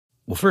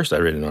Well, first I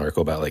read an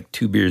article about like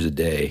 2 beers a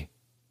day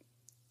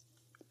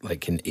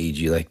like can age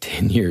you like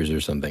 10 years or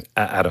something.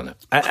 I don't know.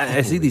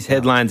 I see these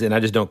headlines and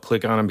I just don't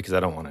click on them because I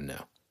don't want to know.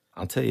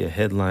 I'll tell you a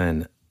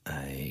headline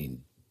I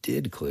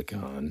did click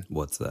on.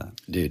 What's that?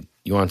 Dude,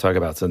 you want to talk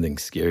about something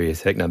scary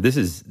as heck? Now, this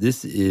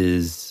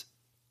is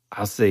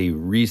I'll say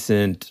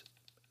recent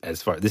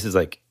this is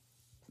like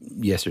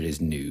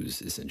yesterday's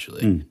news,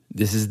 essentially.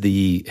 This is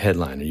the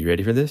headline. Are you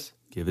ready for this?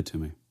 Give it to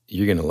me.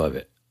 You're going to love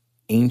it.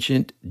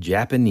 Ancient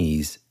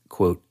Japanese,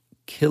 quote,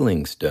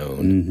 killing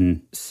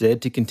stone said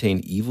to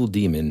contain evil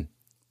demon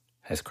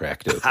has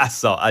cracked open.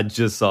 I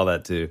just saw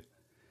that too.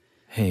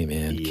 Hey,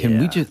 man, can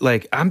we just,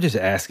 I'm just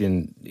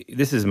asking,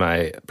 this is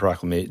my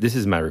proclamation, this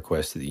is my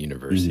request to the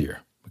universe here,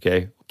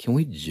 okay? Can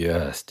we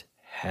just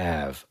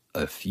have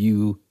a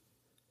few,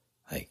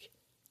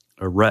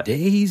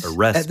 days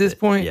at this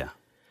point? Yeah.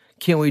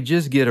 Can we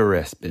just get a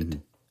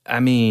respite? I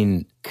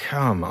mean,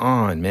 come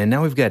on, man.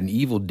 Now we've got an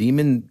evil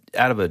demon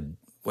out of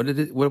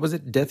what was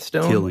it? Death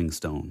stone?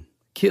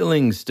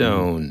 Killing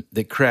stone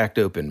that cracked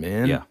open,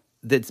 man. Yeah.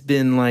 That's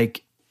been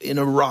in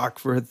a rock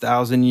for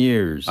 1,000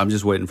 years. I'm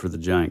just waiting for the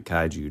giant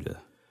kaiju to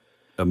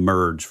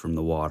emerge from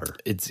the water.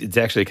 It's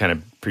actually kind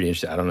of pretty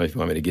interesting. I don't know if you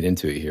want me to get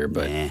into it here,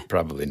 but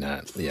probably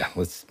not. Yeah,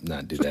 let's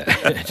not do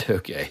that.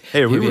 Okay.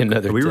 Hey, are we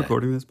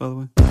recording this, by the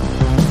way?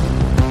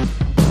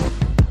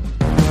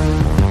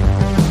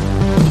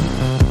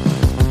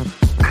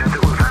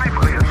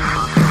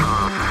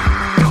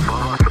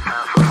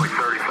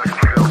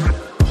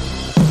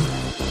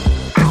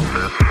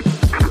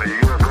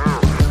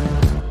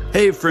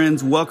 Hey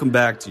friends, welcome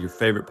back to your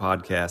favorite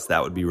podcast,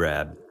 That Would Be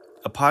Rad.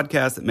 A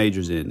podcast that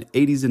majors in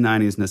 80s and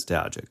 90s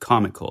nostalgia,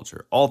 comic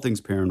culture, all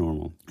things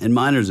paranormal, and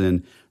minors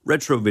in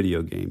retro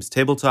video games,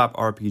 tabletop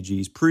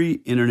RPGs,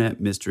 pre-internet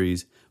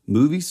mysteries,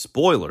 movie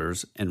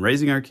spoilers, and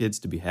raising our kids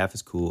to be half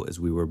as cool as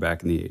we were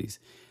back in the 80s.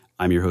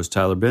 I'm your host,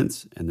 Tyler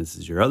Bentz, and this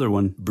is your other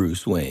one,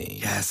 Bruce Wayne.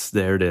 Yes,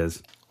 there it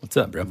is. What's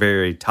up, bro?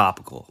 Very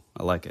topical.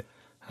 I like it.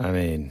 I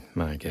mean,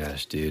 my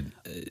gosh, dude.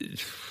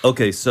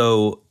 Okay,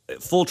 so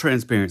full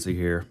transparency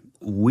here.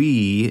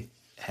 We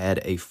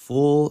had a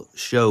full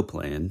show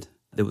planned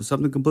that was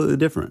something completely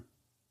different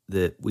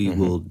that we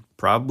will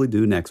probably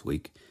do next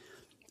week.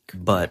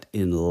 But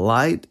in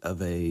light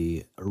of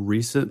a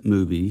recent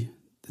movie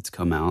that's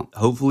come out,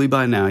 hopefully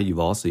by now you've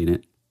all seen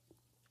it.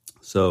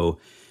 So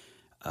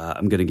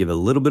I'm going to give a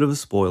little bit of a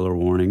spoiler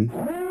warning.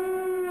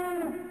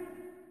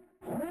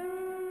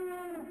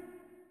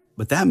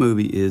 But that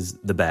movie is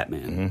The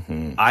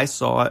Batman. I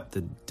saw it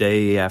the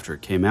day after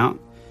it came out.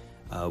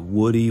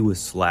 Woody was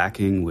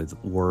slacking with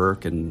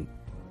work and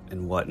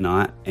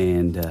whatnot,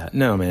 and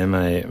no, man,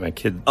 my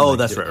kid. Oh,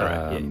 that's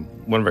right.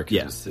 One of our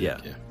kids was sick. Yeah.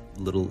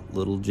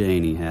 Little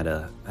Janie had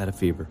a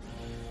fever,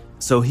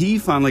 so he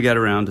finally got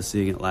around to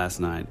seeing it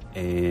last night.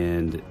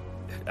 And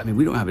I mean,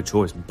 we don't have a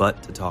choice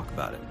but to talk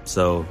about it.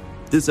 So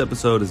this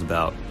episode is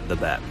about the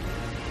Batman.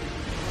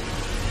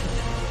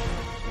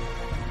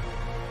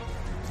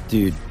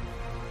 Dude,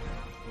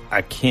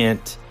 I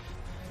can't.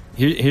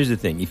 Here's the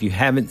thing: if you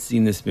haven't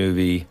seen this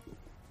movie,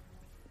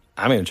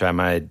 I'm going to try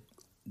my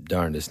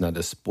darndest not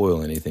to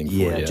spoil anything for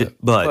you.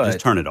 But just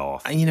turn it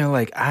off.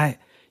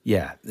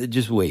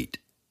 Just wait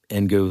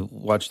and go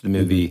watch the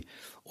movie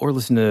or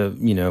listen to,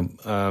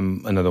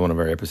 another one of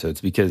our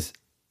episodes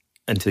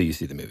until you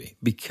see the movie.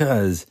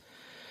 Because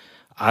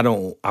I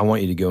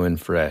want you to go in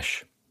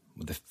fresh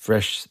with a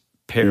fresh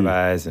pair of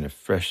eyes and a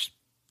fresh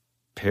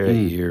pair of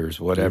ears,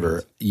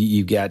 whatever.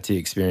 You got to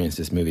experience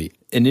this movie.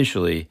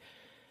 Initially,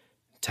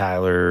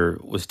 Tyler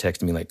was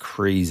texting me like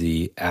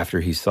crazy after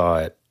he saw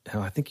it.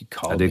 Hell, I think you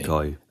called me. I did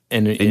call you.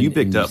 And you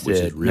picked up, said, which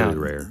is really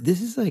rare.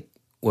 This is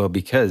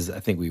because I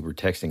think we were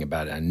texting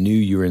about it. I knew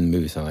you were in the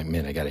movie, so I'm like,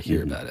 man, I got to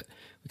hear about it.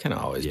 We kind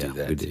of always do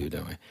that too,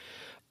 don't we?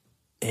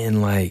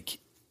 And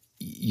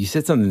you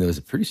said something that was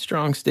a pretty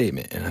strong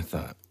statement. And I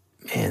thought,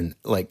 man,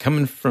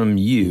 coming from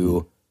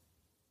you,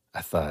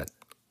 I thought,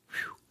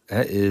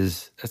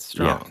 that's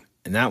strong. Yeah.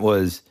 And that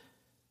was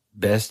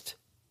best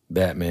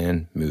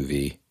Batman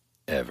movie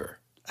ever.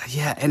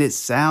 Yeah, and it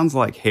sounds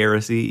like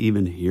heresy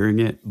even hearing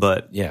it,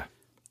 but yeah,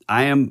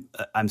 I'm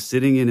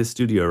sitting in a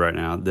studio right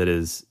now that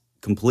is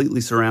completely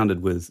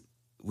surrounded with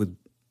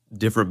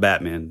different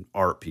Batman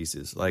art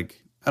pieces. I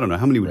don't know,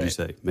 how many would you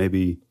say?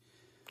 Maybe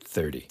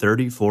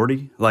 30,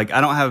 40? I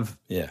don't have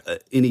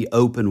any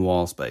open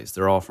wall space.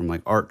 They're all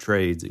from art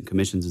trades and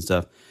commissions and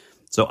stuff.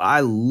 So I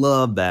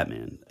love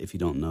Batman, if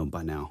you don't know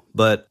by now.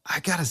 But I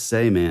gotta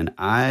say, man,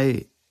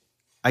 I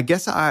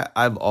guess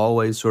I've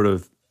always sort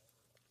of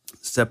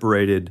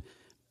separated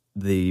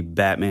the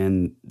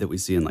Batman that we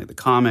see in the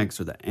comics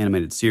or the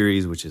animated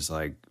series, which is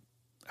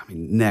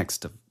next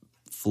to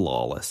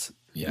flawless,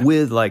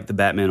 with the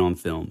Batman on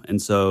film.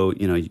 And so,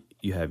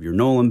 you have your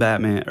Nolan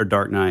Batman or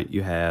Dark Knight,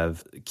 you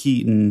have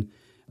Keaton,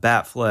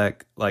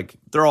 Batfleck,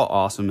 they're all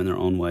awesome in their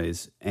own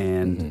ways.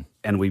 And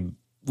we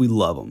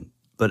love them.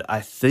 But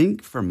I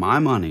think for my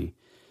money,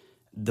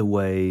 the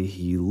way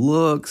he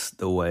looks,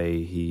 the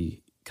way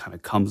he kind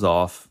of comes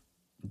off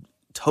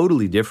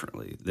totally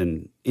differently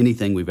than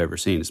anything we've ever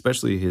seen,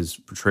 especially his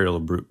portrayal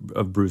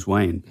of Bruce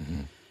Wayne.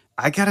 Mm-hmm.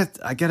 I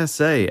gotta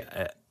say,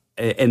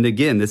 and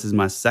again, this is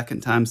my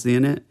second time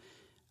seeing it.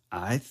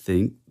 I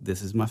think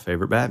this is my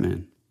favorite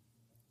Batman.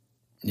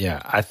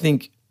 Yeah, I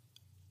think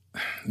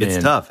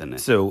it's tough, isn't it?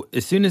 So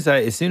as soon as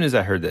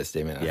I heard that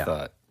statement, I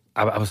thought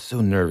I was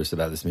so nervous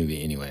about this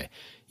movie anyway.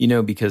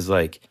 Because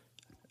like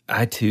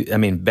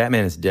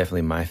Batman is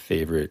definitely my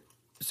favorite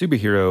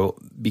superhero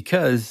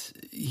because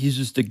he's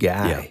just a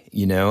guy,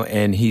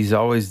 and he's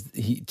always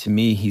to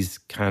me he's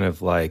kind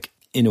of like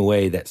in a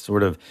way that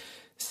sort of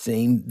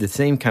the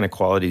same kind of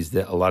qualities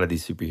that a lot of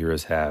these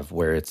superheroes have,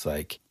 where it's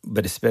like,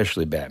 but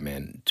especially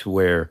Batman, to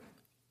where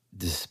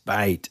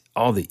despite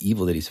all the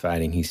evil that he's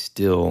fighting, he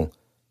still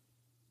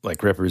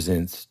like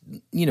represents,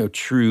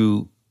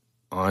 true,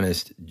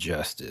 honest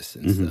justice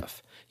and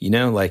stuff.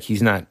 Like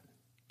he's not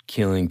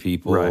killing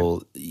people,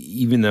 right,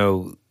 even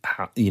though,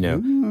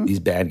 these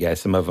bad guys,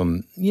 some of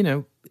them,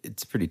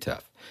 it's pretty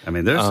tough. I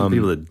mean, there's some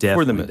people that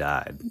definitely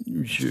died.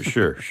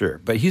 Sure.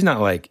 But he's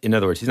not like, in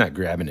other words, he's not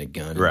grabbing a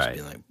gun and just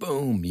being like,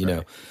 boom,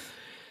 know.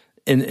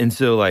 And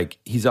so like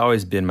he's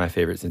always been my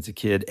favorite since a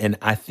kid. And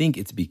I think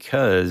it's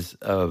because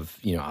of,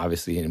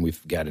 obviously, and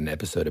we've got an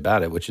episode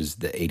about it, which is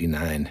the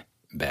 89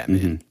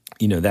 Batman.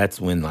 Mm-hmm. That's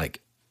when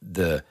like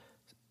the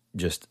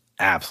just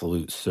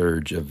absolute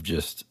surge of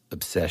just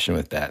obsession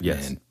with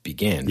Batman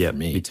began for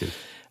me. Me too.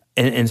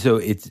 And so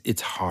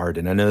it's hard.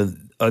 And I know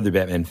other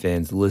Batman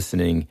fans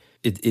listening,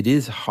 it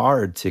is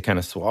hard to kind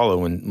of swallow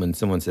when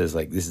someone says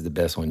like, this is the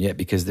best one yet,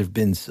 because there've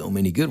been so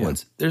many good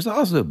ones. There's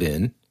also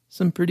been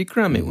some pretty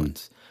crummy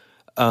ones.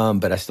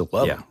 But I still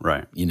love them.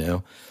 Right.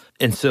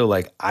 And so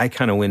like I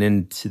kind of went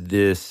into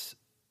this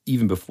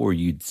even before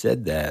you'd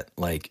said that,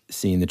 like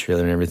seeing the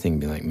trailer and everything,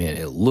 being like, man,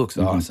 it looks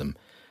awesome,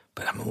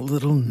 but I'm a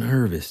little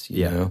nervous,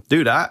 you know?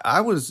 Dude,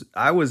 I was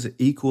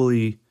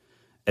equally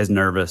as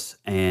nervous,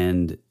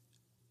 and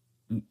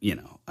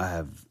I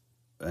have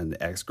an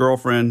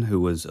ex-girlfriend who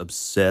was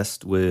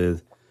obsessed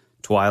with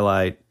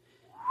Twilight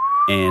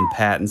and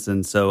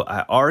Pattinson, so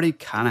I already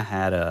kind of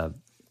had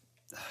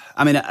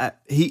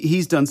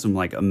he's done some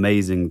like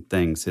amazing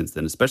things since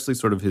then, especially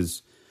sort of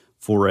his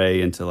foray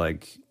into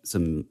like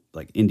some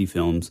like indie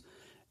films.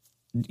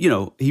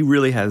 He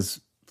really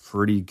has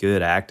pretty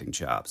good acting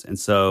chops. And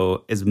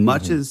so as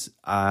much as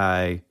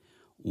I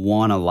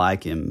want to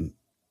like him,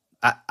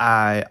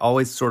 I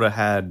always sort of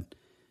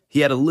he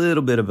had a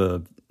little bit of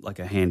a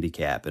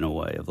handicap in a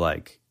way of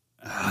like,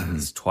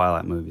 these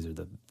Twilight movies are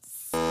the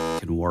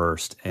fucking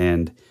worst.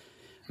 And,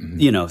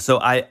 so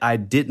I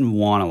didn't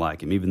want to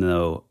like him, even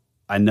though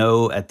I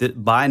know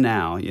by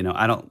now,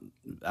 I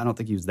don't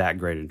think he was that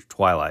great in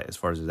Twilight as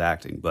far as his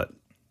acting, but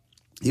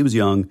he was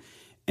young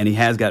and he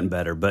has gotten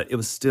better, but it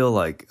was still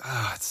like,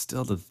 it's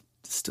still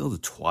the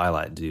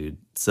Twilight dude.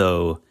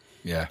 So,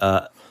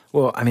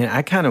 well, I mean,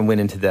 I kind of went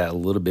into that a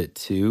little bit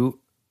too,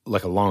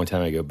 like a long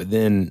time ago, but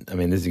then, I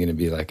mean, this is going to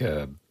be like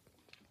a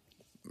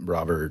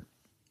Robert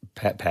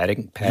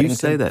Paddington. You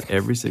say that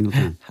every single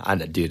time. I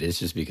know, dude, it's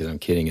just because I'm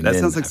kidding. And that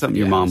sounds like something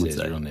your mom would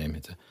say. His real name.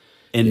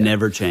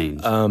 Never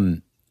changed.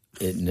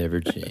 It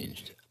never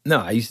changed. No,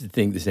 I used to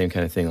think the same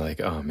kind of thing, like,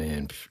 oh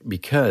man,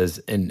 because,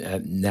 and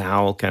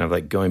now kind of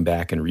like going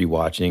back and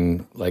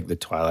rewatching like the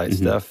Twilight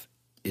stuff,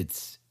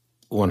 it's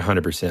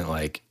 100%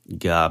 like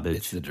garbage.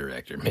 It's the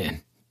director,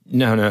 man.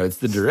 No, it's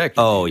the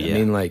director. Oh, man. yeah.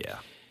 I mean,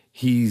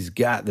 he's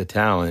got the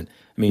talent.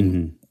 I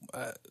mean,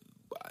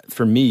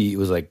 for me, it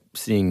was like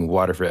seeing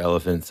Water for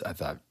Elephants. I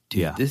thought,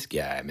 dude, this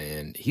guy,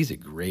 man, he's a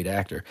great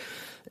actor.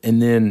 And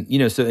then,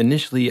 so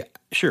initially,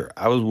 sure,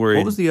 I was worried.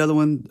 What was the other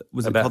one?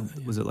 Was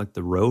it like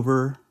The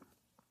Rover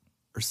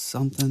or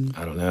something?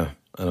 I don't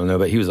know,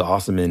 but he was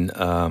awesome in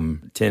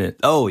Tenet.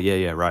 Oh,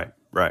 yeah, right.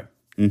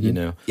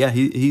 Mm-hmm. Yeah,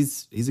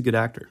 he's a good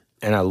actor.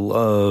 And I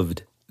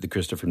loved the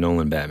Christopher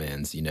Nolan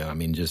Batmans, I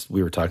mean,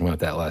 we were talking about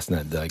that last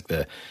night,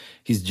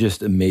 he's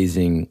just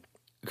amazing.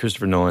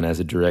 Christopher Nolan as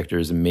a director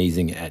is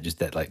amazing at just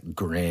that like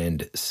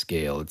grand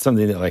scale. It's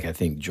something that like I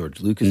think George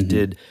Lucas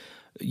did,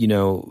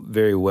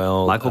 very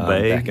well. Michael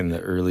Bay, back in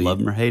the early, love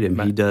him or hate him,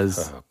 he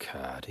does. Oh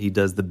God, he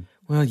does the.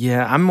 Well,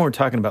 yeah, I'm more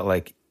talking about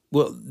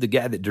the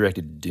guy that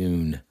directed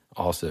Dune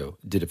also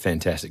did a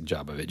fantastic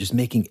job of it, just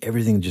making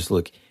everything just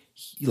look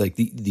like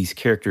these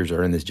characters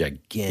are in this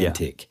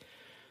gigantic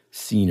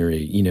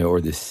scenery,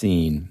 or this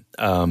scene.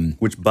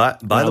 Which by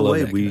the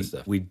way,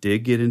 we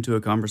did get into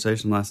a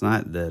conversation last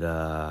night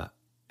that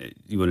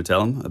you want to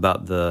tell them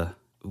about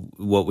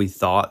what we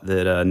thought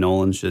that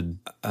Nolan should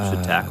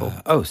tackle.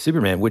 Oh,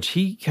 Superman, which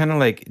he kind of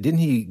like, didn't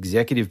he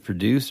executive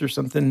produce or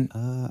something?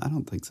 I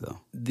don't think so.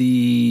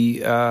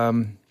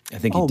 I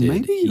think he did. Oh,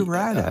 maybe you're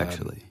right.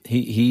 Actually,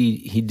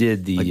 he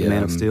did the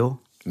Man of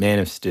Steel. Man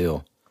of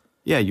Steel.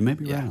 Yeah, you may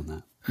be right on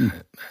that.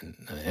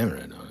 I am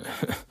right on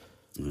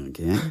it.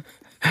 Okay.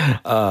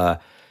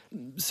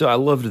 So I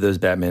loved those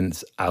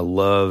Batmans. I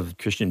loved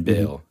Christian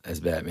Bale as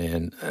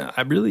Batman.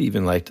 I really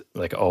even liked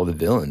like all the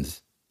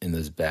villains in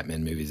those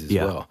Batman movies as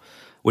well.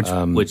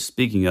 Which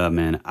speaking of,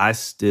 man, I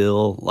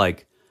still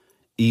like,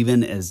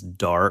 even as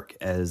dark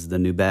as the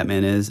new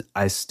Batman is,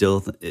 I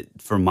still,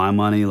 for my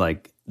money,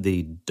 like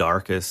the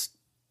darkest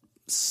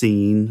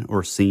scene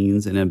or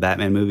scenes in a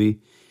Batman movie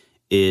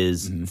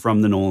is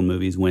from the Nolan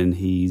movies when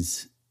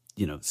he's,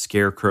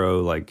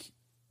 Scarecrow like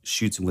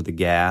shoots him with the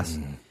gas,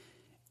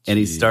 and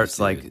he starts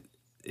like,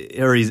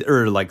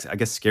 I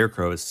guess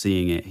Scarecrow is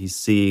seeing it. He's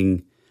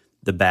seeing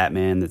the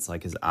Batman that's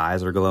like his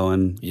eyes are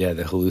glowing. Yeah,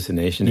 the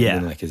hallucination. Yeah. And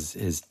then like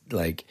his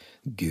like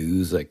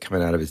goos like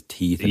coming out of his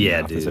teeth. And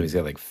mouth, and so he's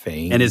got like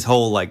fangs. And his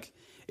whole like,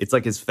 it's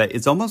like his face.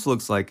 It almost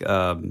looks like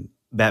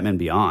Batman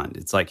Beyond.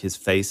 It's like his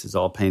face is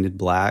all painted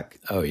black.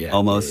 Oh yeah,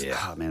 almost. Yeah.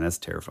 Oh man, that's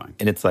terrifying.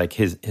 And it's like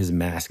his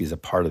mask is a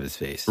part of his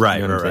face.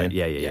 Right, you know what I'm right.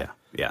 saying?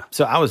 Yeah.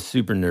 So I was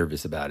super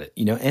nervous about it,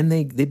 and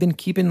they've been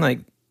keeping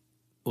like,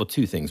 well,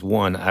 two things.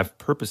 One, I've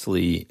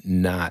purposely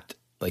not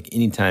like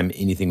anytime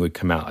anything would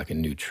come out, like a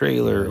new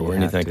trailer or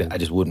anything like that, I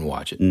just wouldn't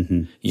watch it.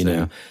 You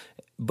know,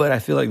 but I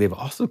feel like they've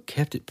also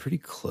kept it pretty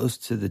close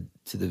to the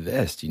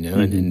vest,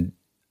 and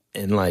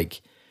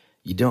like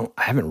I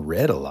haven't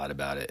read a lot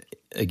about it.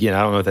 Again,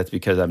 I don't know if that's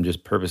because I'm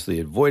just purposely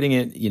avoiding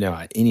it.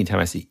 Anytime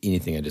I see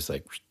anything, I just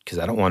like, because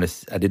I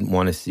didn't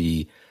want to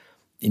see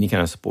any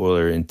kind of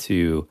spoiler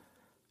into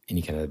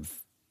any kind of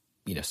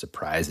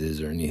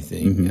surprises or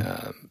anything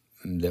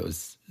that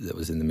was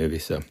in the movie.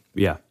 So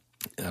yeah.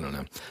 I don't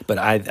know. But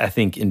I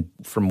think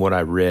from what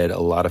I read, a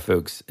lot of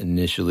folks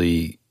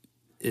initially,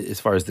 as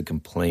far as the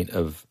complaint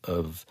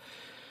of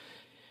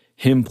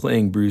him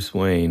playing Bruce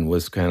Wayne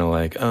was kind of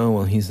like, oh,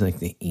 well, he's like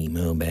the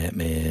emo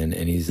Batman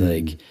and he's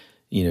like,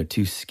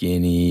 too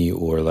skinny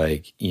or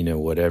like,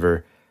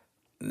 whatever.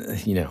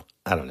 I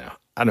don't know.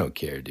 I don't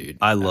care, dude.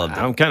 I love that.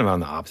 I'm kind of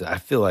on the opposite. I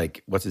feel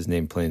like, what's his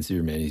name playing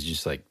Superman? He's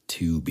just like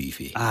too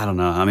beefy. I don't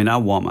know. I mean, I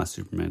want my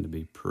Superman to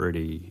be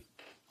pretty...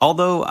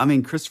 Although, I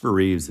mean, Christopher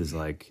Reeves is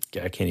like...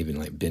 I can't even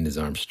like bend his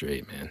arms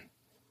straight, man.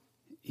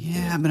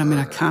 Yeah, but I mean,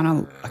 I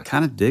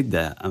kind of dig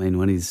that. I mean,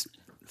 when he's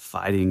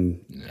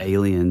fighting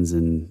aliens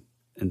and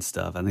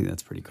stuff, I think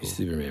that's pretty cool.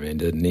 Superman, man,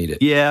 doesn't need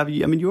it. Yeah, I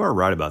mean, you are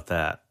right about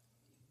that.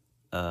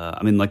 I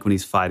mean, like when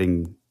he's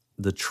fighting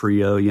the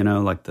trio,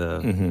 like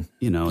the,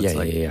 it's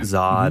like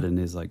Zod and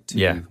his like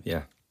two...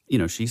 Yeah.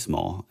 She's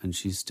small and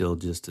she's still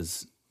just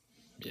as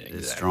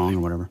strong or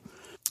whatever.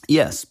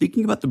 Yeah,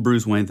 speaking about the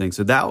Bruce Wayne thing,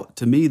 so that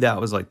to me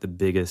that was like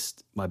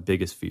my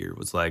biggest fear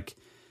was like,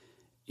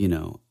 he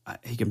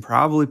can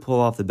probably pull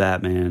off the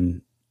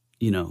Batman,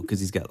 because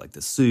he's got like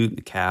the suit and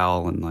the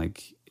cowl and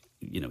like,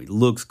 he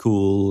looks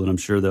cool and I'm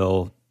sure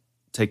they'll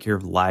take care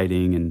of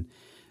lighting and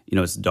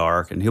it's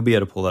dark and he'll be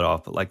able to pull that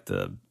off. But like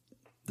the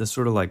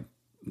sort of like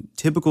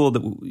typical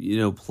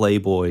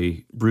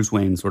playboy Bruce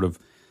Wayne sort of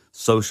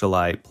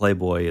socialite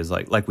playboy is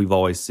like we've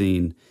always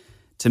seen.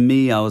 To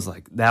me, I was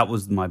like, that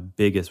was my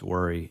biggest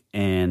worry.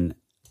 And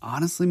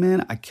honestly,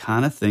 man, I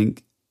kind of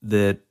think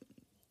they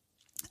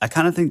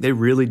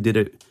really did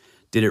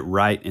it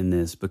right in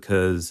this,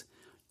 because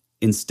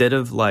instead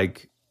of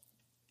like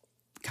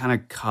kind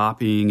of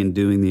copying and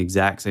doing the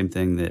exact same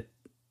thing that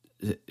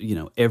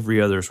every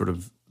other sort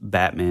of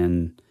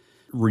Batman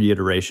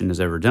reiteration has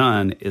ever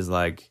done, is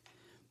like,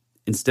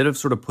 instead of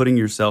sort of putting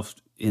yourself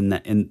in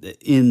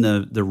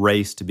the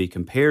race to be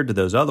compared to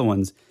those other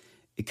ones,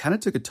 it kind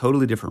of took a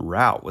totally different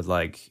route with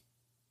like,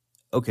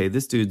 okay,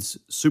 this dude's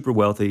super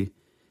wealthy.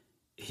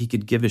 He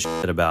could give a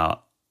shit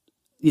about,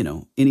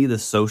 any of the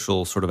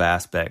social sort of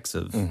aspects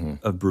of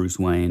Bruce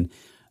Wayne.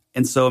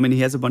 And so, I mean,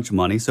 he has a bunch of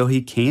money, so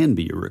he can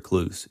be a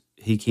recluse.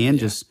 He can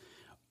just,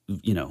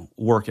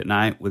 work at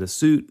night with a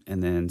suit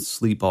and then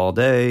sleep all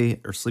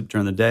day or sleep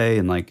during the day.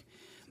 And like,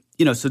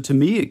 so to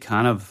me, it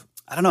kind of,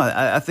 I don't know.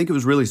 I think it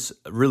was really,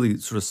 really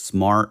sort of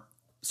smart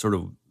sort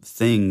of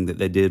thing that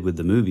they did with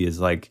the movie is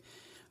like,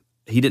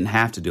 he didn't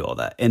have to do all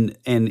that. And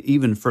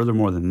even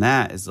furthermore than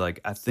that is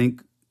like, I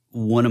think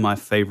one of my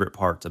favorite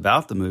parts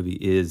about the movie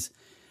is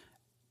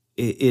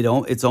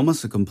it's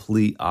almost a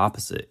complete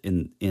opposite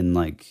in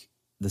like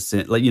the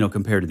sense, like,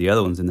 compared to the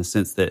other ones, in the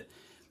sense that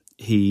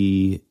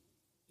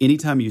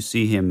anytime you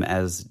see him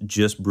as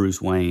just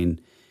Bruce Wayne,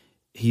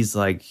 he's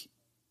like,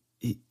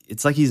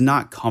 it's like he's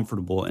not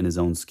comfortable in his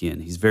own skin.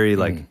 He's very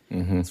like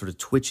sort of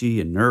twitchy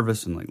and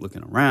nervous and like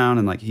looking around,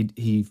 and like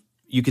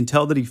you can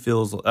tell that he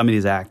feels, I mean,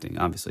 he's acting,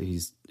 obviously.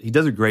 He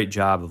does a great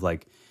job of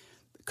like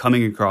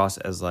coming across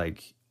as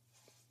like,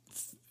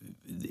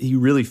 he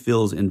really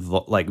feels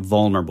like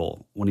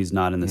vulnerable when he's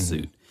not in the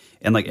suit.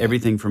 And like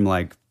everything from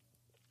like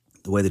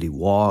the way that he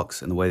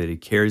walks and the way that he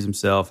carries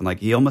himself, and like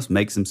he almost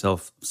makes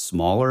himself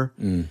smaller.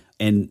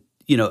 And,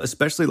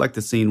 especially like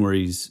the scene where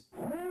he's,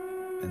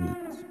 and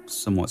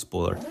somewhat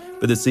spoiler,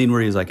 but the scene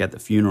where he's like at the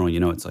funeral,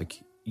 it's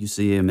like you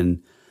see him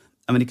and,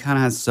 I mean, he kind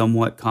of has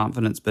somewhat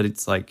confidence, but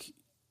it's like,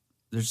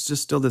 there's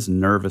just still this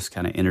nervous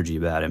kind of energy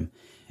about him,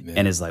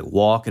 and his like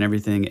walk and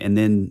everything. And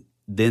then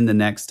the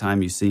next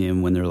time you see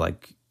him, when they're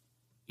like,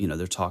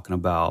 they're talking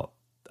about,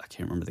 I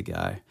can't remember the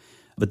guy,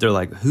 but they're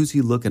like, who's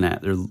he looking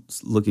at? They're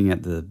looking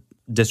at the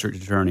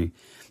district attorney,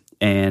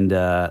 and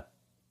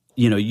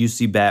you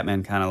see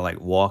Batman kind of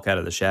like walk out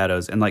of the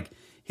shadows, and like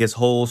his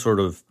whole sort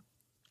of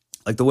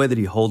like the way that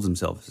he holds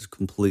himself is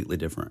completely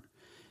different.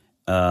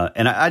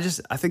 And I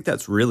think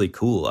that's really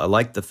cool. I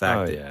like the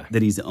fact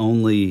that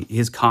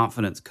his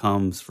confidence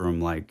comes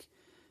from like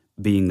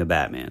being the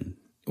Batman.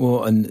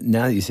 Well, and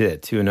now that you say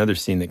that too, another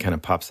scene that kind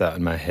of pops out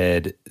in my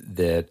head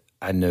that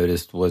I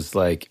noticed was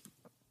like,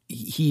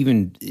 he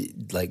even,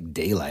 like,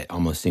 daylight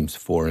almost seems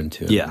foreign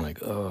to him. Yeah.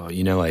 Like, oh,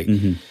 like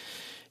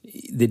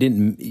they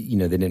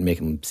didn't make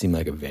him seem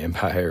like a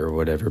vampire or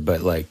whatever,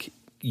 but like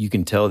you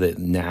can tell that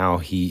now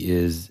he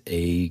is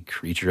a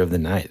creature of the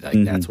night.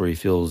 Like that's where he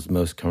feels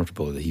most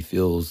comfortable, that he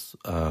feels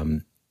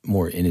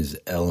more in his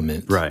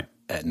element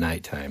at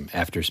nighttime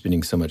after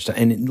spending so much time.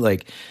 And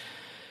like,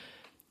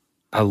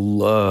 I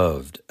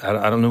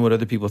don't know what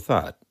other people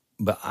thought,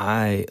 but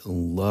I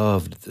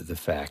loved the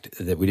fact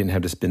that we didn't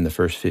have to spend the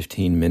first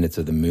 15 minutes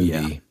of the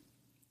movie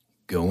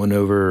going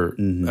over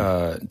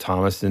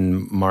Thomas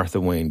and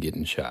Martha Wayne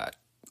getting shot.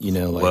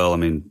 Well, I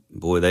mean,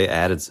 boy, they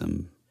added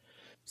some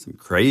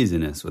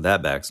craziness with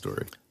that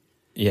backstory.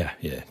 Yeah,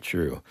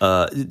 true.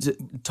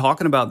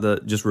 Talking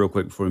about just real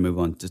quick before we move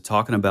on,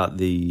 talking about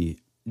I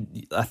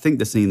think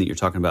the scene that you're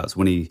talking about is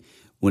when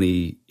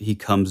he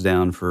comes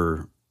down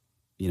for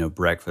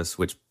breakfast,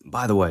 which,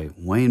 by the way,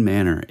 Wayne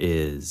Manor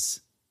is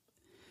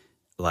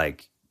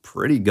like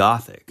pretty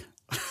gothic.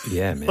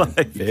 Yeah, man.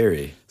 Like,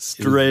 very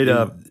straight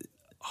up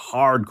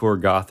hardcore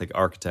gothic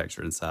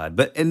architecture inside.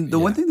 But the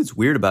one thing that's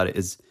weird about it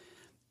is,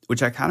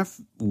 which I kind of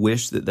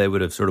wish that they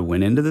would have sort of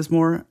went into this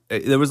more.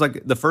 There was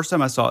like the first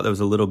time I saw it, there was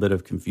a little bit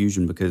of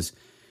confusion because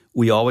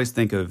we always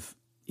think of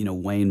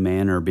Wayne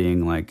Manor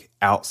being like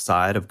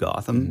outside of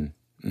Gotham,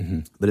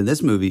 but in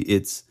this movie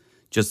it's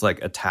just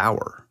like a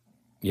tower.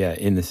 Yeah,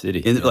 in the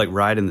city. Like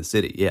right in the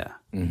city, yeah.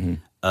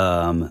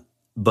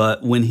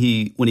 But when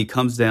he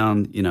comes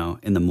down,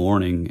 in the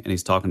morning and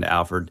he's talking to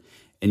Alfred,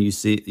 and you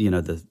see,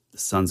 the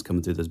sun's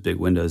coming through those big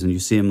windows, and you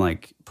see him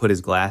like put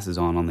his glasses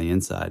on the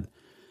inside.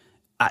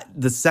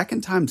 The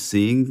second time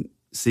seeing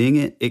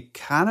it, it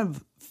kind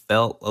of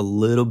felt a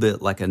little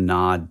bit like a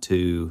nod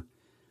to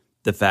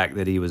the fact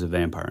that he was a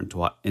vampire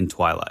in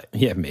Twilight.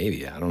 Yeah,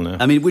 maybe. I don't know.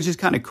 I mean, which is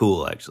kind of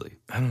cool, actually.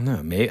 I don't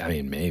know.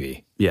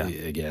 Maybe. Yeah,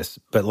 I guess.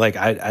 But like,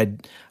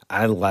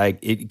 I like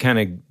it. Kind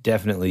of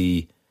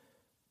definitely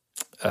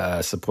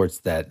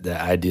supports the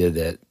idea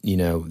that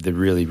the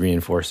really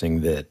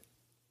reinforcing that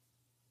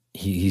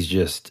he's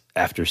just,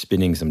 after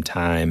spending some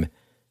time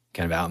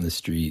kind of out in the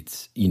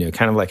streets,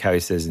 kind of like how he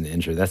says in the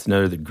intro. That's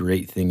another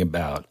great thing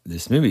about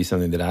this movie.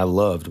 Something that I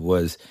loved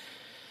was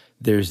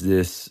there's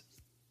this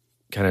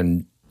kind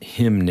of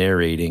him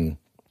narrating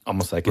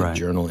almost like a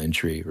journal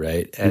entry,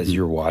 right? As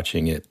you're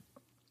watching it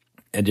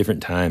at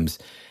different times.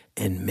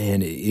 And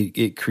man,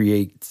 it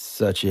creates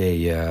such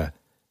a,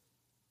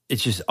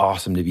 it's just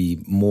awesome to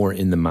be more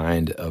in the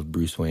mind of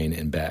Bruce Wayne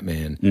and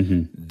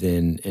Batman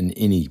than in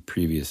any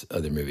previous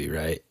other movie,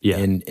 right? Yeah.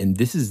 And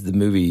this is the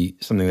movie,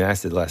 something that I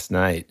said last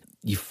night,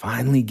 you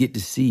finally get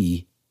to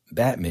see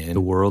Batman.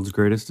 The world's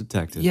greatest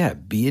detective. Yeah,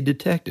 be a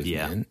detective,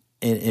 man.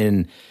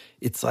 And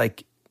it's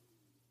like,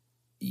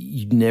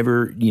 you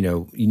never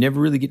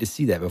really get to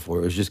see that before.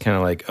 It was just kind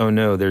of like, oh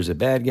no, there's a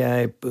bad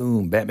guy,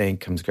 boom, Batman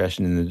comes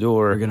crashing in the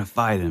door. We're going to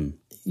fight him.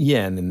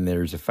 Yeah, and then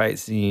there's a fight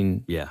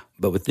scene. Yeah.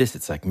 But with this,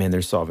 it's like, man,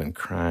 they're solving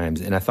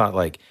crimes. And I thought,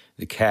 like,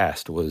 the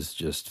cast was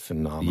just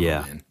phenomenal,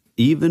 man.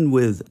 Even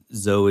with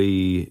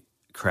Zoe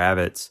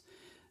Kravitz,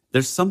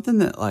 there's something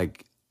that,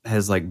 like,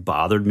 has, like,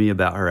 bothered me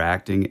about her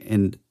acting.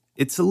 And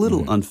it's a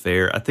little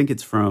unfair. I think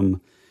it's from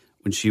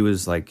when she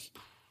was, like...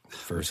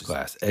 First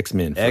Class.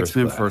 X-Men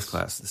First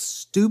Class. The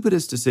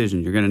stupidest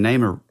decision. You're going to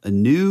name a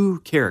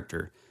new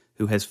character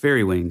who has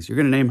fairy wings. You're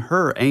going to name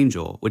her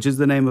Angel, which is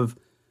the name of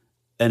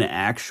an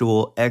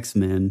actual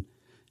X-Men.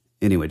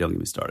 Anyway, don't get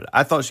me started.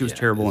 I thought she was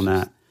terrible in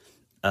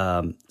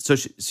that. So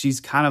she's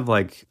kind of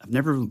like, I've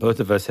never... Both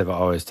of us have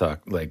always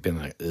been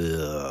like,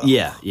 ugh.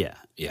 Yeah.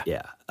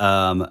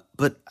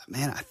 But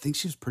man, I think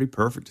she was pretty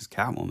perfect as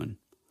Catwoman.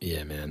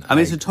 Yeah, man. I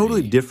mean, it's a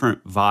totally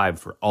different vibe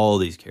for all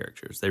these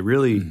characters. They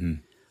really...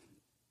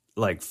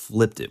 like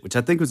flipped it, which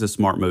I think was a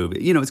smart move.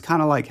 It's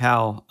kind of like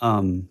how,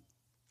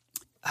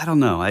 I don't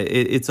know.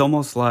 It's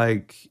almost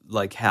like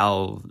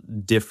how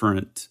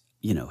different,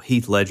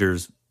 Heath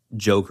Ledger's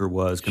Joker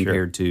was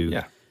compared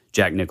to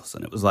Jack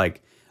Nicholson. It was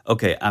like,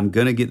 okay, I'm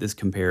going to get this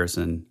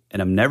comparison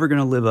and I'm never going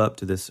to live up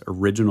to this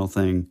original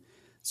thing.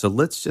 So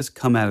let's just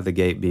come out of the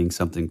gate being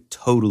something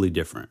totally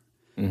different.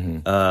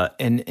 And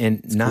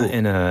not cool.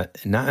 in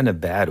a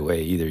bad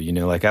way either.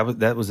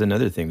 That was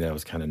another thing that I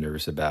was kind of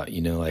nervous about.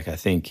 I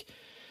think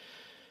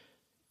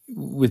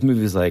with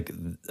movies like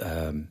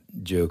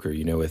Joker,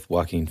 with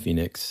Joaquin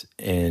Phoenix,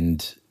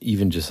 and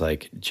even just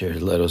like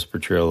Jared Leto's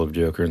portrayal of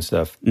Joker and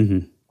stuff,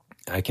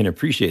 I can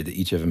appreciate that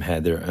each of them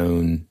had their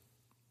own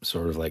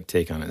sort of like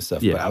take on it and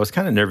stuff. Yeah. But I was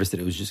kind of nervous that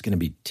it was just going to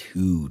be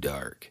too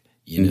dark,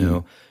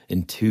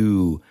 and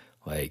too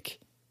like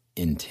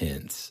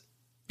intense.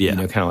 Yeah.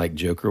 Kind of like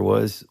Joker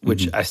was,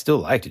 which I still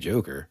liked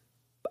Joker,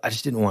 but I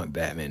just didn't want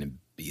Batman to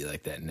be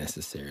like that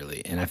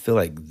necessarily. And I feel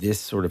like this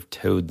sort of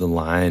towed the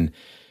line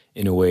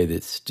in a way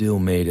that still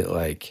made it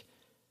like,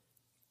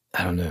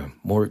 I don't know,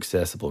 more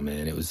accessible,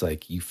 man. It was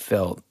like you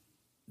felt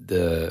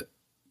the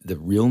the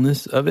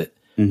realness of it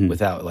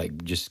without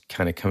like just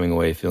kind of coming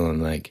away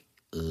feeling like,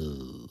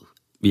 ugh.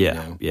 Yeah,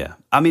 you know? yeah.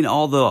 I mean,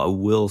 although I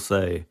will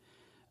say,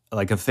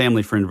 like a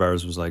family friend of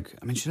ours was like,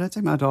 I mean, should I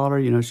take my daughter?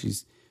 You know,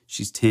 she's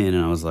 10.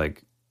 And I was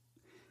like,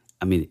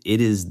 I mean, it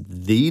is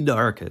the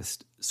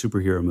darkest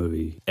superhero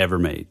movie ever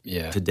made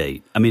to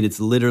date. I mean, it's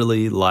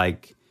literally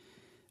like,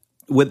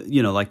 with,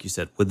 you know, like you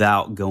said,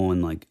 without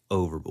going like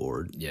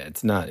overboard. Yeah,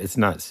 it's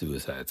not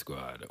Suicide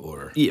Squad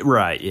or... Yeah,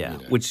 right, yeah. You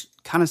know. Which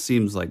kind of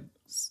seems like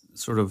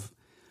sort of,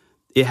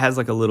 it has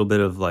like a little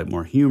bit of like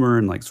more humor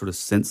and like sort of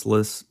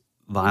senseless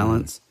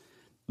violence.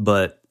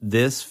 But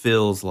this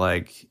feels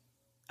like,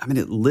 I mean,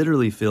 it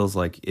literally feels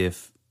like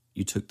if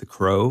you took The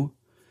Crow,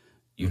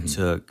 you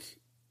took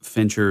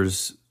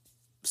Fincher's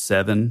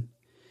Seven,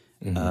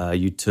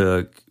 you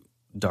took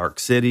Dark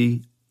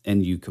City,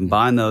 and you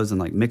combine those and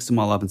like mixed them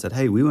all up and said,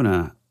 hey, we want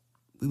to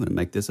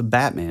make this a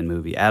Batman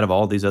movie out of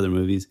all these other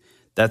movies.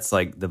 That's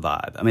like the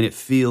vibe. I mean, it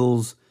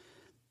feels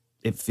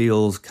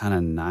kind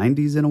of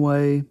 90s in a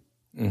way,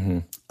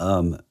 you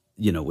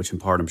know, which in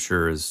part I'm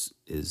sure is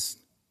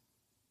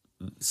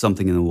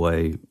something in the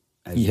way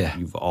as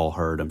you've all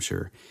heard, I'm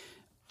sure.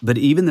 But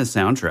even the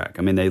soundtrack,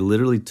 I mean, they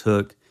literally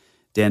took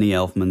Danny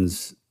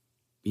Elfman's,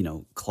 you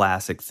know,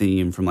 classic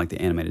theme from like the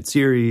animated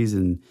series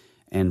and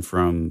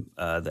from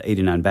the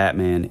 89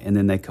 Batman, and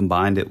then they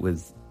combined it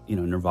with, you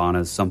know,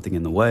 Nirvana's Something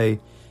in the Way.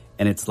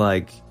 And it's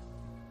like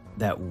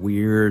that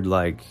weird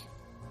like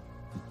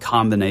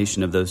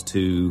combination of those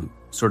two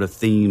sort of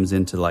themes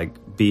into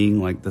like being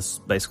like this,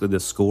 basically the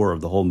score of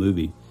the whole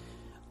movie.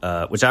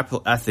 Which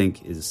I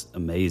think is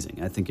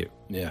amazing. I think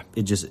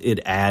it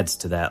adds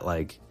to that,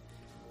 like,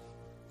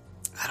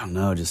 I don't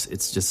know,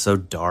 it's just so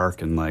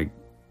dark and like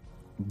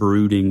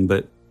brooding,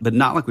 but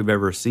not like we've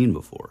ever seen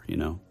before, you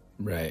know?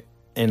 Right.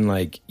 And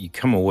like you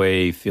come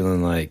away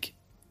feeling like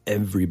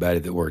everybody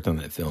that worked on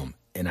that film,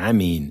 and I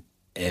mean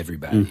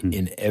everybody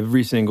in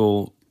every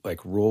single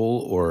like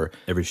role or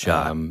every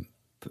shot,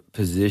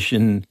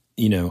 position,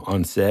 you know,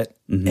 on set,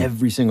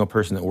 every single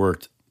person that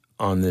worked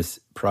on this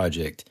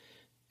project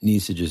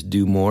needs to just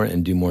do more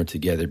and do more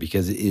together,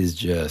 because it is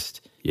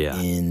just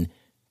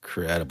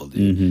incredible,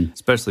 dude.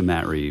 Especially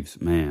Matt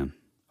Reeves, man.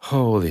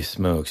 Holy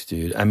smokes,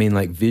 dude. I mean,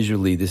 like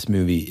visually, this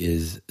movie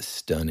is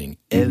stunning.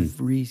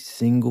 Every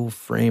single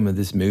frame of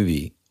this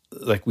movie,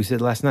 like we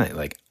said last night,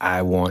 like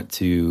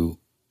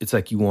it's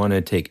like you want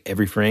to take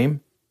every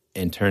frame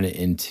and turn it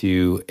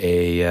into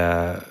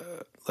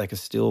like a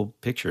still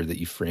picture that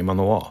you frame on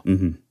the wall.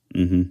 I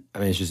mean,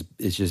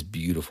 it's just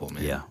beautiful,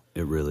 man. Yeah,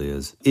 it really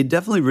is. It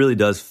definitely really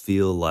does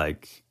feel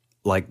like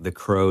The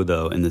Crow,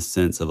 though, in the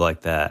sense of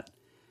like that,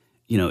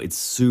 you know, it's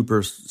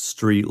super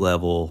street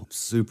level,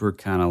 super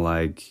kind of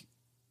like,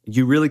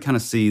 you really kind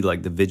of see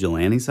like the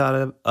vigilante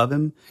side of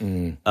him.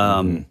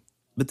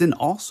 But then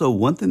also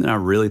one thing that I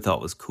really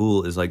thought was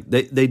cool is like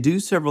they do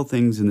several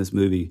things in this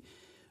movie.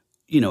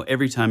 You know,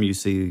 every time you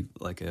see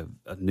like a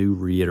new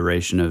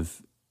reiteration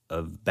of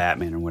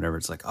Batman or whatever,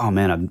 it's like, oh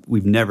man,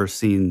 we've never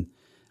seen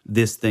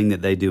this thing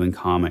that they do in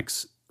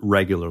comics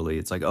regularly.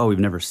 It's like, oh, we've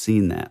never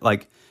seen that.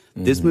 Like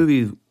this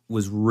movie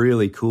was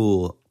really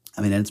cool.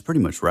 I mean, and it's pretty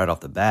much right off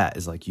the bat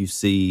is like you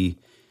see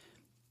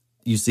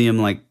him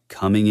like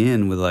coming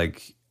in with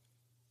like,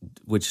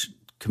 which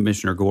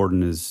Commissioner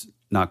Gordon is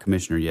not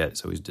commissioner yet,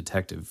 so he's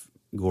Detective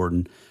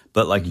Gordon.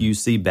 But like you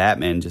see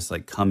Batman just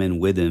like come in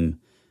with him,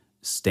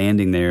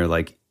 standing there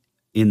like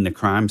in the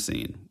crime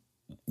scene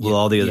with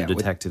all the other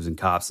detectives and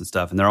cops and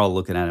stuff, and they're all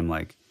looking at him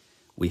like,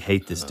 we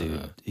hate this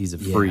dude. He's a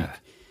freak.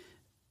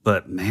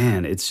 But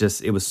man, it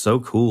was so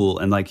cool.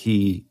 And like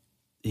he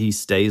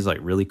stays like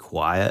really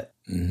quiet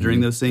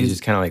during those scenes. He's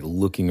just kind of like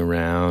looking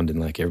around and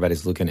like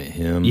everybody's looking at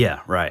him.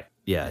 Yeah, right.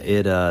 Yeah,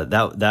 it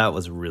that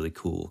was really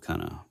cool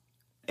kind of.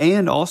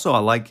 And also I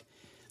like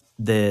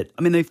that,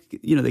 I mean,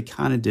 they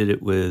kind of did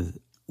it with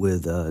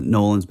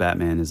Nolan's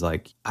Batman is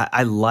like,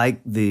 I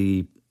like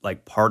the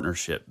like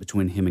partnership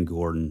between him and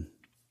Gordon.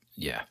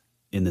 Yeah.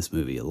 In this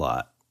movie a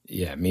lot.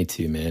 Yeah, me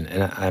too, man.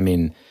 And I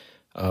mean,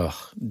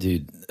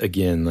 dude,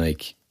 again,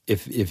 like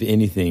if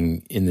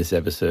anything in this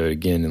episode,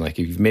 again, and like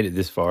if you've made it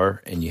this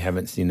far and you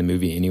haven't seen the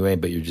movie anyway,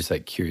 but you're just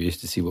like curious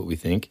to see what we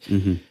think,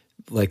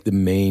 like the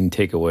main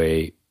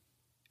takeaway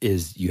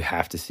is you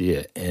have to see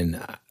it.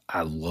 And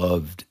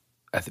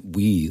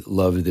we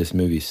loved this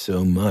movie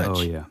so much.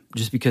 Oh yeah,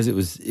 just because it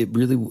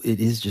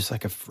is just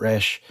like a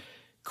fresh,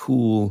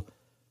 cool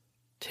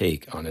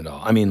take on it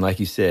all. I mean, like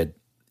you said,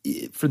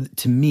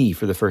 to me,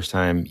 for the first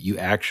time, you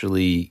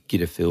actually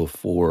get a feel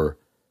for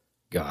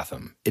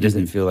Gotham. It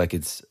doesn't feel like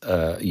it's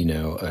a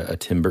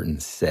Tim Burton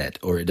set,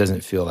 or it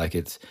doesn't feel like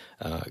it's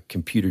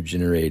computer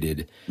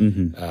generated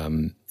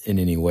in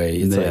any way.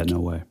 It's like,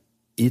 no way.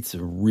 It's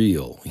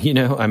real, you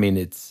know. I mean,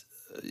 it's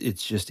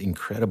just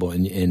incredible,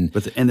 and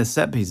the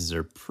set pieces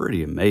are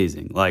pretty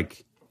amazing.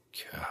 Like,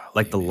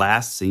 the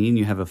last scene,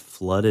 you have a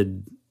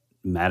flooded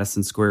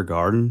Madison Square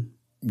Garden.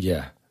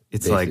 Yeah,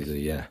 it's like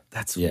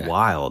that's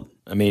wild.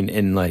 I mean,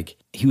 and like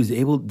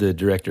the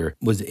director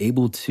was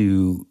able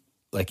to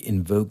like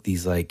invoke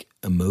these like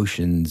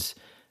emotions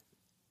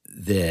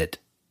that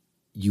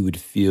you would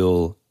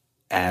feel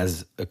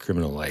as a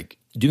criminal, like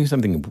doing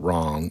something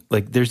wrong.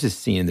 Like there's this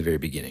scene in the very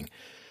beginning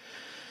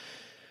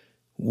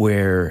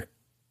where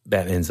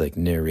Batman's like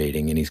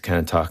narrating and he's kind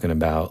of talking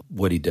about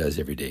what he does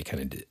every day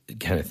kind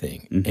of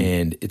thing. Mm-hmm.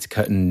 And it's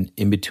cutting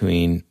in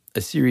between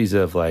a series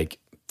of like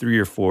 3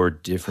 or 4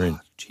 different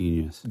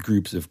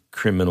groups of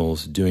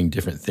criminals doing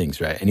different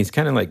things, right? And he's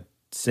kind of like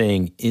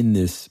saying in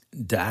this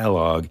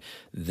dialogue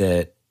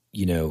that,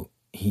 you know,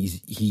 he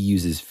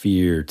uses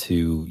fear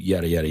to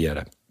yada, yada,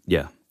 yada.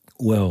 Yeah.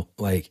 Well,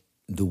 like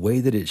the way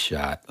that it's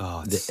shot,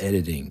 the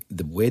editing,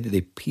 the way that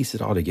they piece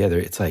it all together,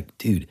 it's like,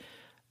 dude,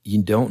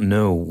 you don't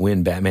know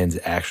when Batman's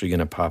actually going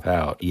to pop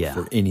out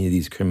for any of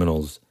these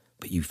criminals,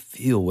 but you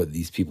feel what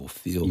these people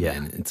feel,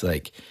 man. It's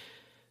like,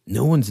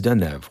 no one's done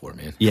that before,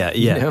 man. Yeah,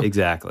 you know?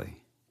 Exactly.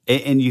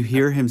 And you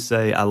hear him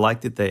say, I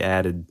like that they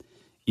added,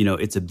 you know,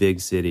 it's a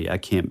big city. I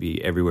can't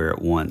be everywhere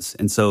at once.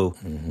 And so,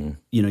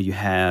 you know, you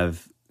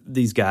have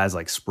these guys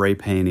like spray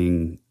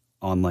painting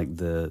on like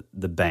the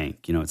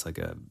bank. You know, it's like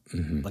a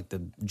like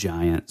the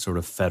giant sort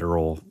of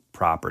federal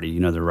property.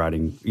 You know, they're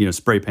writing, you know,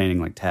 spray painting,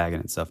 like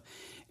tagging and stuff.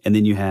 And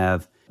then you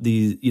have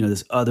these, you know,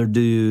 this other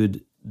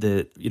dude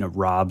that, you know,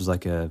 robs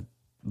like a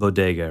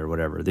bodega or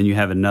whatever. Then you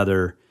have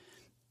another,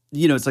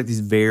 you know, it's like these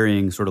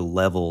varying sort of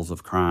levels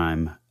of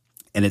crime.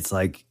 And it's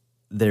like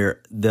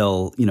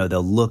they'll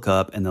look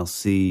up and they'll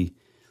see,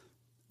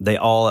 they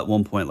all at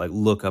one point like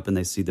look up and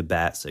they see the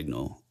bat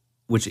signal,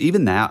 which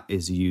even that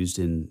is used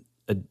in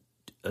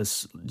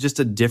just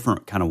a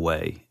different kind of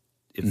way.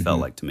 It felt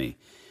like to me,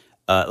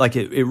 like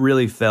it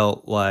really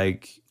felt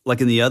like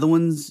in the other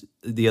ones,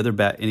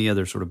 any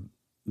other sort of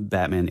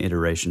Batman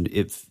iteration,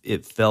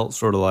 it felt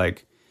sort of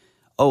like,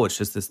 oh, it's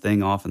just this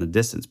thing off in the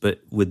distance.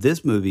 But with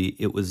this movie,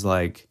 it was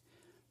like,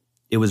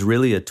 it was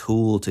really a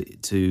tool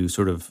to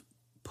sort of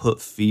put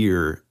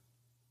fear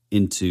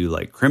into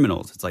like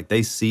criminals. It's like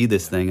they see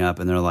this thing up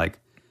and they're like,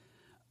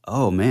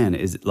 oh man,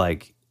 is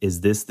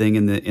this thing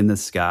in the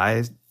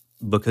sky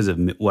because of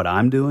what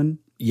I'm doing?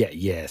 Yeah,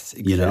 yes,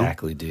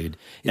 exactly, you know? Dude.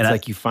 It's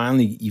like you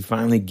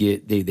finally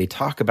get they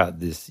talk about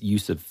this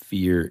use of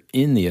fear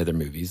in the other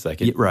movies, like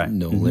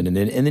Nolan, and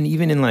then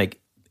even in like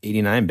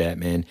 89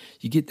 Batman,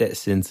 you get that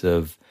sense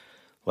of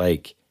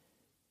like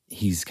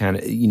he's kind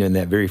of, you know, in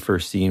that very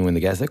first scene when the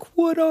guy's like,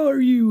 "What are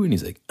you?" and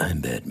he's like,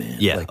 "I'm Batman."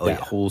 Yeah, like that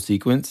whole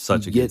sequence.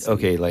 Such a good scene.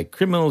 Okay, like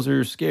criminals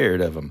are scared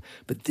of him,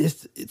 but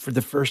this for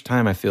the first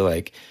time, I feel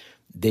like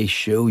they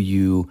show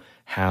you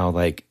how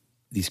like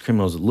these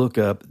criminals look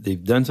up,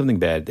 they've done something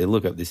bad, they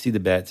look up, they see the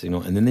bat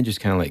signal, and then they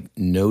just kind of like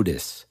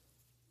notice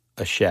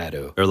a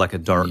shadow. Or like a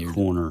dark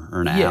corner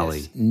or an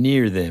alley.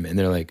 Near them, and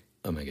they're like,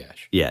 oh my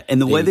gosh. Yeah, and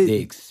the way they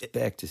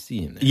expect to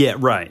see him there. Yeah,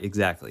 right,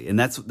 exactly. And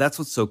that's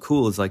what's so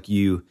cool is like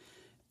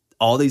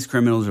all these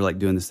criminals are like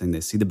doing this thing,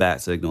 they see the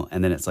bat signal,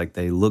 and then it's like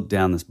they look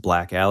down this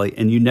black alley,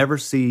 and you never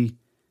see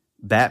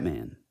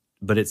Batman.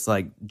 But it's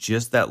like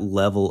just that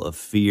level of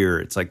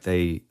fear, it's like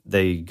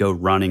they go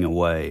running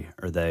away,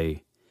 or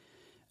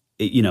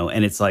you know,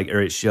 and it's like, or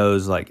it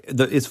shows like,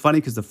 it's funny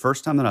because the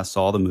first time that I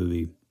saw the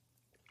movie,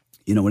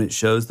 you know, when it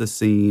shows the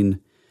scene,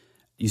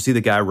 you see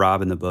the guy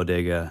robbing the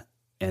bodega,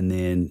 and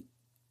then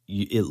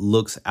it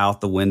looks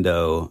out the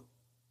window,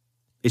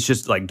 it's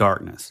just like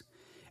darkness.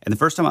 And the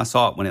first time I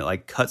saw it, when it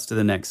like cuts to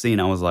the next scene,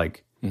 I was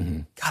like,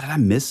 God, did I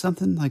miss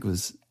something? Like,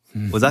 was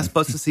I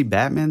supposed to see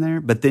Batman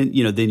there? But then,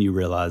 you know, then you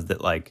realize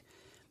that like,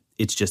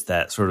 it's just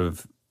that sort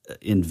of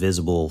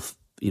invisible,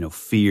 you know,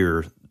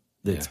 fear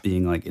that's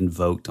being like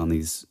invoked on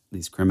these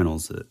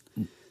criminals. That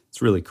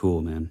it's really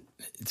cool, man.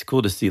 It's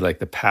cool to see like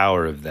the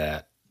power of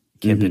that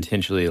can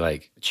potentially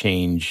like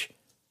change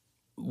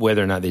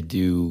whether or not they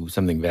do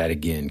something bad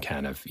again,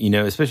 kind of, you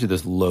know, especially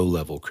those low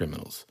level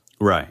criminals.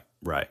 Right,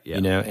 yeah.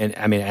 You know, and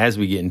I mean, as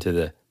we get into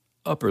the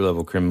upper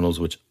level criminals,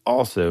 which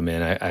also,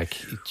 man,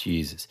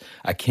 Jesus,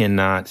 I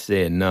cannot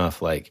say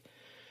enough. Like,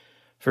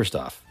 first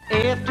off,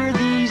 after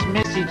these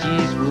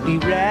messages, we'll be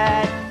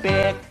right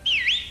back.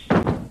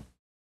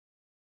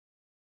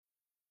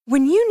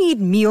 When you need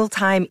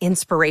mealtime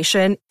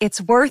inspiration, it's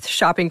worth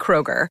shopping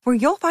Kroger, where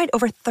you'll find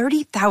over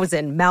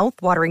 30,000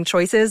 mouth-watering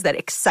choices that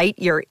excite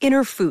your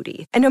inner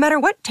foodie. And no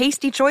matter what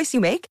tasty choice you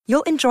make,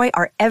 you'll enjoy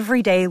our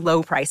everyday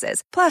low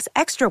prices, plus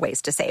extra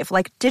ways to save,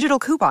 like digital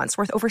coupons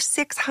worth over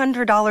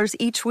 $600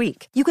 each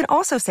week. You can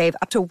also save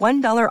up to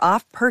 $1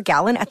 off per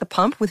gallon at the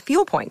pump with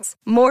fuel points.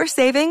 More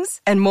savings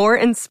and more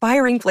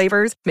inspiring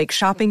flavors make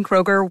shopping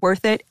Kroger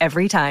worth it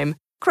every time.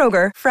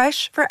 Kroger,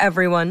 fresh for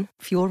everyone.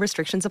 Fuel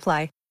restrictions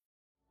apply.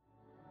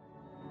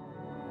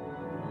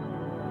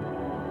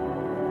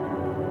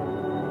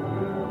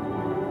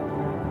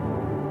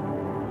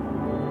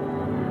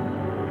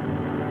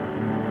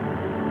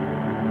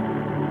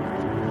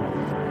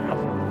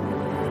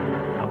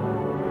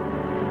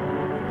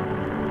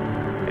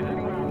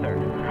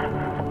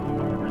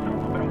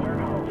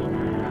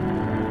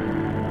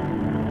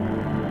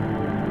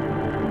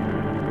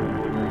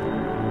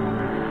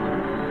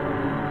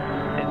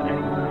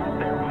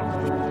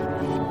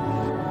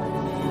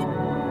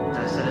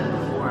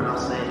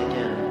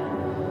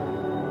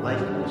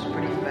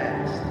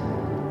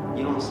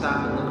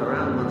 stop and look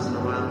around once in a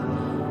while,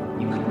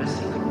 you could miss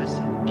it.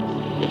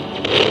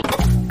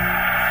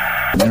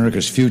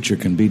 America's future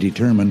can be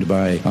determined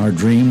by our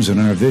dreams and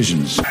our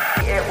visions.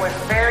 It was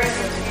very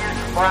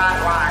intense,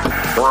 bright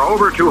light. For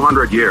over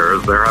 200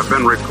 years, there have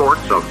been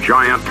reports of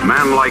giant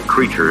man-like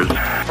creatures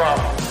from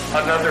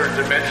another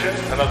dimension,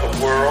 another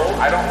world,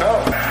 I don't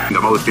know.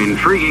 The most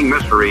intriguing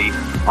mystery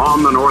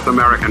on the North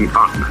American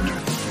continent.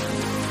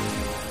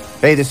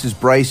 Hey, this is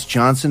Bryce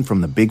Johnson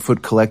from the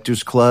Bigfoot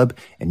Collectors Club,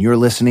 and you're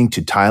listening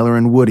to Tyler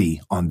and Woody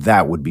on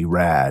That Would Be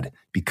Rad,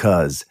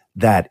 because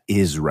that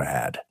is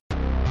rad.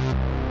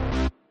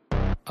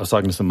 I was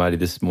talking to somebody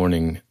this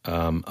morning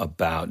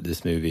about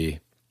this movie,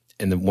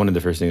 and one of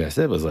the first things I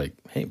said was like,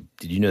 hey,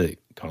 did you know that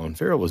Colin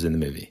Farrell was in the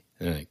movie?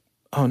 And they're like,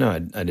 oh, no, I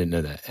didn't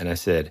know that. And I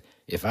said,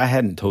 if I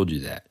hadn't told you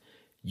that,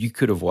 you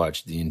could have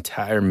watched the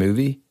entire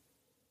movie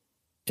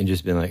and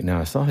just been like, no,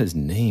 I saw his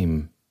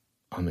name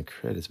on the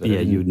credits. But yeah,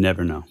 you would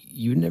never know.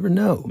 You would never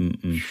know.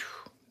 Mm-mm.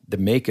 The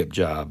makeup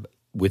job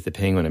with the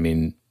penguin, I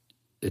mean,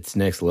 it's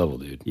next level,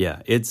 dude.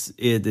 Yeah, it's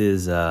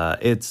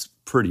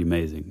pretty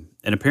amazing.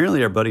 And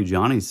apparently our buddy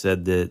Johnny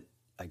said that,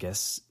 I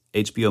guess,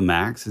 HBO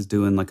Max is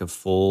doing like a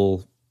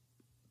full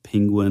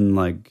penguin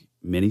like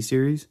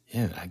miniseries.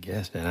 Yeah, I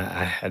guess, man.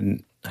 I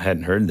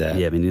hadn't heard that.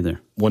 Yeah, me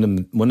neither. One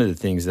of the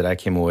things that I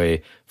came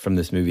away from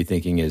this movie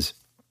thinking is,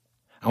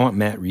 I want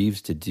Matt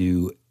Reeves to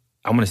do.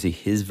 I want to see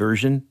his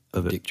version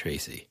of Dick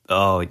Tracy.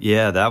 Oh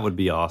yeah, that would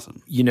be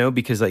awesome. You know,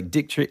 because like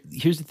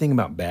here's the thing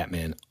about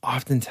Batman.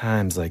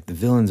 Oftentimes, like the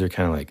villains are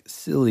kind of like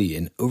silly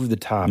and over the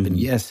top, and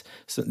yes,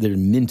 so they're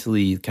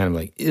mentally kind of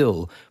like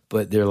ill,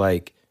 but they're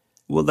like,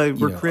 well, they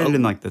were created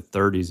in like the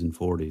 30s and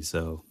 40s,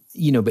 so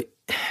but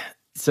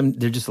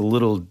they're just a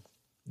little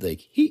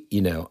like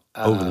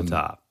over the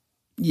top.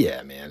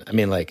 Yeah, man. I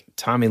mean, like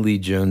Tommy Lee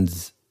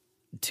Jones'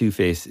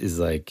 Two-Face is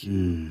like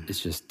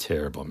it's just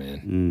terrible,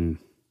 man.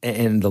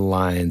 And the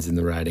lines and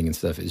the writing and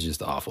stuff is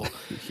just awful.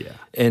 Yeah.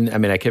 And I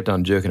mean, I kept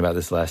on joking about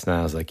this last night.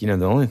 I was like, the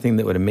only thing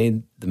that would have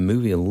made the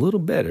movie a little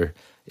better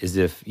is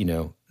if,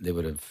 they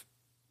would have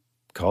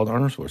called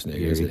Arnold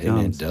Schwarzenegger and said, hey,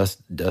 man,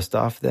 dust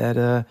off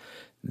that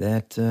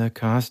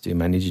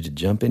costume. I need you to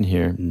jump in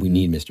here. We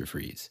need Mr.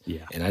 Freeze.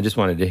 Yeah. And I just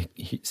wanted to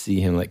see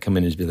him like come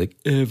in and just be like,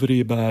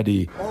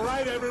 everybody. All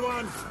right,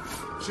 everyone,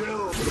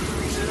 chill.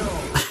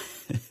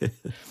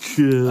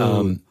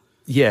 Chill.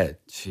 Yeah,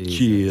 Jesus.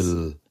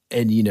 chill.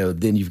 And,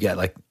 then you've got,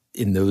 like,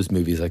 in those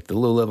movies, like, the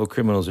low-level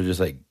criminals are just,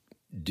 like,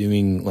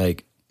 doing,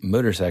 like,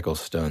 motorcycle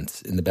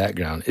stunts in the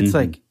background. It's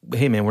like,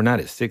 hey, man, we're not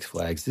at Six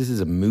Flags. This is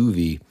a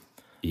movie.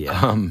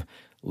 Yeah.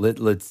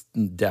 Let's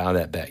dial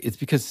that back. It's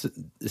because,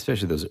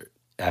 especially those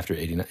after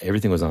 89,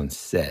 everything was on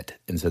set.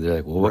 And so they're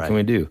like, well, what can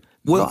we do?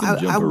 Well,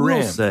 I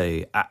will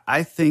say,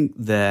 I think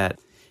that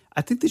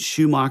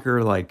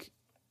Schumacher, like,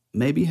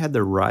 maybe had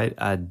the right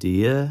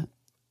idea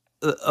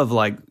of,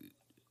 like,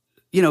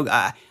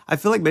 I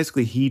feel like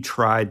basically he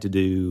tried to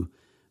do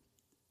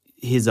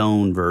his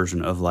own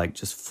version of like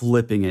just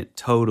flipping it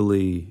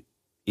totally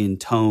in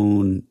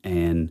tone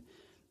and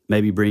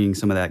maybe bringing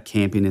some of that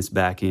campiness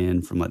back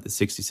in from like the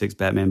 66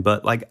 Batman.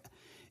 But like,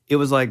 it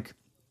was like,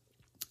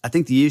 I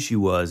think the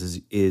issue is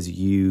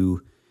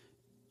 89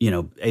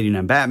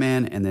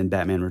 Batman and then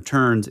Batman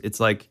Returns. It's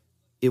like,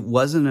 it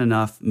wasn't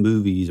enough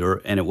movies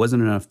and it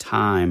wasn't enough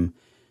time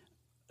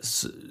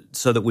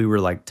so that we were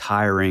like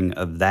tiring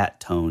of that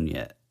tone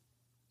yet.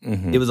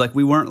 It was like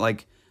we weren't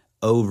like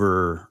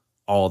over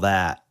all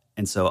that.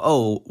 And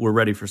so, we're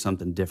ready for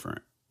something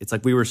different. It's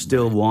like we were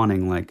still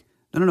wanting like,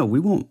 no, we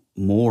want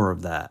more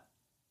of that,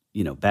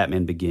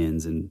 Batman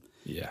Begins and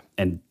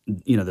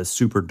the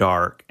super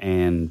dark.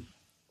 And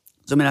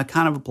so, I mean, I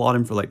kind of applaud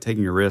him for like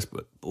taking a risk,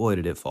 but boy,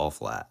 did it fall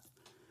flat.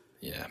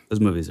 Yeah. Those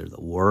movies are the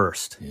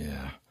worst.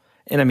 Yeah.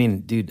 And I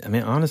mean, dude,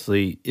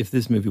 honestly, if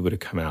this movie would have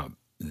come out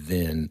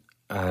then,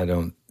 I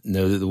don't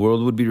know that the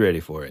world would be ready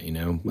for it,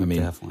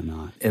 Definitely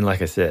not. And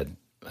like I said,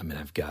 I mean,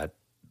 I've got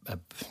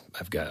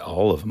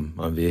all of them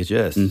on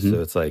VHS, so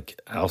it's like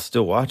I'll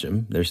still watch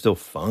them. They're still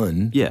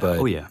fun. Yeah.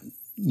 But,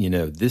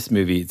 this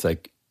movie, it's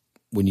like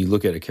when you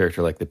look at a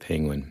character like the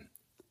Penguin,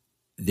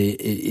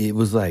 it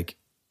was like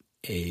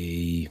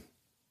it's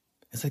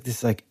like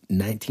this like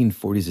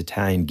 1940s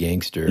Italian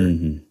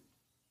gangster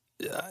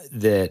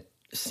that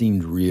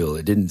seemed real.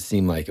 It didn't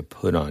seem like a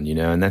put on,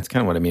 and that's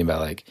kind of what I mean by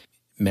like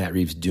Matt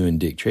Reeves doing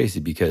Dick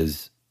Tracy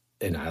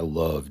and I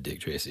love Dick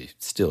Tracy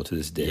still to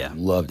this day. Yeah.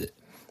 Loved it.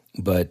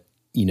 But,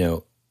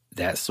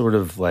 that sort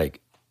of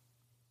like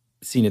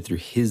seeing it through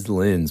his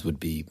lens would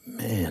be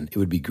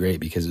great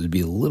because it would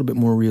be a little bit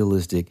more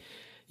realistic.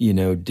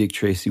 Dick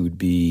Tracy would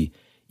be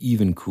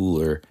even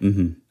cooler.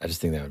 I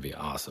just think that would be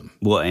awesome.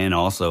 Well, and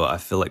also I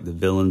feel like the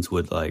villains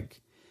would like,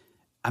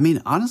 I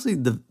mean, honestly,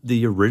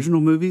 the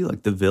original movie,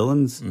 like the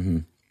villains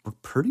were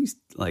pretty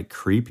like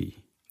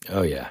creepy.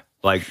 Oh yeah.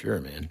 Like, sure,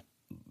 man.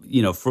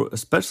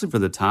 Especially for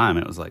the time,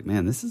 it was like,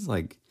 man, this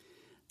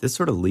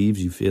sort of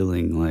leaves you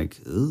feeling like,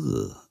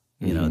 ugh,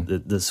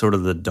 the sort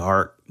of the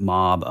dark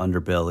mob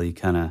underbelly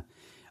kind of.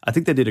 I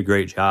think they did a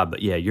great job,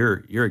 but yeah,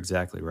 you're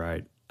exactly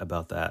right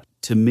about that.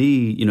 To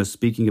me,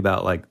 speaking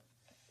about like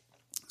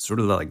sort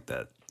of like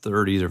that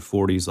 30s or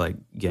 40s like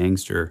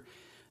gangster.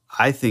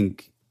 I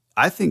think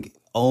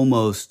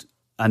almost,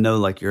 I know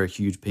like you're a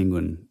huge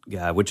Penguin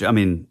guy, which I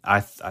mean, I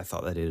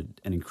thought they did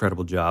an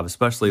incredible job,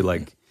 especially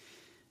like,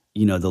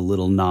 you know, the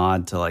little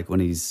nod to like when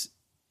he's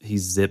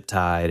zip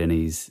tied and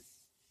he's,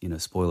 you know,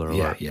 spoiler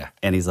alert. Yeah.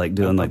 And he's like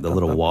doing like the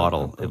little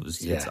waddle.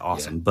 It's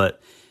awesome. Yeah.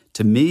 But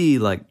to me,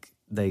 like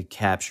they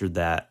captured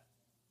that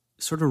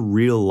sort of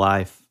real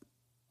life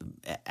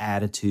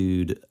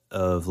attitude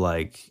of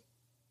like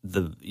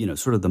the, you know,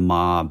 sort of the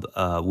mob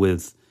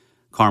with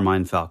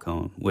Carmine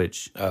Falcone,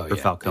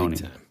 Falcone.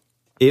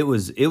 It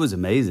was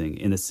amazing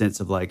in the sense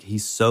of like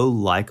he's so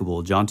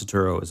likable. John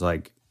Turturro is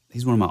like,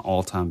 he's one of my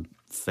all-time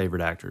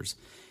favorite actors.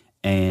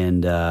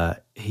 And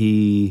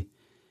he's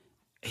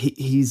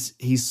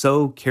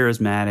so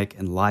charismatic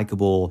and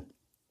likable,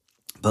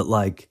 but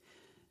like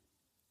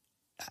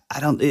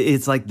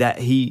it's like that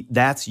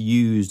that's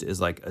used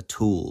as like a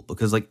tool,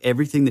 because like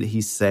everything that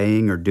he's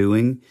saying or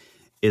doing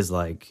is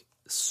like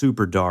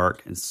super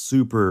dark and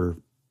super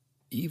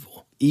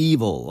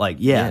evil, like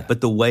yeah. But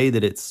the way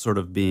that it's sort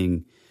of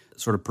being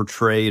sort of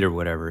portrayed or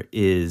whatever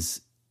is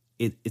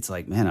it's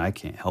like, man, I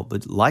can't help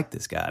but like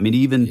this guy. I mean,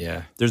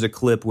 even there's a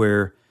clip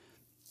where,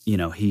 you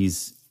know,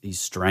 he's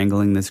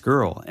strangling this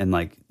girl, and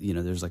like, you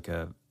know, there's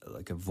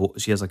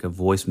she has like a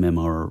voice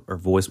memo or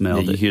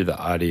voicemail. Yeah, you hear the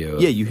audio.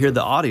 Yeah, you hear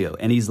the audio,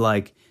 and he's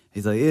like,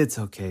 it's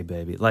okay,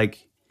 baby.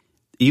 Like,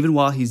 even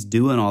while he's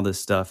doing all this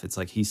stuff, it's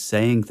like he's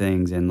saying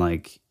things, and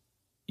like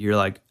you're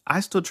like,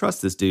 I still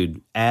trust this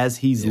dude as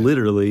he's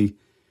literally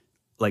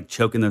like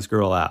choking this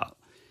girl out,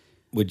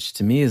 which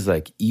to me is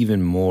like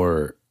even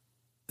more.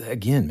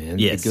 Again, man,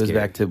 it goes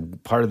back to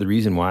part of the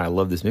reason why I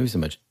love this movie so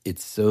much.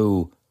 It's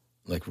so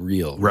like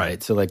real,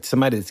 right? So like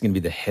somebody that's going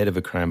to be the head of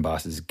a crime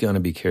boss is going to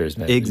be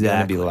charismatic, exactly,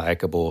 going to be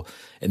likable,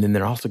 and then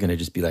they're also going to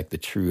just be like the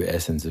true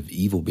essence of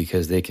evil,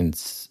 because they can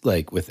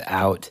like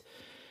without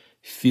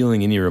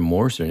feeling any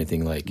remorse or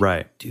anything, like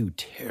do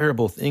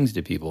terrible things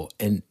to people,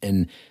 and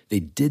they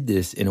did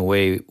this in a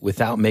way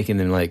without making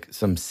them like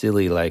some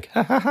silly like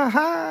ha ha ha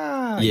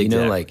ha, you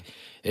know, like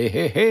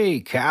hey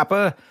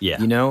Kappa,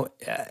 you know.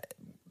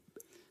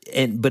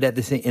 But at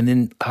the same, and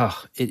then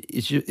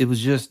it was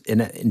just,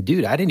 and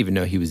dude, I didn't even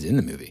know he was in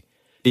the movie.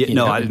 I didn't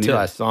until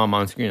I saw him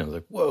on screen. I was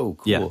like, whoa,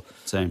 cool. Yeah,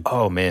 same.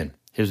 Oh man,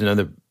 here's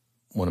another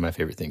one of my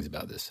favorite things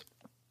about this.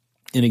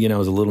 And again, I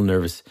was a little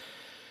nervous.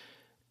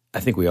 I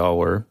think we all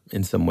were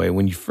in some way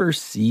when you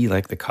first see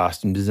like the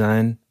costume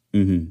design.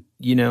 Mm-hmm.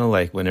 You know,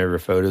 like whenever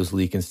photos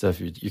leak and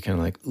stuff, you're kind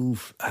of like,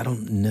 oof, I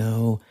don't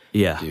know.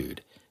 Yeah,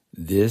 dude,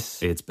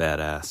 it's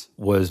badass.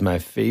 Was my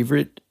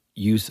favorite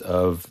use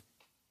of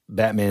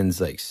Batman's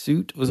like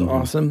suit was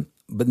awesome,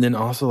 but then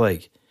also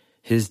like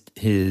his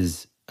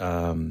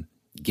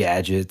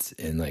gadgets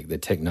and like the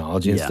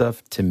technology and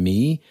stuff. To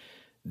me,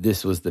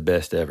 this was the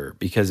best ever,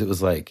 because it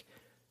was like,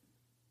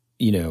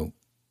 you know,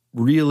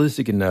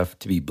 realistic enough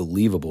to be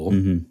believable,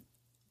 and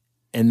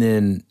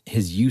then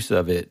his use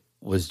of it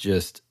was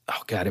just,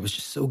 oh god, it was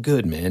just so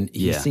good, man.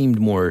 He seemed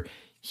more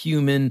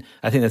human.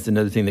 I think that's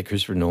another thing that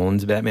Christopher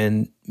Nolan's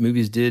Batman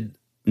movies did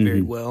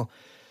very well,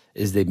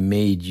 is they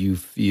made you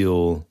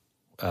feel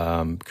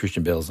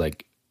Christian Bale's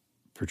like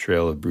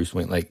portrayal of Bruce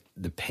Wayne, like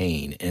the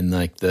pain and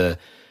like the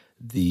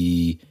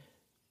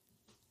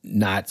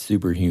not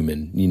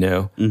superhuman, you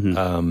know?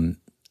 And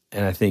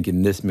I think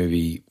in this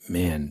movie,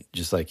 man,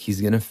 just like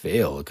he's going to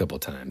fail a couple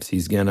times.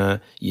 He's going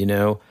to, you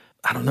know,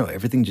 I don't know.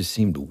 Everything just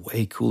seemed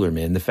way cooler,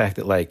 man. The fact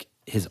that like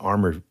his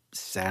armor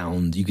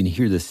sounds, you can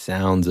hear the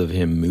sounds of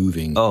him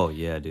moving. Oh,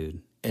 yeah,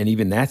 dude. And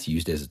even that's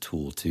used as a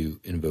tool to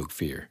invoke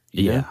fear.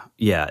 Yeah.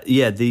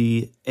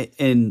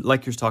 And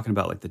like you're talking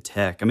about, like the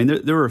tech. I mean,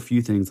 there were a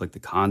few things like the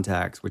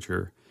contacts, which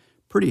are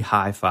pretty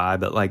hi-fi,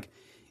 but like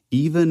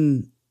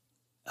even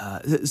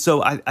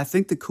so, I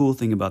think the cool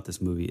thing about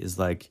this movie is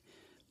like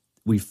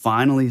we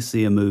finally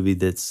see a movie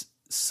that's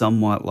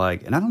somewhat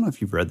like, and I don't know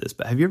if you've read this,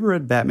 but have you ever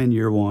read Batman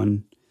Year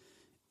One?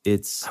 I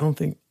don't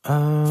think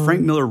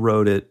Frank Miller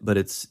wrote it, but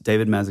it's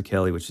David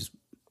Mazzucchelli, which is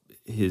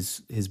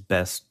his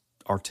best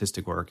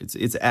artistic work.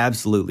 It's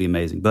absolutely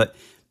amazing, but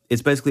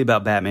it's basically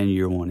about Batman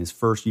Year One. His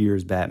first year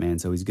as Batman,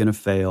 so he's gonna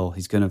fail,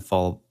 he's gonna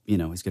fall, you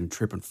know, he's gonna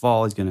trip and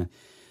fall, he's gonna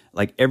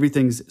like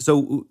everything's.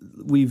 So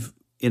we've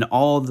in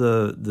all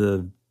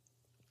the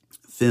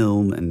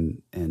film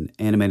and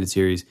animated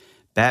series,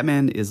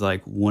 Batman is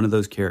like one of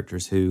those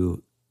characters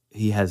who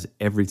he has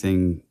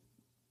everything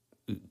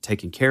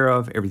taken care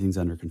of, everything's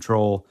under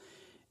control.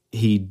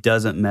 He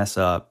doesn't mess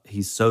up.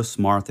 He's so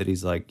smart that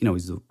he's like, you know,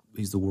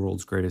 he's the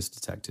world's greatest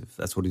detective.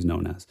 That's what he's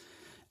known as.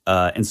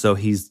 And so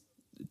he's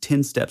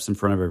 10 steps in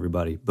front of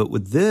everybody. But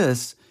with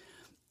this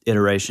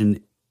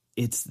iteration,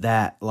 it's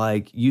that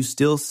like you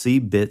still see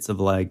bits of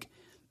like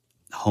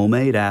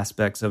homemade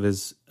aspects of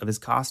his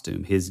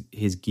costume. His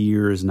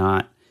gear is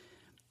not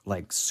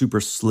like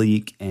super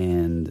sleek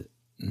and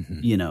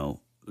you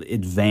know,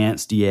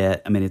 advanced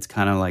yet. I mean, it's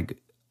kind of like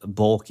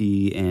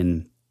bulky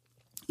and,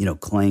 you know,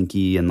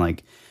 clanky and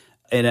like,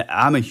 and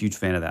I'm a huge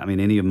fan of that. I mean,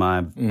 any of my,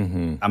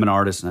 I'm an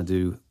artist and I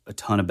do a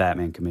ton of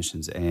Batman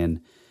commissions,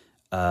 and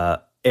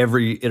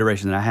every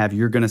iteration that I have,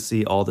 you're going to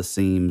see all the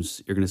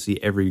seams. You're going to see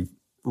every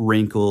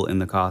wrinkle in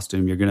the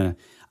costume.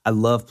 I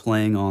love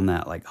playing on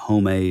that like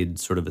homemade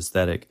sort of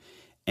aesthetic.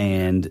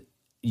 And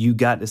you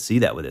got to see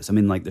that with this. I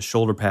mean, like the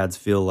shoulder pads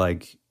feel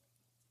like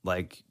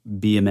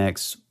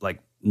BMX, like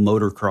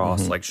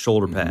motocross, like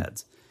shoulder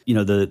pads. You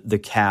know, the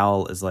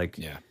cowl is like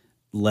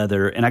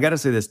leather. And I got to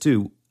say this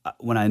too.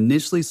 When I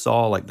initially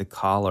saw like the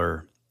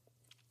collar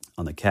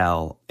on the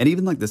cowl and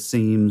even like the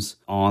seams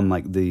on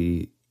like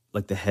the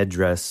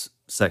headdress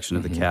section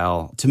of the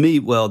cowl, to me,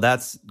 well,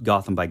 that's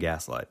Gotham by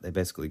Gaslight. They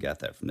basically got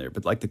that from there.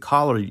 But like the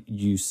collar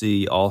you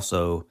see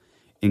also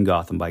in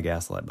Gotham by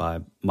Gaslight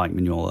by Mike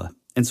Mignola.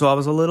 And so I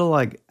was a little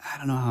like, I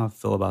don't know how I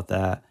feel about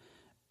that.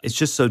 It's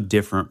just so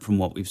different from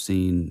what we've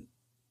seen,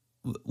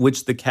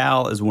 which the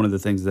cowl is one of the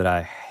things that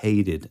I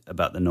hated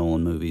about the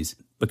Nolan movies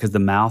because the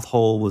mouth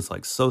hole was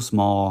like so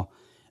small.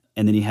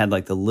 And then he had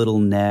like the little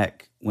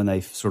neck when they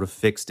sort of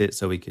fixed it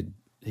so he could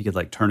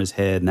like turn his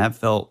head. And that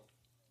felt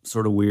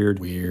sort of weird.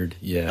 Weird,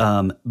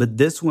 yeah. But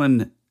this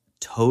one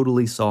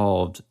totally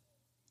solved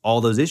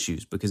all those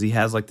issues because he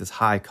has like this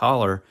high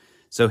collar.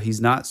 So he's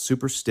not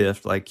super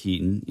stiff like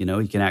Keaton. You know,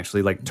 he can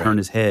actually like turn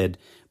his head,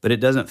 but it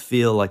doesn't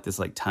feel like this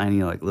like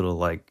tiny, like little,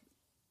 like,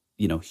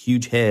 you know,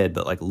 huge head,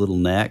 but like a little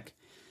neck.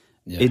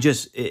 Yeah.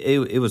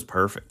 It was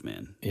perfect,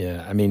 man.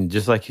 Yeah, I mean,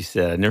 just like you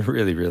said, I never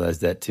really realized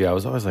that too. I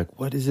was always like,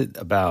 what is it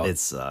about? It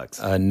sucks.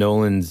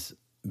 Nolan's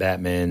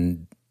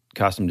Batman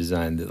costume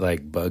design that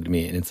like bugged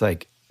me, and it's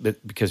like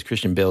because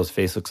Christian Bale's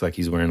face looks like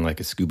he's wearing like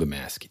a scuba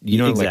mask. You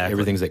know, exactly. Like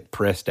everything's like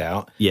pressed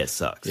out. Yeah, it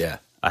sucks. Yeah,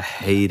 I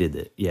hated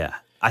it. Yeah,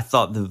 I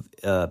thought the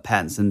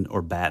Pattinson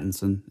or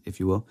Battinson, if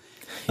you will.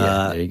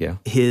 Yeah, there you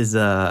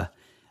go.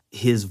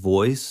 His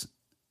voice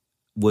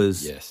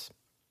was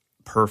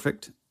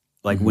perfect.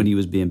 Like when he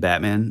was being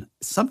Batman,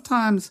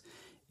 sometimes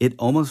it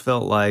almost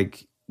felt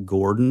like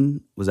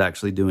Gordon was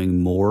actually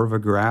doing more of a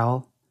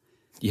growl,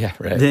 than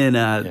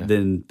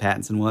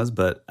Pattinson was.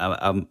 But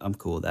I'm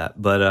cool with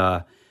that.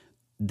 But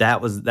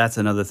that's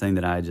another thing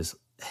that I just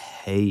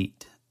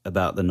hate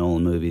about the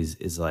Nolan movies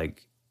is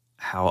like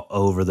how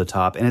over the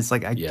top. And it's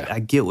like I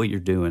get what you're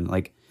doing,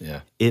 like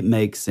it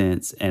makes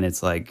sense, and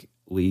it's like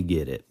we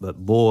get it. But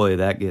boy,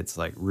 that gets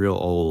like real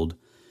old.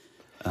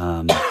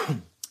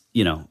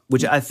 You know,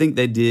 which I think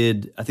they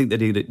did. I think they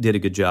did a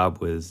good job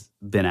with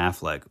Ben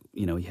Affleck.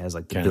 You know, he has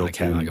like the built-in,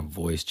 kind of like a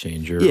voice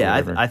changer. Yeah,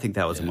 I think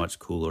that was a much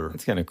cooler.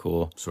 It's kind of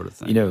cool sort of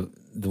thing. You know,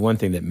 the one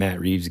thing that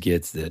Matt Reeves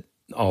gets that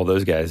all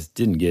those guys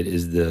didn't get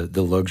is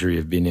the luxury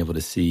of being able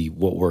to see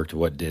what worked,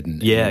 what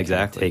didn't. Yeah,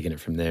 exactly. Kind of taking it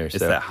from there. It's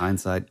that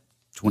hindsight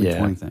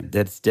 2020 thing.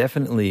 That's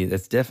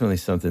definitely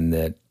something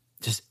that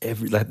just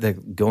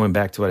going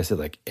back to what I said,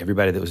 like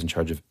everybody that was in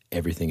charge of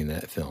everything in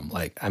that film.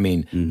 Like, I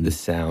mean, the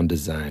sound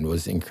design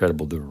was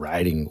incredible. The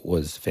writing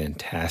was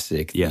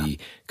fantastic. Yeah. The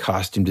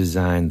costume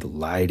design, the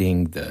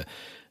lighting,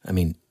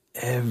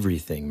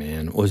 everything,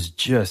 man, was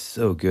just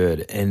so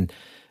good. And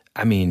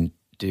I mean,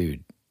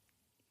 dude,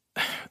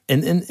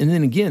 and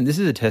then again, this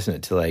is a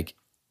testament to like,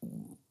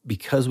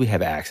 because we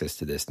have access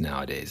to this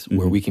nowadays,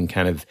 where we can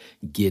kind of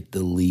get the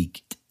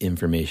leaked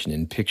information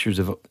and pictures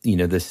of, you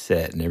know, the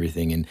set and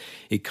everything, and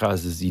it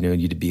causes, you know,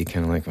 you to be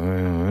kind of like,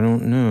 oh, I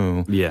don't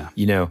know. Yeah.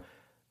 You know,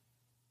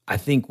 I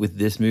think with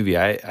this movie,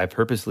 I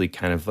purposely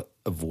kind of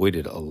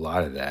avoided a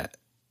lot of that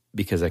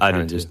because I kind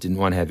of just didn't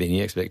want to have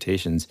any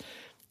expectations,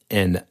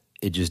 and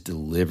it just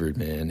delivered,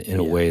 man, in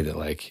a way that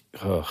like,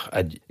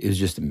 it was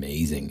just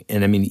amazing.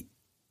 And I mean,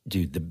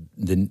 dude,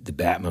 the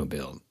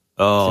Batmobile.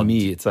 Oh, to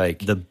me, it's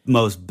like the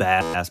most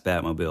badass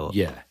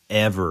Batmobile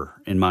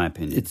ever, in my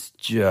opinion. It's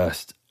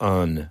just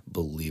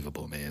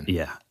unbelievable, man.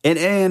 Yeah.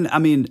 And I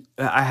mean,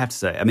 I have to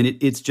say, I mean,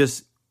 it's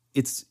just,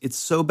 it's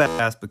so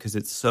badass because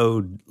it's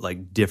so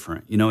like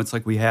different. You know, it's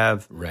like we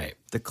have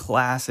the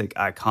classic,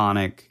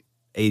 iconic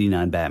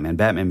 89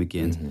 Batman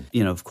Begins.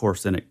 You know, of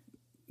course, then it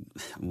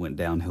went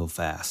downhill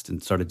fast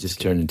and started just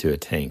turned into a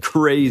tank.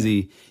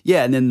 Crazy.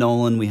 Yeah. And then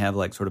Nolan, we have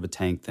like sort of a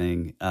tank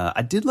thing.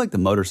 I did like the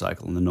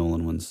motorcycle in the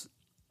Nolan ones.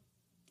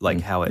 Like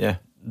how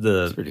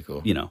it's pretty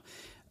cool, you know.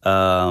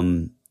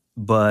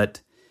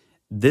 But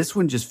this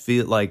one just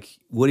feel like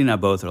Woody and I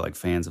both are like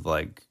fans of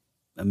like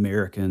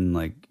American,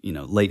 like, you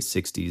know, late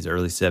 60s,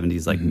 early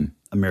 70s, like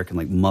American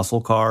like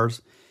muscle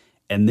cars.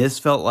 And this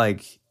felt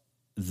like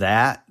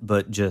that,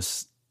 but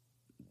just,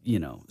 you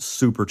know,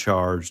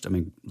 supercharged. I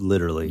mean,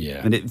 literally.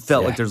 Yeah. And it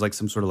felt like there's like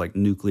some sort of like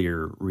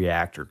nuclear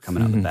reactor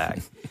coming out the back.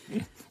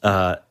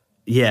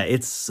 Yeah,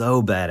 it's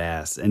so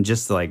badass. And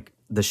just like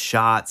the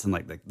shots and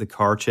like the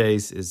car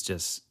chase is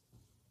just,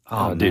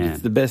 oh dude, man.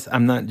 It's the best.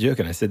 I'm not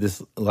joking. I said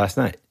this last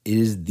night. It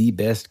is the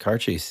best car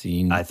chase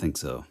scene. I think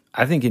so.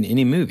 I think in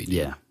any movie. Dude.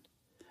 Yeah.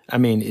 I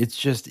mean, it's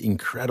just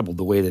incredible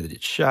the way that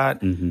it's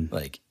shot.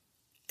 Like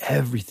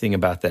everything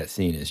about that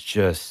scene is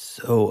just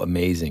so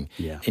amazing.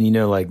 Yeah. And you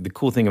know, like the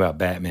cool thing about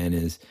Batman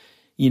is,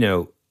 you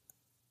know,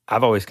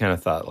 I've always kind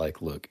of thought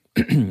like, look,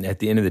 at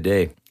the end of the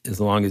day, as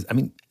long as, I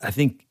mean, I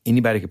think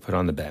anybody could put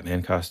on the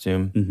Batman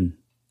costume.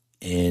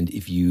 And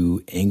if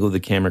you angle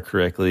the camera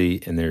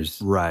correctly and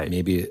there's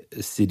maybe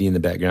a city in the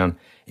background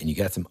and you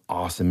got some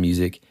awesome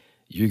music,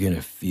 you're going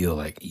to feel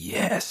like,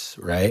 yes,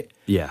 right?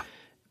 Yeah.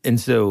 And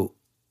so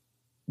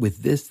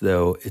with this,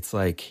 though, it's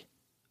like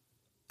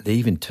they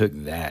even took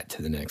that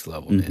to the next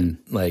level, man.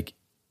 Like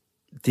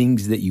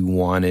things that you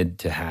wanted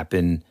to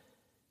happen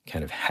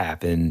kind of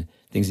happen,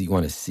 things that you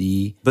want to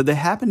see. But they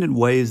happened in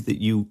ways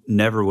that you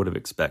never would have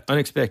expected.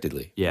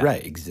 Unexpectedly. Yeah.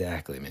 Right,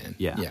 exactly, man.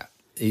 Yeah. Yeah.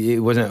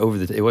 It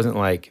wasn't it wasn't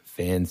like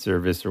fan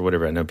service or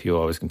whatever. I know people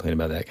always complain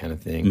about that kind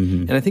of thing.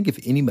 And I think if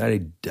anybody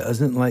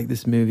doesn't like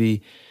this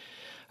movie,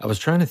 I was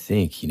trying to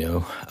think,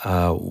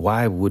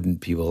 why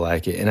wouldn't people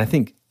like it? And I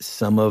think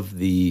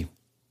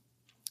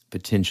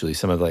potentially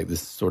some of like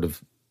this sort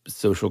of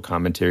social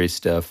commentary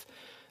stuff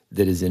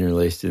that is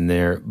interlaced in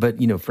there. But,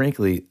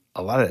 frankly,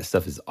 a lot of that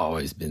stuff has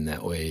always been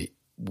that way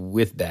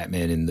with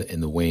Batman and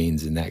the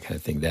Waynes and that kind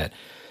of thing, that,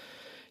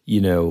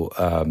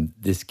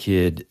 this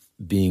kid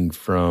being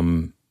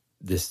from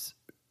this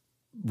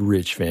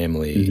rich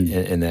family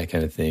and that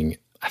kind of thing.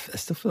 I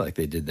still feel like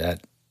they did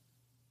that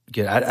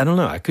good. I don't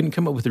know. I couldn't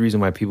come up with a reason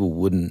why people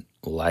wouldn't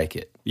like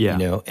it.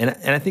 Yeah. And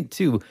I think,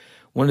 too,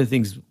 one of the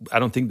things I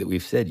don't think that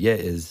we've said yet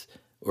is,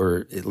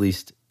 or at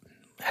least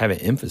haven't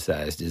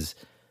emphasized, is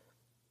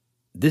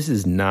this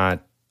is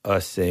not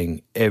us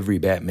saying every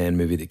Batman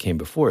movie that came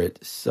before it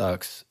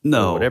sucks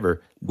or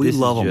whatever. We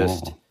love them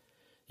all.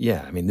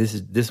 Yeah, I mean,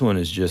 this one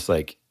is just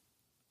like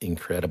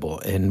incredible,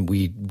 and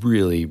we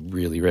really,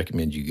 really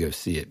recommend you go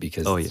see it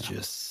because it's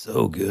just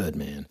so good,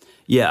 man.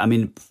 Yeah, I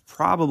mean,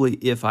 probably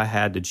if I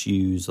had to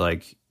choose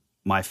like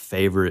my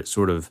favorite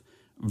sort of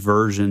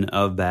version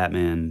of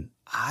Batman,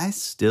 I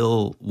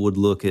still would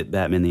look at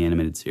Batman the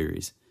Animated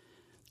Series.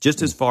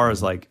 Just as far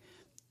as like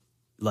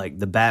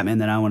the Batman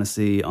that I want to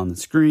see on the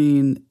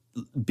screen,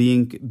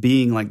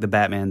 being like the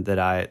Batman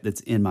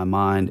that's in my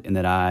mind and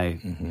that I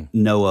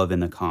know of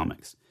in the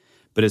comics.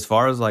 But as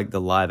far as like the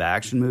live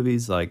action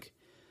movies, like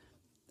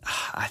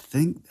I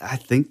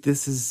think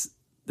this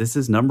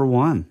is number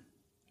one.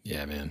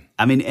 Yeah, man.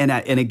 I mean, and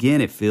again,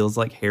 it feels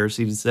like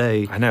heresy to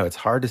say. I know it's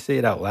hard to say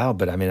it out loud,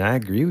 but I mean, I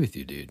agree with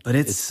you, dude. But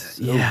it's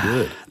so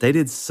good. They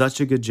did such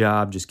a good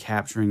job just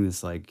capturing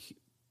this like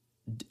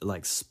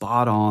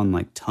spot on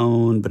like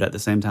tone, but at the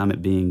same time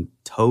it being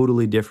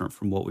totally different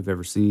from what we've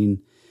ever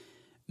seen.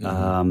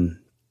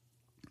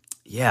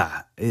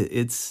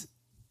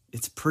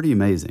 It's pretty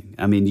amazing.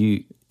 I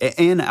mean,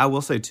 and I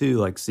will say too,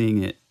 like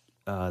seeing it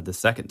the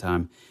second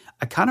time,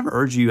 I kind of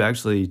urge you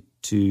actually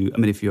to, I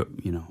mean, if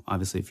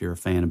obviously if you're a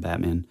fan of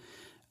Batman,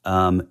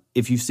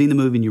 if you've seen the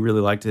movie and you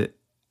really liked it,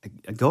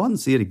 go out and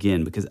see it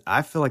again, because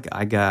I feel like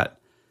I got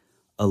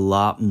a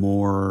lot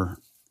more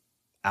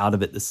out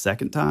of it the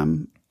second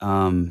time.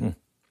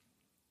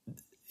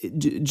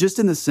 Just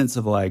in the sense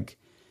of like,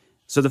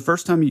 so the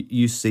first time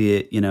you see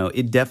it,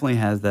 it definitely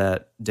has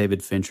that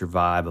David Fincher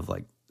vibe of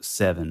like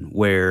Seven,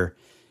 where,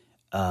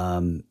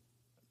 even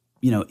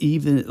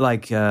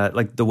like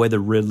the way the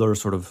Riddler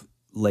sort of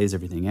lays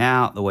everything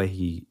out, the way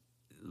he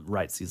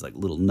writes these like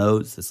little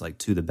notes that's like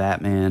to the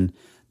Batman,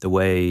 the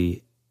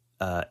way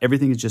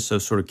everything is just so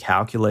sort of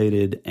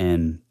calculated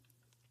and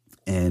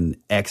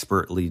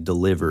expertly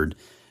delivered.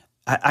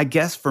 I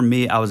guess for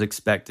me, I was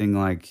expecting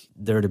like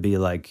there to be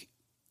like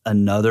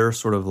another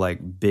sort of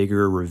like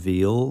bigger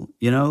reveal,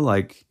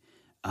 like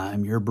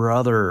I'm your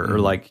brother or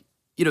like,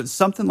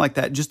 something like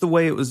that. Just the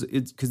way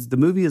it's because the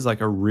movie is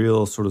like a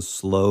real sort of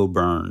slow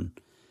burn.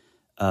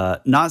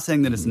 Not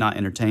saying that it's not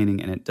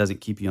entertaining and it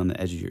doesn't keep you on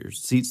the edge of your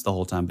seats the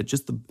whole time, but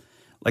just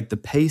the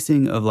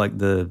pacing of like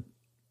the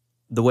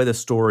way the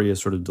story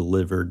is sort of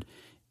delivered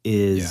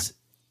is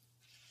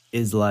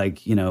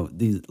like,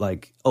 these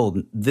like,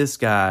 oh, this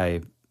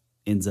guy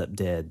ends up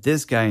dead.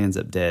 This guy ends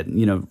up dead.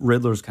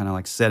 Riddler's kind of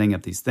like setting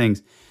up these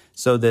things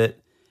so that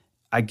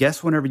I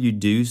guess whenever you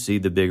do see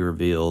the big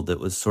reveal that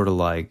was sort of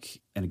like,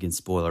 and again,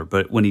 spoiler,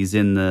 but when he's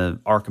in the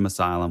Arkham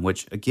Asylum,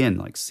 which again,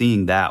 like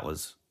seeing that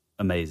was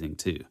amazing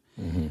too.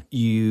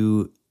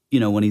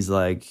 When he's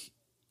like,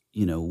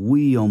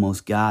 we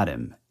almost got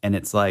him. And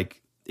it's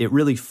like, it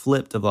really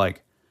flipped of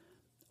like,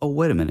 oh,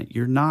 wait a minute,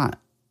 you're not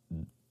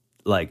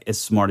like as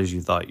smart as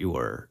you thought you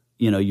were.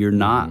 You're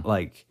not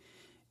like,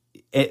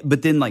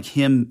 but then like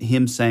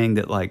him saying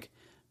that like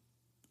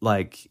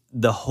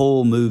the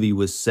whole movie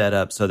was set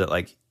up so that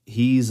like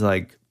he's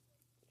like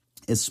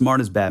as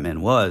smart as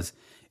Batman was,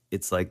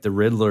 it's like the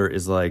Riddler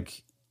is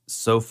like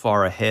so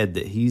far ahead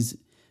that he's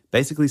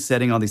basically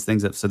setting all these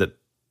things up so that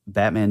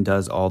Batman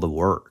does all the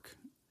work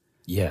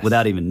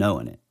without even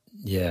knowing it.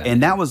 Yeah.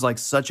 And that was like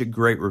such a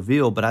great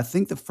reveal. But I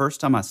think the first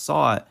time I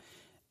saw it,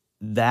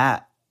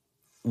 that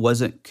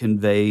wasn't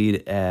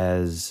conveyed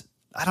as,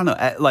 I don't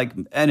know, like,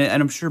 and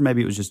I'm sure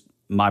maybe it was just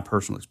my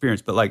personal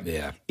experience, but like,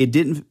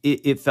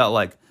 it felt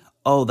like,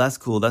 oh, that's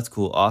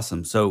cool,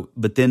 awesome. So,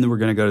 but then we're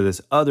going to go to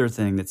this other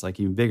thing that's like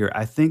even bigger.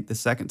 I think the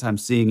second time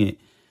seeing it,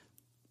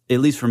 at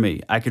least for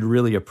me, I could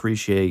really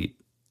appreciate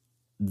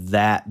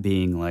that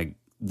being like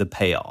the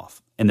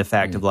payoff and the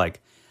fact of like,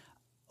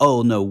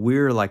 oh no,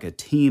 we're like a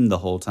team the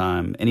whole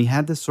time. And he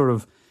had this sort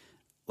of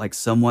like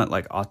somewhat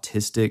like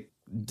autistic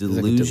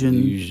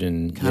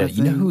delusion. Kind of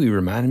thing. You know who he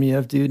reminded me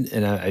of, dude?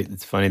 And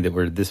it's funny that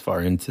we're this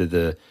far into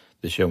the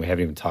the show. We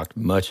haven't even talked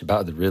much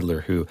about the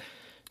Riddler, who,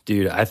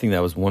 dude, I think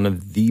that was one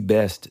of the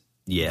best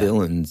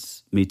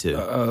villains. Me too.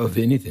 Of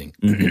anything.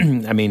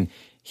 I mean,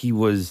 he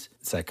was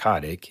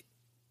psychotic,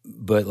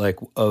 but like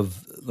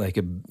of like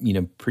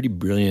a pretty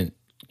brilliant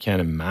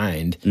kind of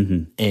mind,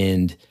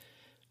 and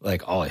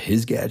like all of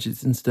his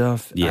gadgets and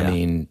stuff. Yeah. I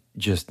mean,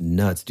 just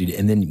nuts, dude.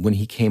 And then when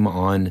he came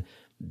on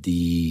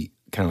the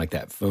kind of like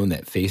that phone,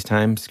 that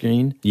FaceTime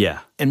screen. Yeah.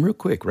 And real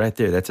quick, right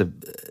there,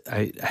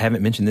 I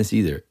haven't mentioned this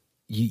either.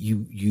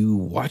 You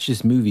watch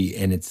this movie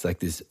and it's like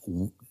this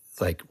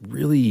like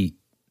really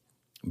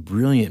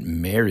brilliant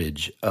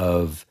marriage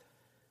of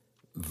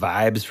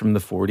vibes from the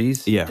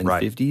 40s and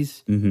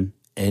 50s. Mm-hmm.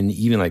 And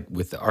even like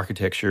with the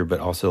architecture, but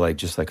also like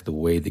just like the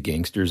way the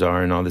gangsters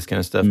are and all this kind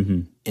of stuff.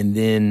 Mm-hmm. And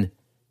then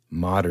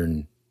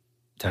modern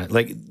time.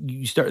 Like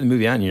you start the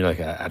movie out and you're like,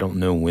 I don't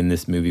know when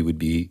this movie would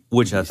be.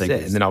 Which I think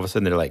set. And then all of a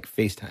sudden they're like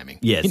FaceTiming.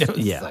 Yes.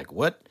 It's like,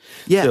 what?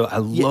 Yeah. So I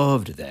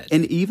loved that.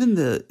 And even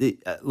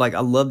like,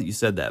 I love that you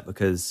said that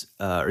because,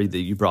 or that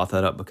you brought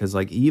that up because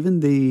like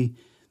even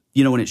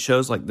when it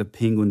shows like the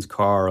Penguin's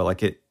car,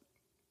 like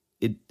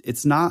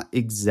it's not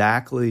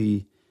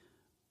exactly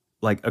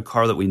like a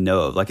car that we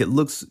know of. Like it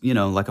looks,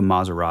 like a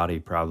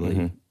Maserati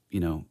probably,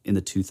 in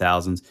the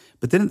 2000s.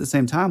 But then at the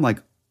same time,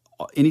 like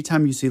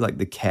anytime you see like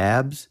the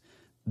cabs,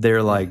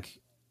 they're like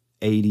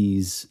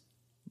 80s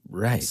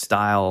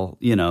style,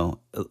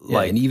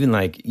 like. And even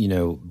like,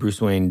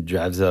 Bruce Wayne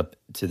drives up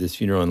to this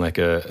funeral in like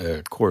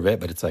a Corvette,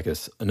 but it's like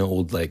an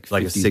old like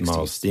 50s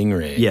model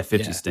Stingray. Yeah,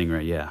 50s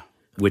Stingray, yeah.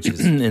 Which is,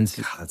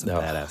 that's a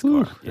badass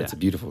car. Yeah. That's a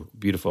beautiful,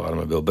 beautiful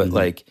automobile. But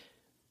like,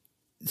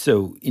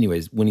 so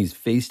anyways, when he's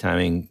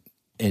FaceTiming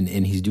and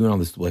he's doing all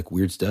this like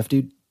weird stuff,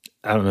 dude,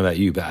 I don't know about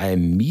you, but I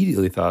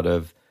immediately thought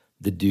of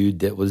the dude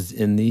that was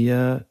in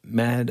the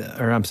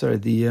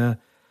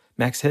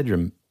Max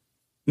Headroom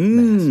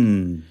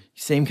mask.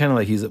 Same kind of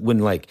like he's when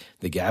like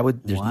the guy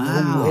would. There's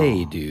no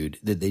way, dude,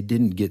 that they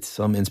didn't get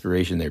some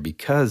inspiration there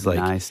because like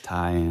nice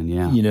tie-in,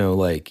 yeah.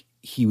 Like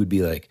he would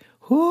be like,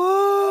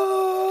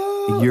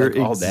 whoa, you're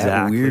like, all exactly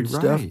that weird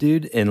right. stuff,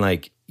 dude, and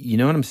like you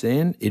know what I'm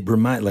saying? It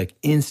like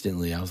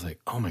instantly. I was like,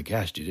 oh my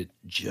gosh, dude, it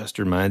just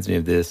reminds me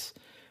of this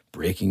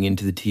breaking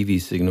into the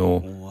TV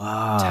signal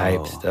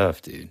type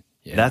stuff, dude.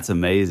 Yeah. That's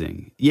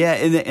amazing. Yeah,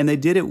 and they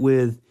did it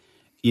with,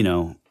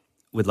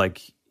 with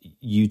like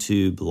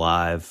YouTube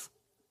live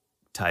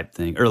type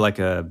thing, or like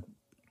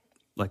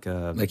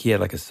he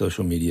had like a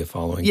social media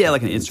following. Yeah,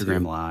 like an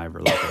Instagram live,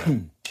 or like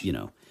a,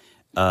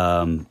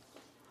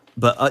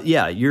 But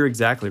yeah, you're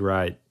exactly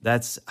right.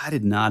 I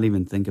did not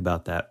even think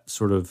about that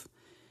sort of.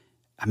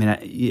 I mean,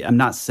 I'm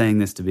not saying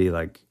this to be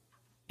like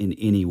in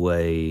any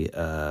way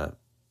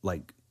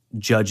like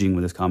judging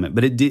with this comment,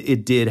 but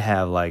it did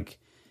have like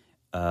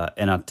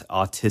an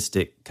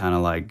autistic kind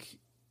of like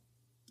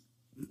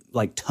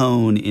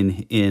tone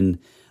in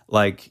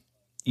like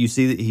you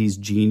see that he's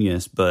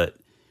genius, but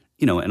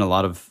and a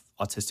lot of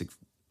autistic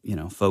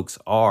folks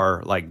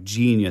are like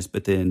genius,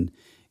 but then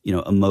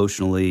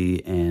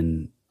emotionally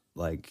and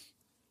like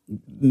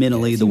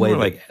mentally the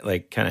way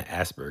like kind of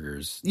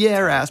Asperger's. Yeah,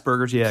 or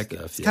Asperger's. Yeah,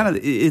 stuff, it's kind of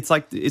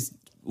it's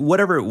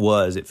whatever it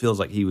was. It feels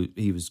like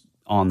he was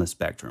on the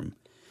spectrum,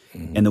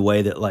 and the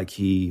way that like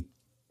he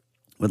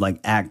would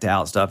like act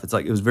out stuff. It's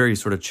like it was very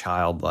sort of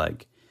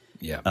childlike.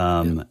 Yeah.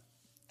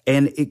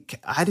 And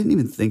I didn't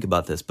even think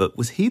about this, but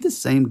was he the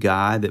same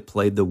guy that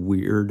played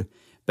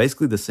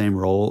basically the same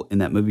role in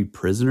that movie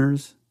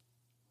Prisoners?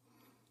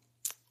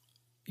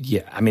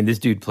 Yeah, I mean, this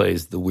dude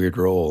plays the weird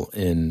role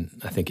in,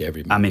 I think,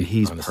 every movie. I mean,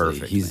 he's honestly.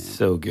 perfect. He's man.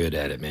 so good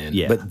at it, man.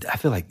 Yeah. But I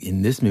feel like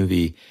in this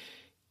movie,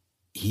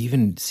 he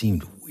even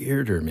seemed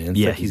weirder, man. It's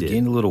yeah, like he's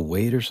gained a little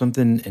weight or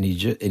something, and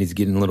he's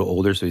getting a little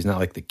older, so he's not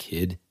like the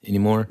kid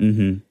anymore.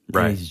 Mm-hmm.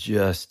 Right. And he's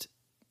just,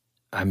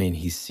 I mean,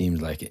 he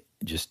seemed like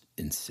just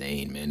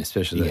insane, man.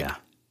 Especially like,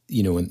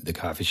 when the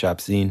coffee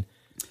shop scene.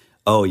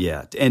 Oh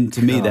yeah, and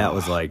to me that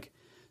was like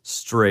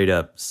straight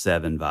up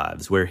Seven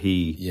vibes, where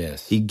he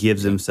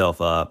gives himself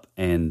up,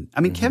 and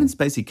I mean Kevin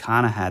Spacey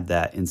kind of had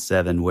that in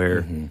Seven,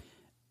 where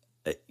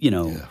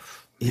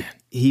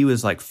he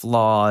was like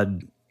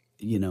flawed,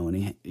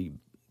 and he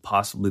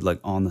possibly like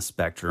on the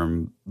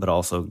spectrum, but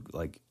also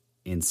like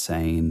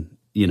insane,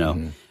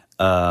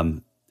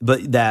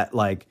 but that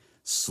like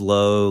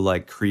slow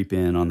like creep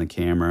in on the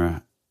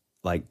camera,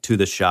 like to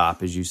the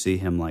shop as you see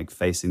him like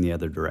facing the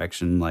other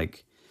direction,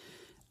 like.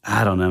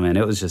 I don't know, man.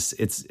 It was just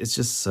it's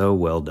just so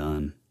well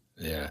done.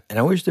 Yeah, and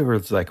I wish there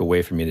was like a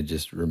way for me to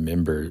just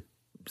remember,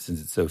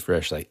 since it's so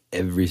fresh, like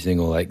every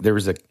single like there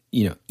was a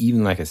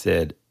even like I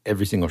said,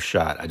 every single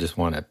shot I just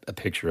want a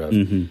picture of.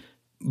 Mm-hmm.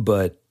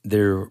 But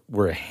there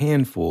were a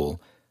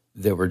handful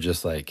that were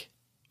just like,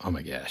 oh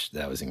my gosh,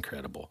 that was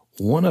incredible.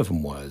 One of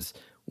them was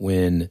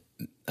when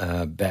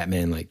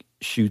Batman like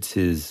shoots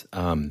his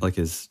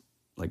his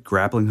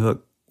grappling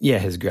hook. Yeah,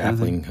 his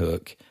grappling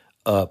hook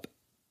up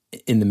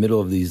in the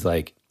middle of these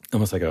like.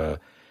 Almost like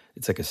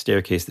it's like a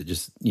staircase that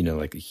just,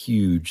 like a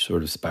huge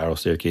sort of spiral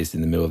staircase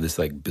in the middle of this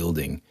like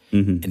building.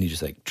 Mm-hmm. And he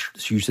just like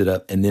shoots it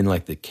up. And then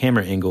like the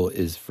camera angle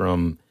is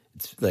from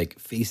It's like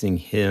facing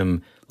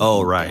him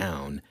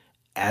down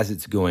as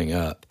it's going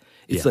up.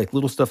 It's like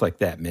little stuff like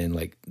that, man.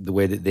 Like the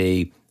way that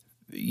they,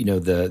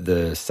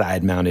 the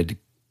side mounted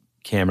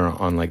camera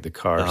on like the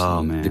car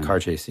the car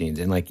chase scenes,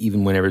 and like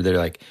even whenever they're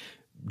like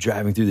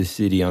driving through the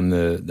city on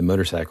the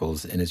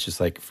motorcycles, and it's just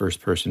like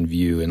first person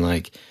view, and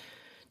like,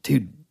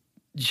 dude,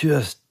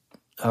 just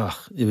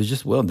it was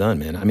just well done,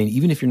 man. I mean,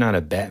 even if you're not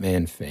a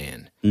Batman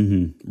fan,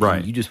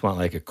 right? You just want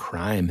like a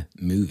crime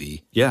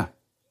movie, yeah.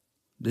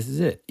 This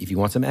is it. If you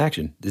want some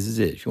action, this is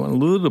it. If you want a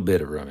little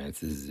bit of romance,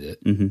 this is it.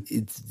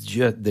 It's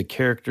just the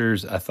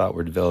characters I thought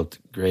were developed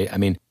great. I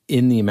mean,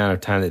 in the amount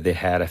of time that they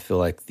had, I feel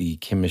like the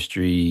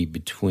chemistry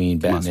between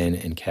Batman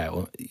and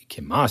Catwoman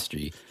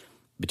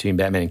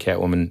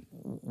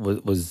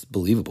was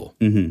believable.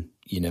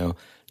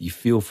 You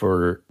feel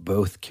for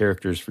both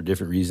characters for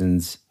different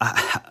reasons.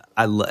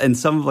 And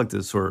some of like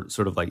the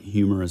sort of like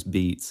humorous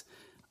beats,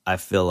 I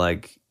feel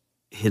like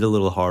hit a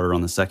little harder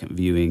on the second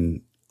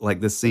viewing.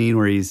 Like the scene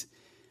where he's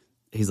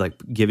like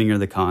giving her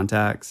the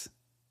contacts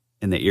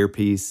and the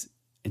earpiece,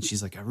 and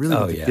she's like, I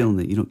really get the feeling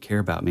that you don't care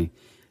about me.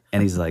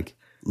 And he's like,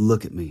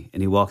 look at me.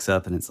 And he walks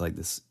up, and it's like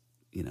this,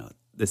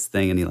 this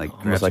thing, and he like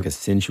almost like a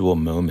sensual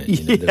moment.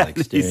 They're like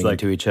staring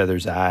into each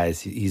other's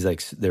eyes. He's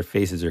like, their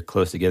faces are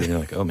close together, and they're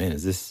like, oh man,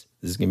 is this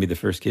gonna be the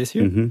first kiss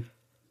here?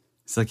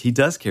 It's like he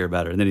does care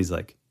about her, and then he's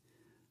like,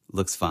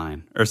 looks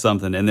fine or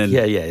something. And then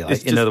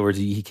like, in other words,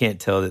 he can't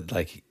tell that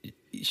like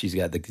she's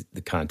got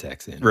the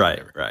contacts in.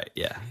 Right.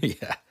 Yeah.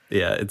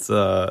 Yeah.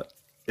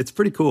 It's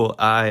pretty cool.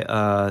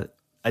 I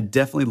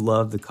definitely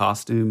love the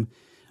costume,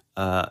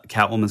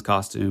 Catwoman's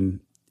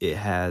costume. It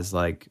has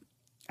like,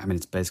 I mean,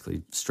 it's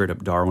basically straight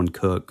up Darwin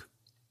Cook,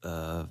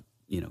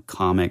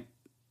 comic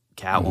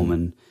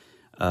Catwoman.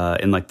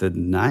 In like the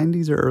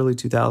 90s or early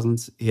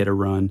 2000s, he had a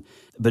run.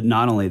 But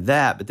not only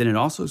that, but then it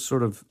also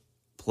sort of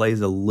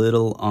plays a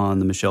little on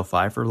the Michelle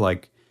Pfeiffer,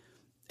 like,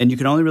 and you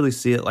can only really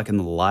see it like in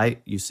the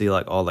light. You see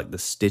like all like the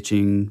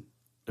stitching.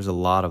 There's a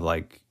lot of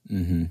like,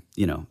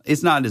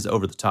 it's not as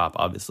over the top,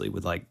 obviously,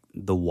 with like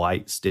the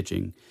white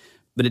stitching,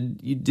 but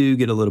you do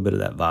get a little bit of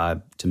that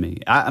vibe to me.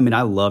 I mean,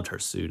 I loved her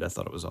suit. I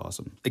thought it was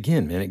awesome.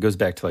 Again, man, it goes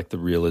back to like the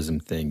realism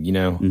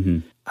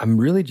thing, I'm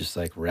really just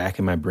like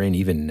racking my brain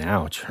even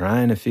now,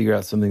 trying to figure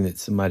out something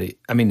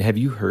that have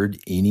you heard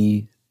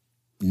any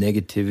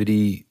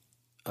negativity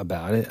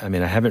about it? I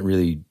mean, I haven't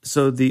really.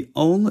 So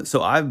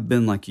I've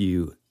been like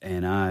you,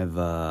 and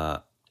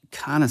I've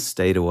kind of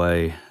stayed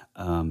away.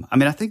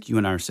 I think you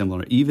and I are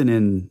similar, even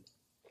in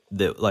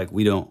that, like,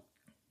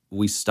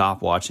 we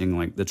stop watching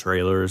like the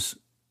trailers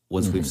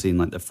once we've seen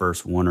like the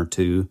first one or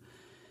two,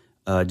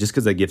 just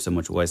because they give so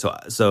much away.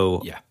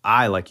 So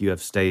I, like you,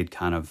 have stayed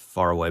kind of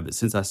far away, but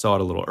since I saw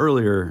it a little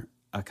earlier,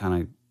 I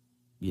kind of,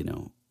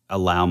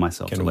 allow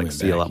myself to like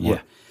see a lot more.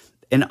 Yeah.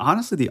 And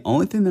honestly, the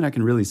only thing that I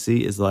can really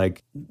see is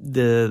like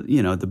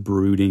the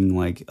brooding,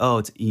 like, oh,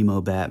 it's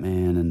emo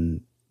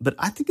Batman, but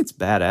I think it's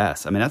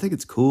badass. I mean, I think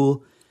it's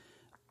cool.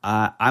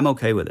 I'm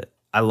okay with it.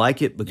 I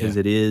like it because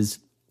it is,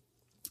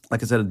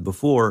 like I said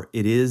before,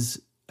 it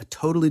is a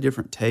totally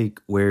different take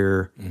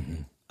where,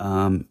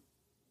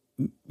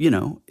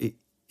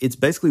 it's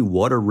basically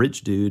what a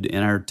rich dude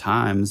in our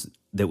times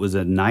that was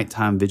a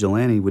nighttime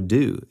vigilante would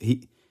do.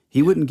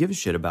 He wouldn't give a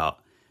shit about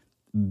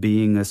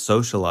being a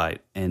socialite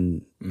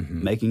and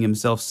making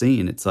himself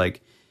seen. It's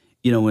like,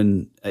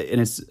 and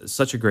it's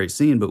such a great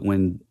scene, but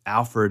when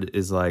Alfred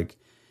is like,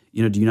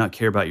 do you not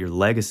care about your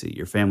legacy,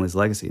 your family's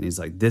legacy? And he's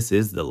like, this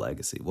is the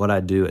legacy. What I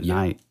do at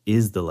night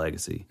is the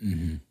legacy.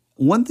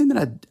 One thing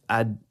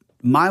that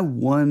my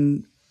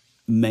one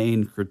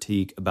main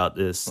critique about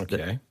this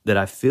that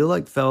I feel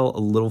like fell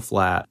a little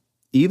flat,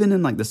 even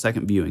in like the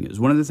second viewing, it was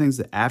one of the things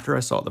that after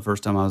I saw it the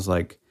first time, I was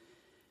like,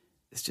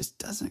 this just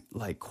doesn't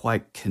like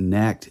quite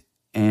connect.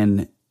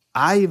 And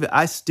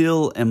I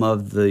still am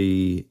of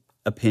the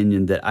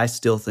opinion that I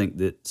still think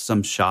that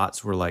some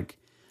shots were like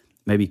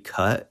maybe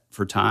cut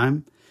for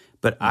time.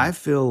 But I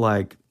feel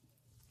like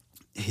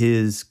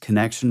his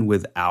connection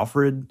with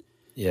Alfred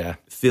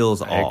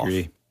feels off. I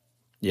agree.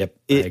 Yep,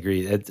 I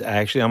agree. I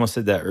actually almost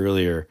said that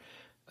earlier.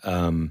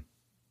 And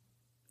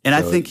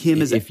I think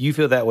him as... If you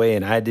feel that way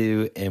and I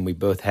do, and we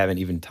both haven't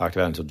even talked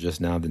about it until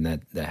just now, then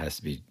that has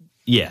to be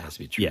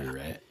true,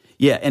 right?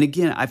 Yeah, and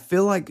again, I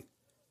feel like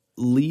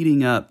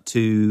leading up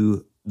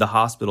to the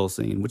hospital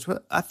scene, which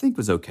I think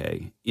was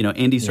okay.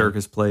 Andy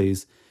Serkis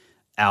plays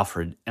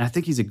Alfred, and I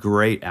think he's a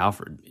great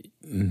Alfred.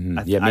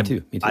 Me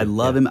too. I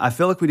love him. I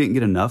feel like we didn't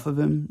get enough of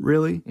him,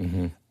 really.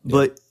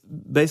 But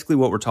basically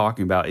what we're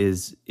talking about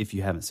is, if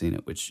you haven't seen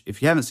it, which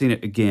if you haven't seen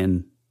it,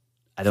 again,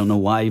 I don't know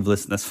why you've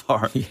listened this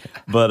far.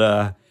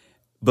 But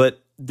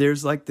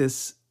there's like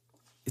this,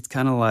 it's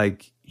kind of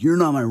like, you're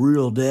not my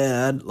real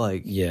dad,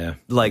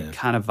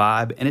 kind of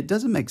vibe. And it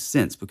doesn't make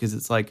sense because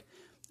it's like,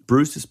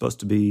 Bruce is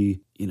supposed to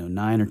be,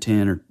 9 or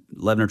 10 or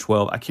 11 or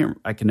 12.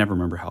 I can never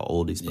remember how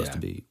old he's supposed to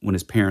be when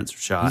his parents are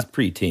shot. He's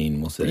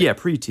preteen, we'll say. Yeah,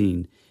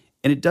 preteen.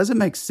 And it doesn't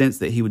make sense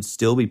that he would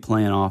still be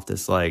playing off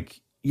this,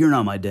 like, you're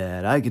not my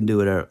dad, I can do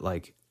it.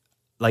 Like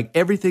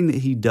everything that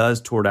he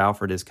does toward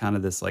Alfred is kind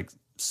of this, like,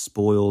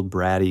 spoiled,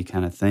 bratty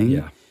kind of thing.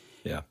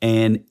 Yeah.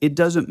 And it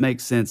doesn't make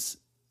sense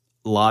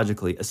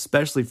logically,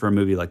 especially for a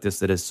movie like this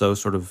that is so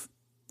sort of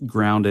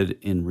grounded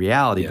in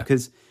reality.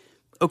 Because,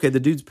 okay, the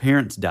dude's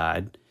parents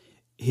died.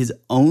 His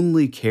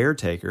only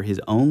caretaker,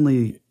 his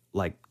only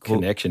like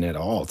connection at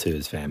all to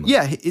his family.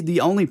 Yeah,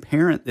 the only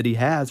parent that he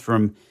has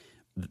from,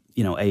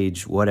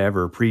 age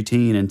whatever,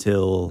 preteen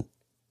until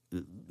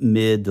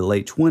mid to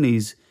late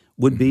 20s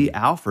would be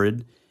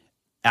Alfred.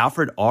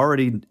 Alfred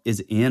already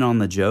is in on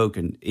the joke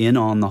and in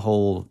on the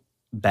whole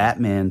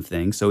Batman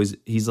thing, so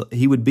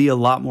he would be a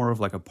lot more of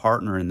like a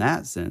partner in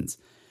that sense.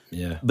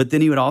 Yeah, but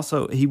then he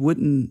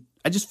wouldn't.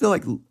 I just feel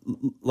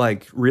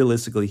like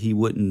realistically, he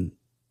wouldn't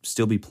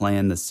still be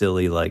playing the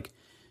silly like,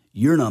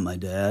 you're not my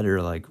dad,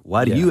 or like,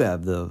 why do you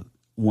have the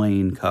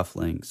Wayne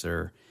cufflinks?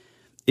 Or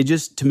it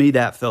just, to me,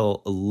 that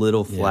felt a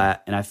little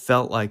flat, and I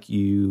felt like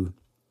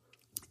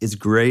as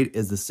great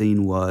as the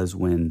scene was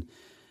when,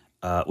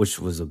 which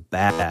was a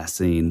badass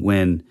scene,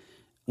 when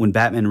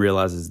Batman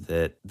realizes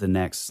that the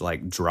next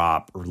like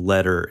drop or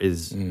letter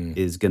is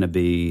going to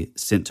be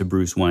sent to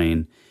Bruce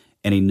Wayne,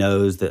 and he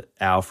knows that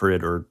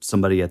Alfred or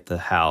somebody at the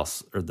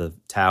house or the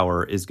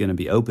tower is going to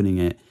be opening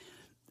it.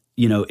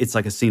 It's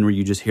like a scene where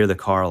you just hear the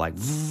car like,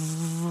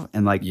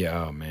 and like,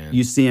 oh man,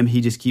 you see him. He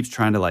just keeps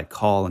trying to like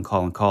call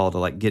to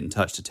like get in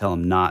touch to tell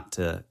him not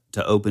to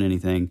open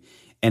anything,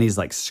 and he's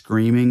like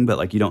screaming, but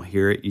like you don't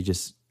hear it. You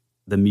just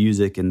the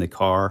music in the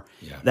car.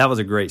 Yeah. That was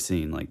a great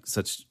scene. Like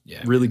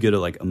really good at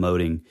like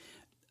emoting.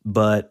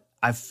 But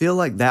I feel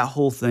like that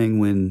whole thing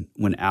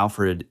when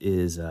Alfred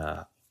is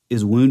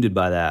wounded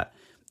by that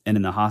and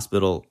in the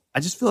hospital, I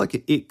just feel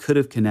like it could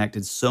have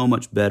connected so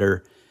much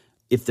better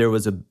if there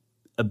was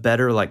a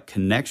better like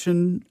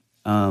connection.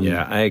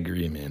 I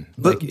agree, man.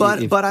 But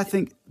I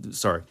think,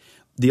 sorry,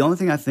 the only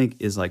thing I think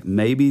is like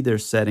maybe they're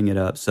setting it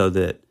up so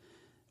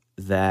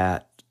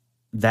that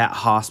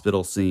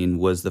hospital scene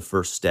was the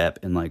first step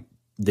in like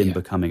them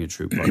becoming a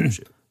true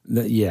partnership.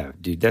 Yeah,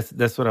 dude,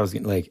 that's what I was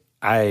getting. Like,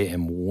 I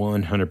am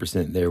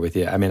 100% there with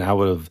you. I mean, I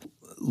would have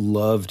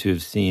loved to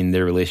have seen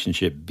their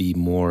relationship be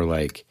more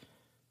like,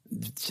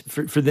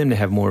 for them to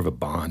have more of a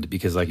bond,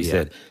 because like you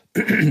said,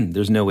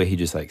 there's no way he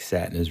just like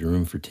sat in his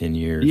room for 10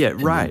 years. Yeah,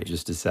 and right.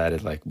 Just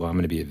decided like, well, I'm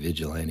going to be a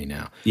vigilante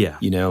now. Yeah.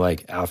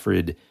 Like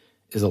Alfred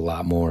is a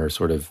lot more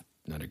sort of,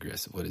 not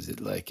aggressive, what is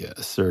it, like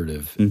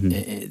assertive.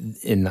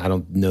 And I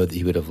don't know that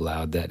he would have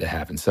allowed that to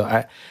happen. So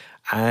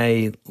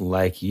I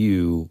like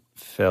you,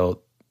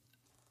 felt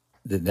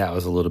that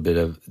was a little bit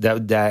of,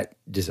 that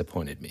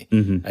disappointed me.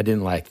 I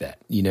didn't like that.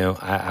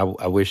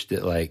 I wish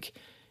that like,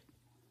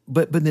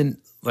 but then,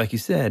 like you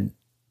said,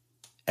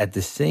 at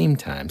the same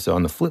time, so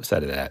on the flip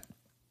side of that,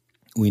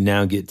 we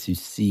now get to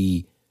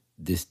see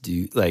this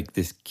dude, like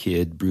this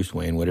kid, Bruce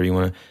Wayne, whatever you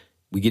want to,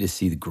 we get to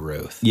see the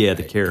growth. Yeah, right?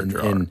 the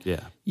character arc.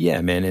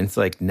 Yeah, man. And it's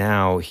like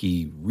now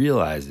he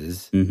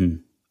realizes,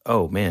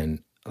 oh,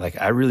 man,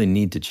 like I really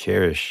need to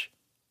cherish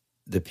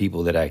the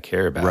people that I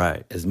care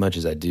about as much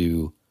as I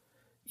do.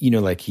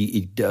 Like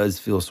he does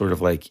feel sort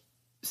of like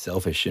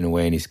selfish in a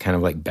way, and he's kind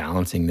of like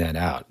balancing that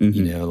out,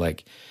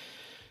 like.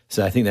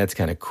 So I think that's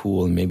kind of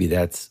cool, and maybe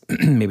that's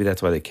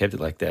why they kept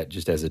it like that,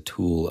 just as a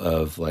tool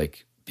of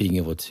like being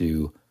able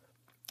to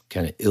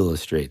kind of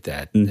illustrate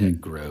that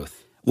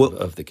growth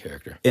of the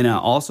character. And I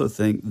also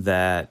think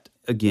that,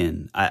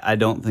 again, I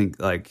don't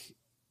think like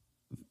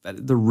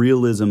the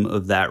realism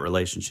of that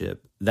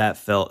relationship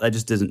that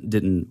just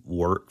didn't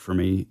work for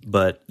me.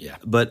 But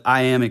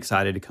I am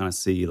excited to kind of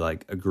see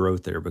like a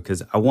growth there,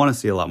 because I want to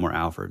see a lot more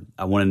Alfred.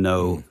 I want to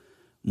know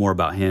more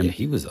about him. Yeah,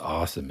 he was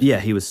awesome, man. Yeah,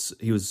 he was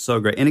so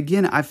great. And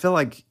again, I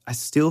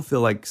still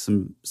feel like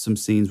some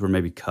scenes were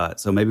maybe cut,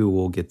 so maybe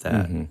we'll get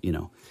that.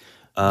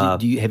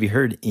 Have you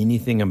heard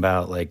anything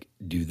about like,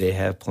 do they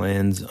have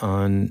plans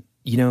on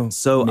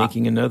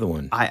making another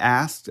one? I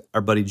asked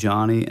our buddy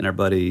Johnny and our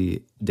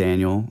buddy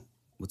Daniel.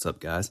 What's up,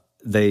 guys?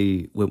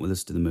 They went with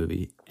us to the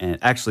movie, and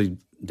actually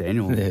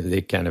Daniel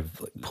they kind of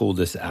like pulled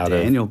us out.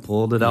 Daniel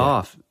pulled it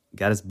off,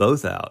 got us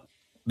both out.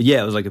 But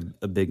yeah, it was like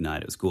a big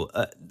night. It was cool.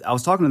 I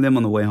was talking to them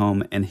on the way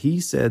home, and he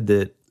said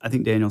that, I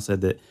think Daniel said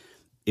that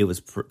it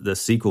was the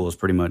sequel was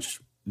pretty much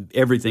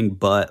everything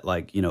but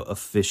like,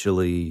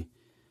 officially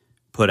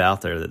put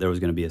out there that there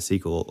was going to be a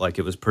sequel. Like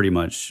it was pretty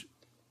much,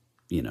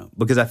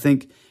 because I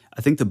think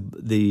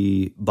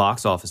the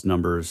box office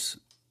numbers,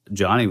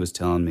 Johnny was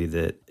telling me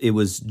that it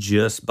was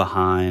just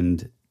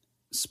behind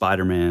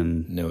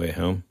Spider-Man No Way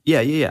Home.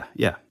 Yeah.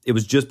 It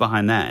was just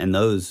behind that, and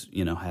those,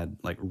 had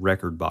like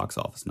record box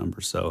office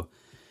numbers. So,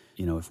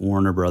 if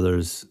Warner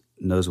Brothers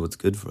knows what's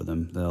good for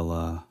them,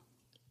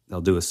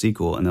 they'll do a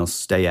sequel, and they'll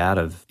stay out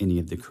of any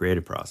of the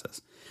creative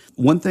process.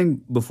 One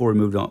thing before we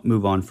move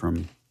on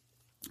from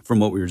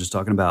what we were just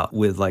talking about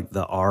with like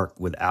the arc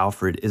with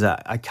Alfred is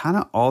I kind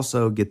of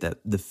also get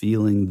the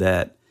feeling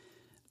that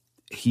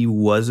he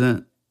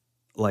wasn't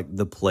like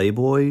the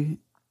playboy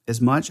as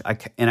much. I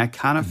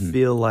kind of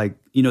feel like,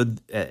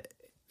 and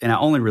I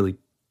only really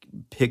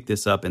picked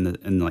this up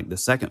in like the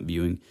second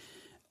viewing,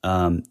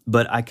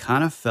 but I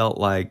kind of felt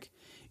like,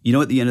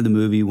 at the end of the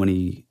movie when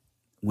he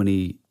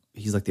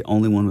he's like the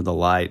only one with a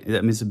light.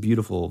 I mean, it's a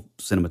beautiful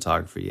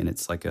cinematography, and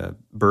it's like a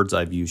bird's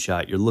eye view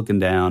shot. You're looking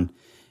down,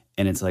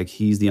 and it's like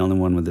he's the only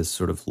one with this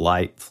sort of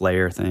light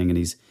flare thing, and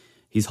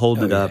he's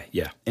holding it up.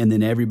 Yeah. And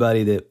then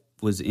everybody that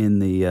was in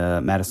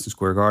the Madison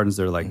Square Gardens,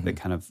 they're like they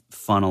kind of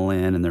funnel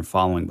in, and they're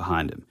following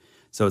behind him.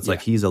 So it's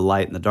like he's a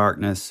light in the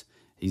darkness.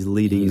 He's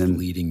leading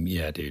them.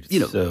 Yeah, dude.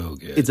 It's so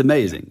good. It's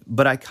amazing.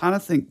 But I kind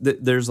of think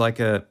that there's like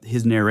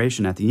his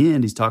narration at the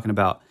end. He's talking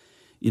about,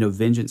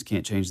 vengeance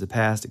can't change the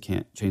past. It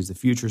can't change the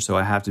future. So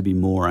I have to be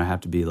more. I have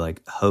to be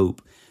like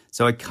hope.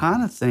 So I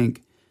kind of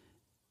think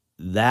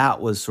that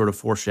was sort of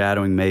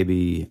foreshadowing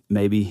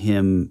maybe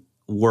him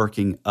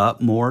working up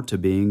more to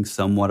being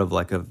somewhat of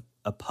like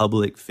a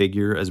public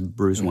figure as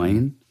Bruce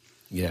Wayne.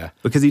 Yeah.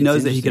 Because he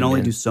knows that he can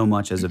only do so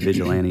much as a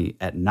vigilante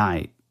at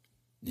night.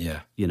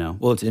 Yeah.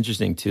 Well, it's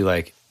interesting too.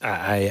 Like,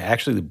 I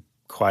actually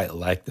quite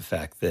like the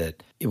fact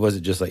that it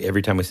wasn't just like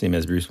every time we see him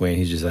as Bruce Wayne,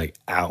 he's just like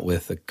out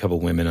with a couple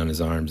women on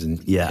his arms and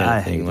I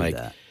hated like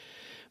that.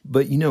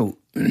 But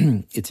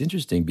it's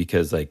interesting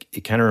because like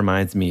it kind of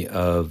reminds me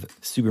of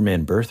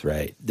Superman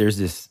Birthright. There's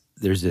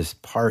this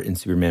part in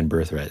Superman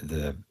Birthright,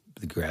 the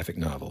graphic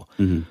novel,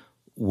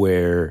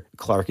 where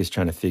Clark is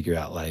trying to figure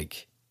out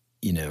like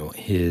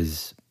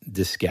his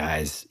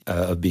disguise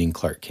of being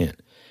Clark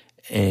Kent,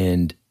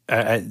 and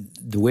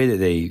the way that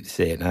they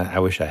say it, and I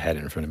wish I had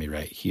it in front of me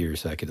right here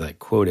so I could like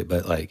quote it,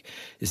 but like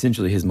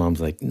essentially his mom's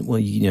like, well,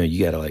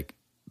 you got to like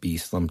be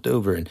slumped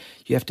over, and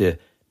you have to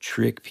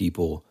trick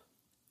people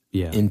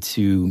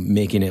into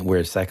making it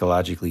where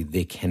psychologically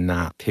they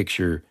cannot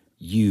picture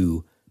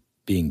you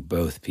being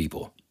both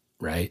people,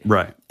 right?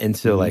 Right. And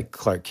so like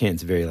Clark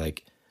Kent's very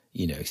like,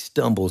 he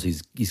stumbles,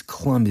 he's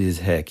clumsy as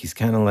heck, he's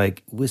kind of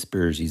like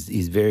whispers,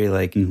 he's very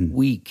like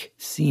weak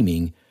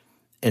seeming,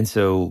 and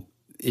so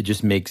it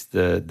just makes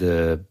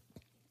the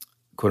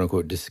quote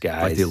unquote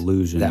disguise, like the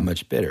illusion, that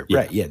much better. Yeah.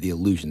 Right. Yeah. The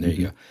illusion. There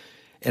you go.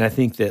 And I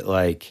think that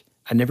like,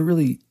 I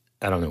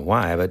don't know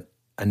why, but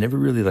I never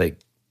really like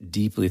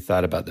deeply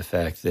thought about the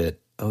fact that,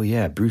 oh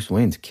yeah, Bruce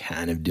Wayne's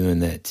kind of doing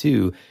that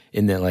too,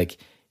 in that like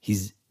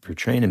he's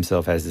portraying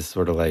himself as this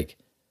sort of like,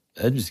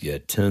 I just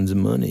got tons of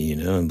money,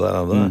 and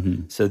blah, blah, blah.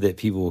 So that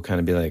people will kind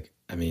of be like,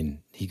 I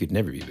mean, he could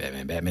never be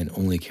Batman. Batman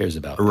only cares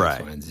about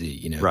X, Y, and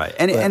Z, Right.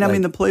 And I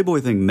mean, the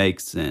Playboy thing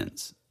makes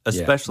sense.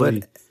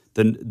 Especially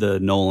the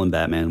Nolan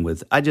Batman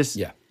with, it just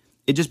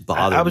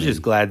bothered me. I was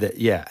just glad that,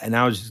 and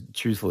I was just,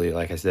 truthfully,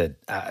 like I said,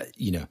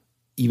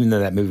 even though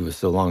that movie was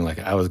so long, like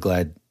I was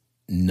glad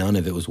none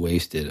of it was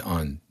wasted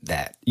on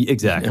that.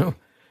 Exactly.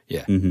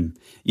 Yeah.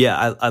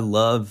 Yeah, I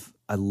love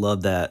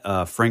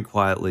that. Frank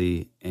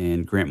Quitely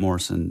and Grant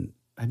Morrison.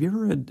 Have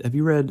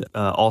you read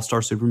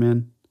All-Star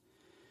Superman?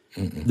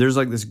 There's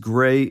like this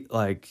great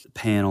like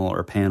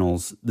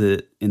panels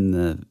that in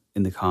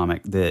the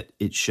comic that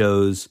it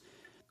shows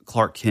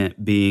Clark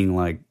Kent being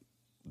like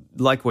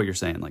what you're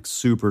saying, like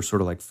super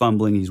sort of like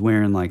fumbling. He's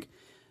wearing like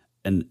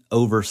an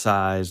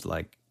oversized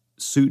like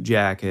suit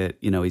jacket.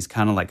 He's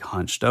kind of like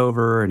hunched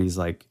over, and he's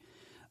like,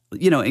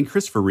 and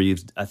Christopher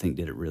Reeves I think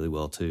did it really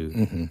well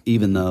too.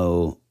 Even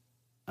though,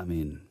 I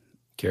mean,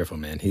 careful,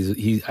 man.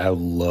 I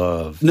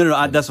love.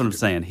 No. That's what I'm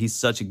saying. He's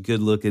such a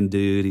good looking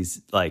dude.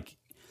 He's like,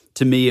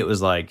 to me, it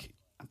was like,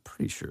 I'm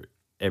pretty sure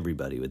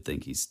everybody would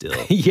think he's still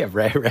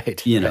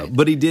right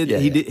but he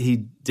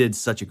did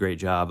such a great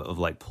job of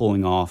like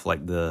pulling off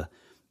like the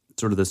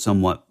sort of the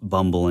somewhat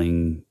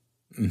bumbling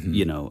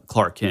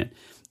Clark Kent.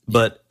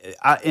 But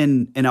I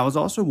was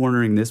also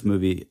wondering this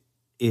movie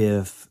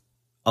if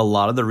a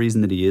lot of the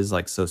reason that he is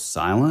like so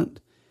silent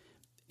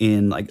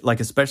in like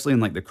especially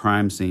in like the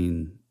crime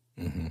scene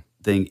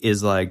thing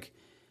is like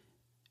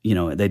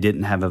they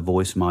didn't have a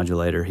voice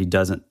modulator. He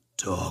doesn't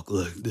talk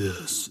like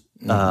this.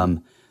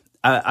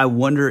 I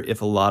wonder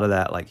if a lot of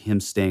that, like him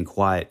staying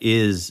quiet,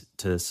 is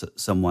to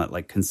somewhat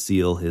like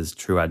conceal his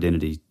true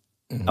identity.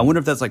 I wonder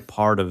if that's like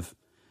part of.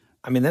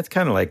 I mean, that's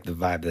kind of like the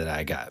vibe that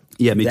I got.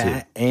 Yeah, me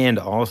too. And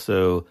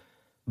also,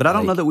 but I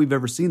don't know that we've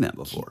ever seen that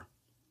before.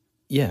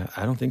 Yeah,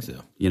 I don't think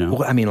so.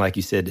 Well, I mean, like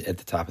you said at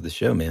the top of the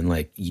show, man,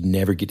 like you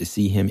never get to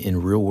see him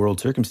in real world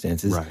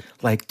circumstances. Right.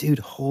 Like, dude,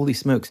 holy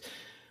smokes,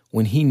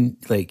 when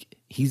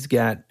he's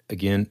got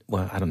again.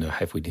 Well, I don't know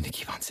if we need to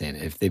keep on saying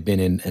it. If they've been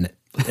in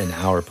an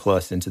hour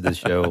plus into the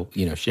show,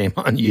 shame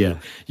on you. Yeah.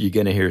 You're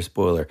going to hear a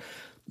spoiler.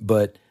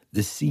 But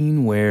the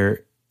scene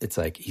where it's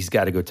like he's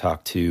got to go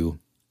talk to,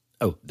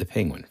 the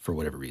Penguin for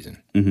whatever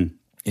reason. And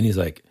he's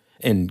like,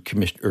 and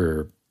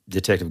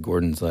Detective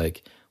Gordon's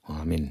like, well,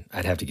 I mean,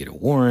 I'd have to get a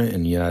warrant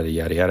and yada,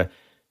 yada, yada.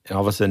 And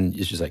all of a sudden,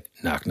 it's just like,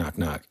 knock, knock,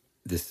 knock.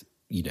 This,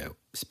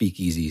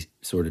 speakeasy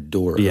sort of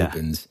door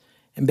opens.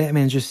 And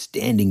Batman's just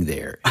standing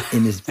there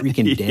in this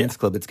freaking dance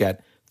club. It's got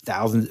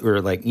thousands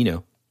or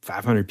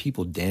 500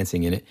 people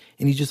dancing in it,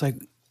 and he just like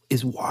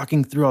is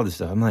walking through all this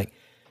stuff. I'm like,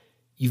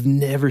 you've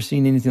never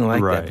seen anything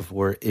like that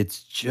before.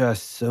 It's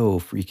just so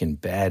freaking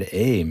bad,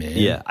 man.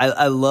 Yeah,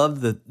 I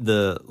love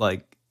the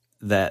like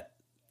that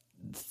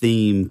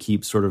theme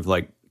keeps sort of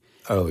like,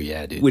 oh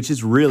yeah, dude, which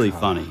is really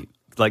funny.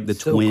 Like the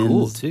so twins,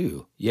 cool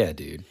too. Yeah,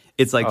 dude.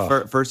 It's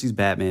like first he's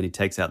Batman, he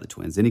takes out the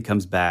twins, then he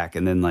comes back,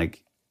 and then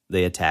like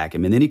they attack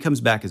him. And then he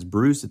comes back as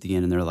Bruce at the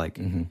end, and they're like,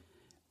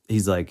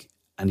 he's like,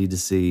 I need to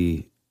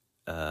see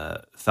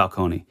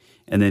Falcone.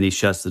 And then he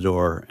shuts the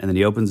door, and then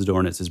he opens the door,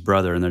 and it's his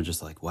brother, and they're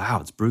just like, wow,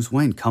 it's Bruce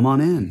Wayne. Come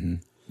on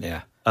in.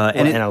 Yeah.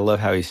 And I love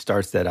how he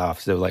starts that off.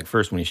 So, like,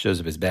 first when he shows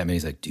up as Batman,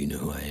 he's like, do you know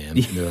who I am?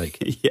 And they're like,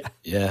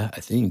 yeah, I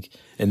think.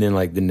 And then,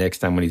 like, the next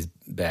time when he's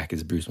back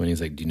as Bruce Wayne,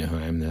 he's like, do you know who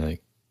I am? And they're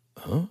like,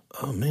 huh?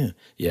 Oh, man.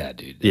 Yeah,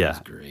 dude. That was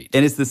great.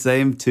 And it's the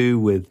same, too,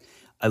 with,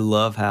 I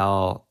love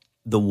how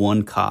the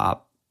one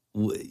cop,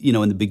 you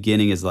know, in the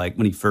beginning is like,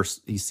 when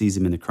he sees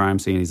him in the crime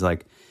scene, he's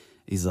like,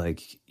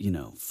 you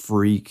know,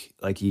 freak.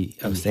 Like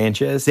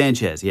Sanchez?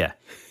 Sanchez, yeah.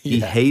 He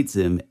hates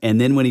him.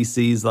 And then when he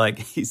sees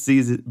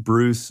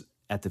Bruce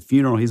at the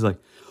funeral, he's like,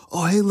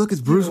 oh, hey, look,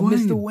 it's Bruce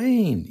Wayne. Mr.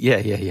 Wayne. Yeah.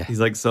 He's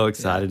like so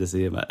excited to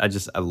see him.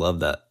 I love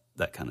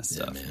that kind of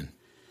stuff. Yeah, man.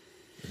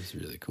 It's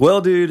really cool.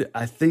 Well, dude,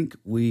 I think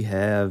we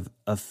have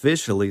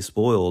officially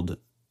spoiled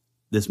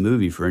this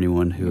movie for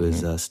anyone who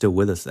is still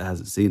with us that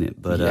hasn't seen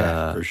it. But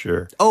for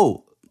sure.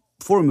 Oh,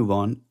 before we move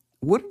on,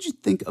 what did you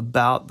think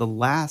about the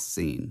last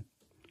scene?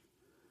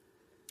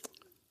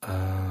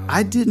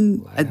 I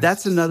didn't.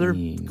 That's another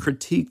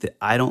critique that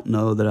I don't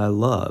know that I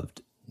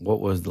loved. What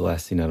was the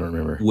last scene? I don't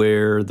remember.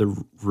 Where the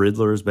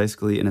Riddler is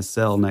basically in a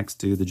cell next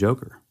to the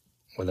Joker.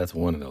 Well, that's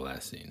one of the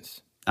last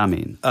scenes. I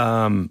mean,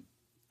 I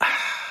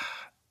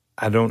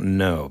don't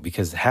know,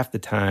 because half the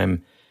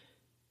time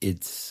you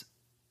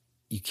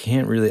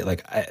can't really,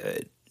 like,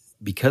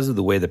 because of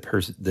the way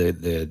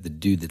the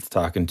dude that's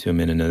talking to him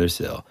in another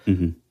cell,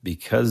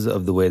 because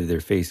of the way that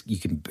their face, you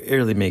can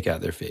barely make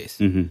out their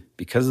face.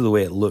 Because of the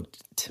way it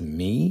looked to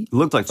me, it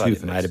looked like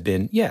Two-Face. I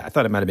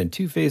thought it might have been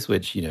Two-Face,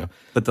 which, you know.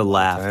 But the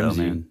laugh, though,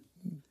 man.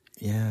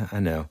 Yeah,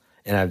 I know.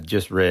 And I've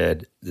just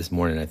read this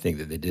morning, I think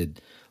that they did,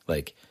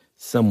 like,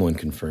 someone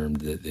confirmed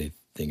that they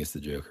think it's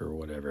the Joker or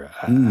whatever.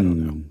 I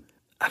don't know.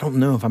 I don't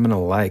know if I'm going to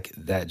like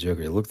that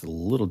Joker. It looked a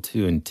little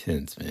too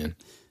intense, man.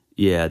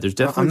 Yeah, there's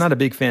definitely... I'm not a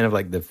big fan of,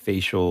 like, the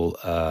facial...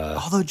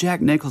 Although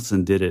Jack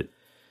Nicholson did it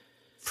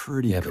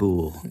pretty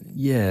cool.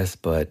 Yes,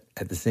 but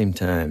at the same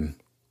time,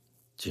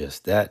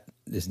 just that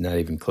is not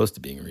even close to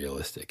being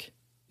realistic.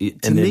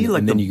 Then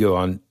you go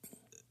on...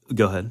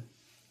 Go ahead.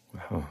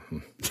 Oh.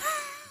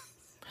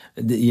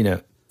 You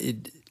know...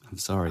 I'm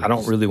sorry. I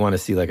don't really want to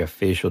see, like, a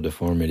facial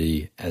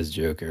deformity as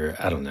Joker.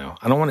 I don't know.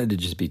 I don't want it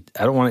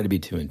to be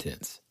too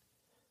intense.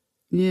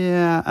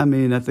 Yeah, I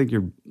mean, I think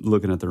you're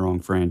looking at the wrong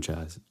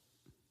franchise.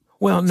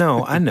 Well,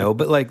 no, I know,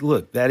 but, like,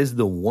 look, that is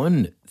the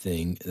one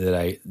thing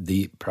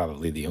that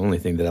probably the only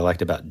thing that I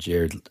liked about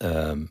Jared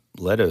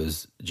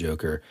Leto's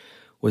Joker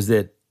was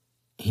that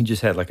he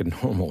just had, like, a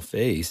normal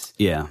face.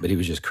 Yeah. But he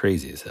was just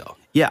crazy as hell.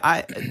 Yeah,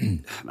 I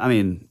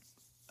mean,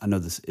 I know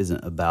this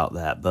isn't about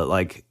that, but,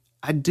 like,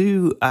 I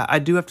do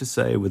have to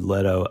say with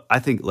Leto, I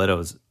think Leto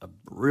is a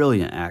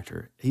brilliant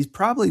actor. He's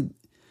probably,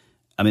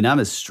 I mean, I'm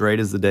as straight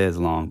as the day is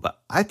long,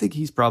 but I think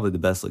he's probably the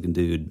best looking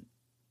dude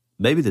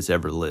maybe that's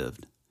ever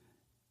lived.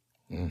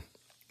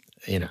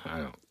 You know, I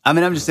don't. I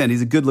mean, I'm just saying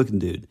he's a good looking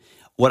dude.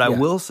 What I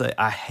will say,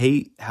 I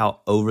hate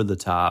how over the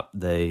top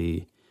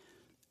they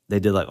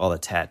did, like, all the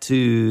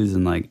tattoos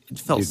and, like, it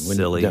felt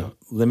silly.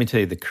 Let me tell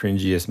you, the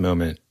cringiest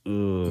moment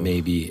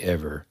maybe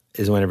ever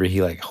is whenever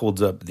he, like,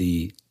 holds up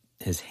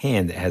his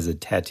hand that has a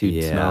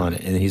tattooed smile on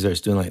it, and then he starts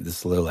doing, like, the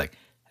slow, like,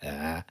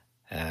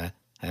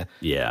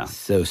 Yeah.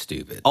 So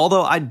stupid.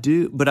 Although I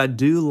do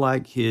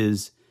like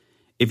his,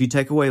 if you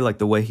take away, like,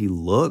 the way he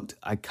looked,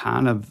 I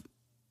kind of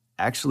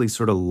actually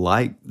sort of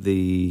like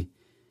the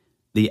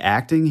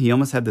acting. He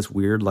almost had this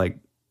weird, like,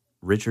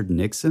 Richard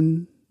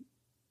Nixon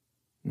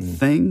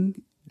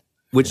thing,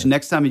 which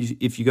next time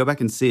if you go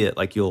back and see it,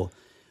 like, you'll,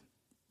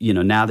 you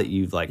know, now that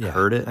you've, like,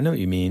 heard it. I know what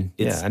you mean.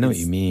 I know what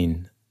you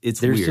mean.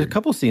 There's weird. A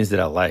couple scenes that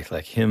I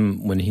like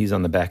him when he's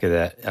on the back of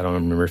that. I don't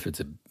remember if it's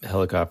a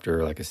helicopter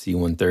or like a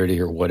C-130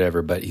 or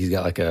whatever, but he's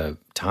got like a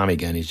Tommy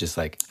gun. He's just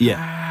like,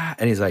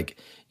 and he's like,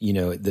 you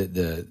know,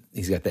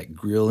 he's got that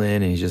grill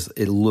in, and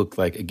it looked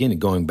like, again,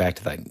 going back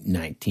to like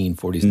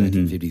 1940s,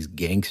 1950s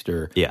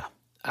gangster. Yeah.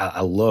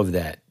 I love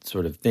that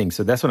sort of thing.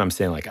 So that's what I'm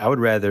saying. Like, I would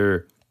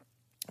rather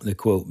the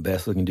quote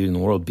best looking dude in the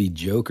world be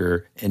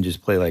Joker and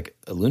just play like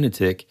a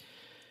lunatic.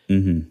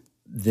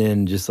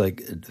 Then just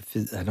like,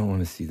 I don't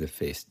want to see the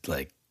face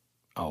like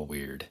all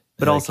weird.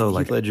 But like, also,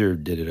 like, Heath Ledger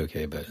did it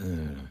okay, but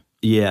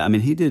yeah, I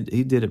mean, he did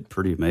it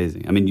pretty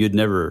amazing. I mean,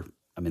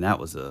 that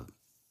was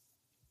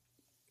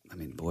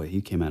boy,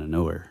 he came out of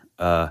nowhere.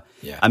 Yeah.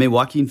 I mean,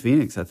 Joaquin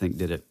Phoenix, I think,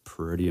 did it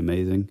pretty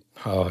amazing.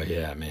 Oh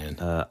yeah, man.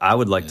 I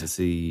would like to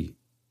see,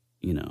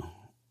 you know,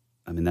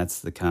 I mean,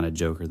 that's the kind of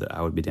Joker that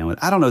I would be down with.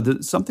 I don't know,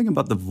 there's something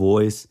about the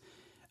voice.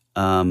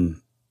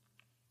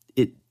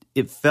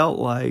 It felt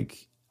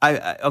like.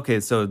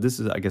 Okay, so this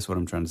is, I guess, what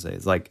I'm trying to say.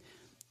 It's like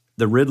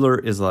the Riddler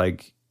is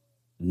like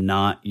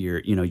not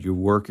you're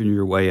working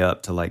your way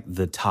up to like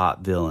the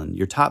top villain.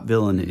 Your top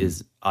villain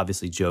is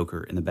obviously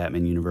Joker in the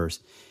Batman universe.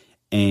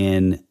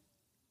 And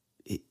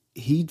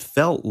he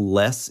felt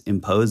less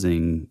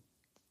imposing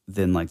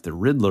than like the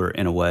Riddler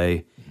in a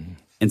way.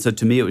 And so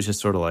to me, it was just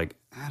sort of like,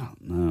 I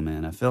don't know,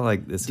 man. I feel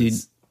like this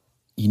is...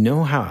 You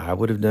know how I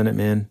would have done it,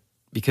 man?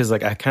 Because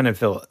like I kind of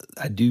felt,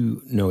 I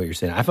do know what you're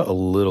saying. I felt a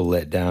little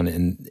let down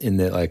in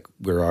that like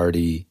they're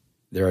already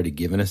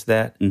giving us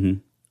that. Mm-hmm.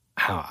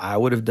 How I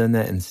would have done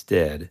that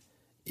instead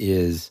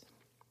is,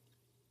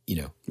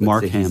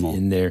 Mark Hamill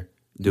in there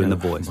doing the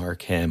voice.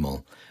 Mark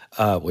Hamill,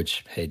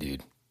 which, hey,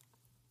 dude,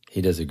 he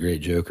does a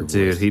great Joker voice.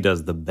 Dude, he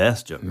does the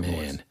best Joker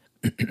voice.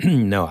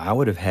 No, I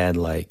would have had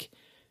like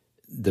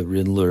the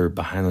Riddler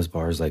behind those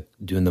bars, like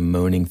doing the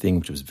moaning thing,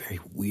 which was very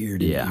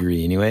weird and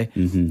eerie anyway.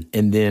 Mm-hmm.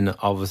 And then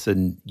all of a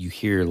sudden you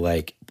hear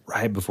like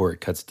right before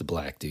it cuts to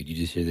black, dude, you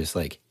just hear this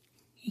like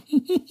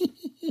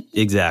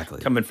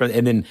exactly coming from,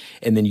 and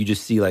then you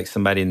just see like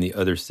somebody in the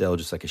other cell,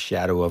 just like a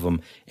shadow of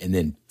them, and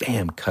then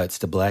bam, cuts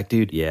to black,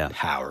 dude. Yeah,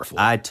 powerful.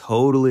 I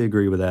totally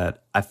agree with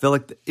that. I feel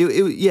like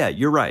yeah,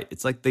 you're right.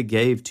 It's like they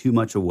gave too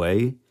much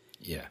away.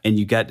 Yeah, and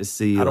you got to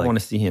see. I don't want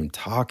to see him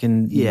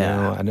talking.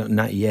 Yeah, I don't.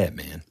 Not yet,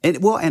 man.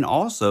 And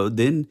also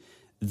then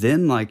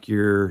like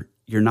you're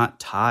not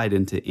tied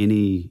into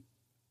any.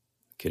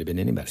 Could have been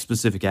anybody,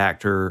 specific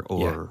actor,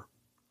 or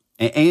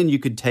and you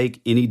could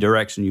take any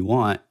direction you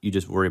want. You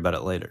just worry about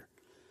it later.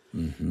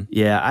 Mm-hmm.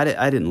 Yeah,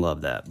 I didn't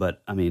love that,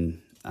 but I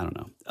mean, I don't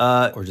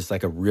know. Or just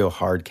like a real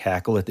hard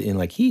cackle at the end,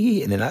 like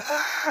hee, and then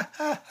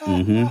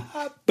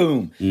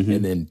boom, mm-hmm.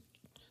 and then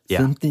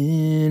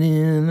something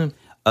in them.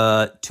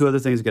 Two other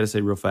things I got to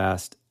say real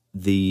fast.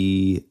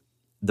 The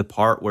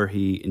part where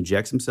he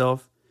injects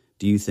himself,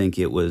 do you think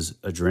it was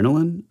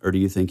adrenaline or do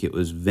you think it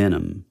was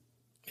venom?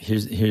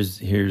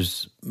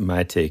 Here's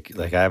my take.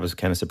 Like, I was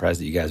kind of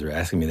surprised that you guys were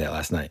asking me that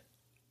last night.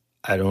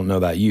 I don't know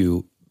about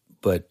you,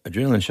 but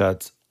adrenaline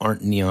shots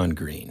aren't neon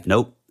green.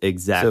 Nope,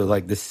 exactly. So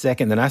like the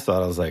second that I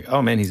saw it, I was like,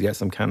 oh man, he's got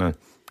some kind of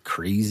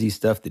crazy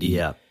stuff that he...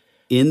 Yeah.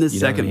 In the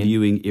second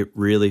viewing, it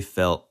really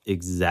felt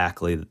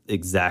exactly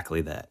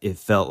that. It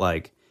felt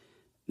like,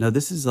 no,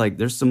 this is like,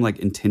 there's some like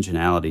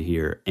intentionality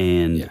here.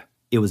 And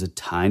it was a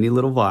tiny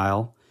little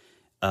vial.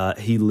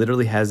 He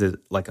literally has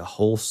like a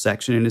whole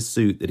section in his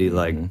suit that he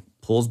like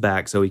pulls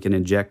back so he can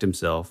inject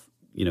himself,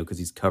 because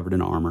he's covered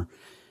in armor.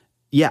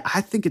 Yeah,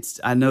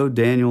 I know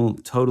Daniel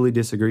totally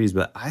disagrees,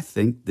 but I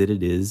think that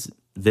it is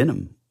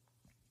venom,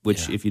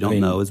 which if you don't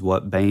know is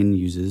what Bane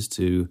uses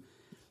to...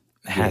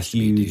 Has to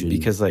be, dude,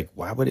 because like,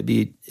 why would it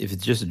be, if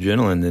it's just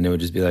adrenaline, then it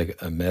would just be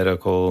like a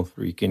medical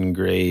freaking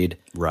grade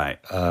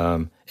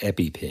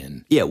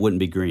EpiPen. Yeah, it wouldn't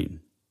be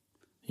green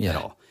at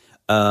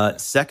all.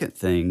 Second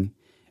thing,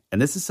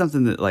 and this is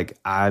something that like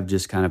I've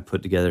just kind of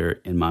put together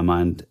in my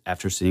mind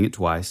after seeing it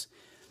twice,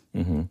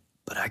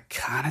 but I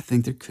kind of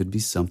think there could be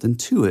something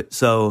to it.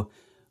 So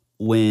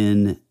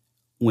when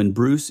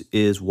Bruce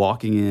is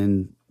walking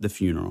in the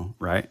funeral,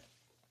 right?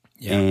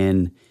 Yeah.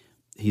 And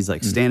he's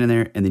like standing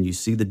there, and then you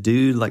see the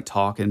dude like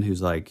talking,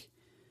 who's like,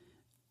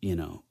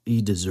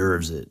 he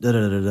deserves it,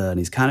 and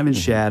he's kind of in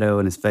shadow,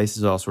 and his face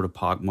is all sort of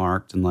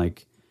pockmarked, and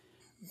like,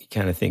 you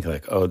kind of think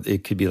like, oh,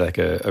 it could be like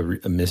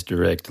a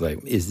misdirect.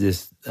 Like, is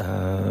this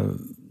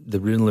the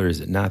Riddler?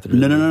 Is it not the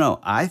Riddler? No.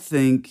 I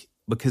think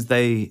because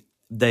they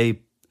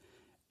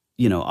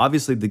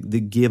obviously the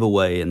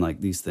giveaway and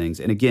like these things,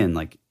 and again,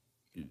 like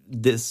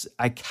this,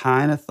 I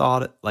kind of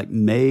thought it, like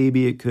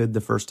maybe it could the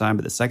first time,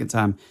 but the second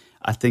time,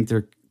 I think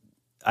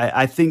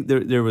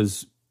there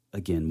was,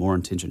 again, more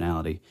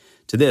intentionality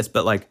to this.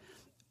 But like,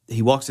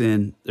 he walks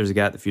in, there's a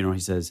guy at the funeral,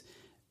 he says,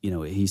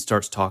 he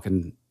starts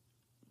talking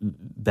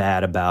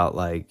bad about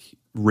like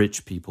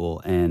rich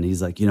people, and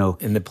he's like,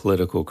 in the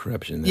political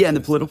corruption. Yeah, in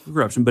the political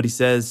corruption. But he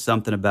says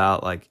something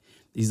about like,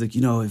 he's like,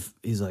 if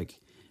he's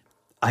like,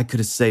 I could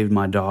have saved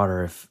my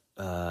daughter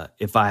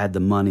if I had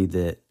the money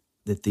that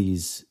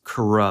these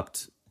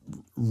corrupt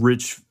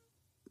rich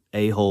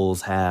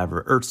a-holes have,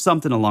 or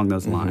something along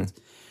those lines.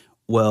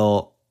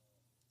 Well,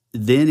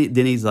 then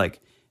he's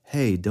like,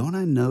 hey, don't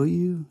I know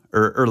you?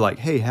 Or like,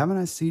 hey, haven't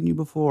I seen you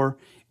before?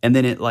 And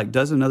then it like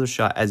does another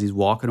shot as he's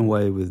walking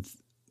away with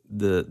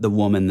the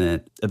woman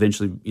that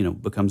eventually,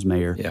 becomes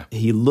mayor. Yeah.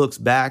 He looks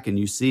back and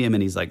you see him,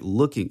 and he's like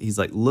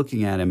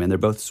looking at him, and they're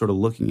both sort of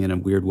looking in a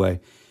weird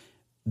way.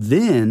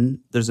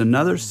 Then there's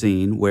another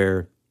scene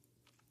where,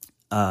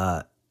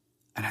 and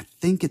I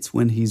think it's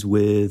when he's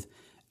with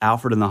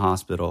Alfred in the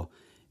hospital,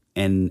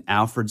 and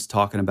Alfred's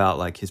talking about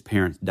like his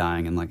parents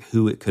dying and like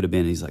who it could have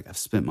been. He's like, I've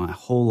spent my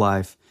whole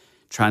life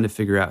trying to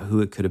figure out who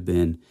it could have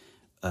been.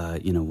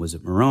 Was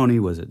it Maroni?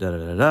 Was it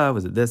da-da-da-da?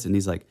 Was it this? And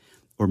he's like,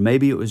 or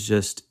maybe it was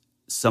just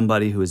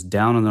somebody who was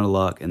down on their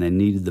luck and they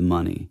needed the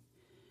money.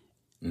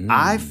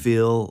 I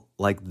feel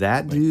like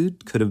that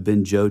dude could have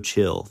been Joe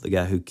Chill, the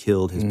guy who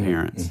killed his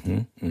parents.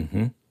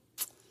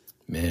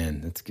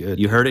 Man, that's good.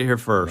 You heard it here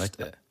first.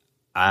 I like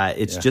that.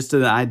 It's just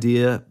an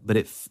idea,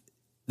 but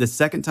the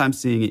second time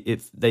seeing it,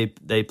 if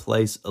they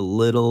place a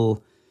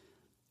little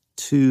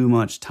too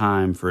much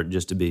time for it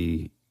just to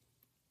be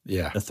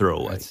a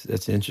throwaway.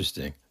 That's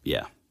interesting.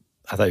 Yeah.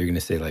 I thought you were going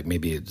to say like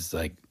maybe it's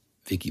like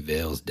Vicky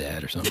Vale's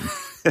dad or something.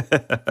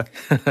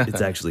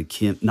 It's actually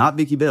not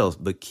Vicky Vale's,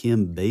 but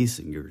Kim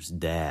Basinger's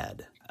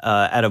dad.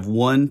 Out of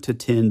 1 to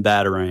 10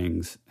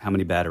 batarangs, how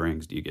many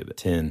batarangs do you give it?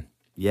 10.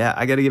 Yeah,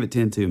 I got to give it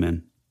 10 too,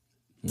 man.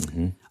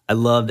 I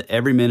loved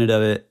every minute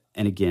of it.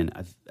 And again,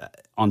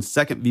 on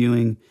second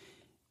viewing,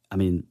 I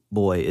mean,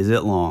 boy, is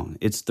it long.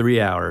 It's 3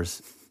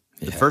 hours.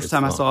 The first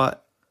time I saw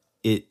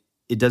it,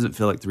 it doesn't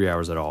feel like 3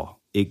 hours at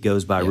all. It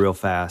goes by real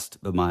fast,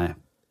 but my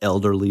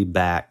elderly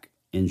back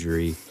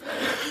injury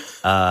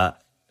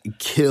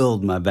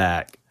killed my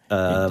back. He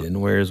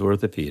didn't wear his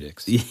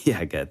orthopedics. Yeah,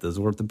 I got those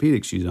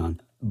orthopedic shoes on.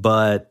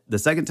 But the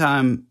second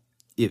time,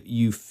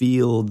 you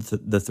feel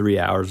the 3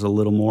 hours a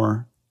little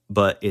more,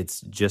 but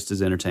it's just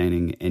as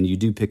entertaining, and you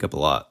do pick up a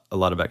lot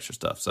of extra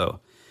stuff. So,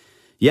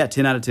 yeah,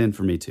 10 out of 10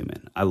 for me too,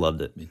 man. I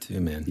loved it. Me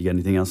too, man. You got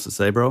anything else to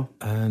say, bro?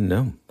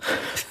 No.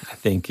 I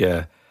think,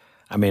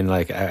 I mean,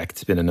 like, I could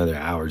spend another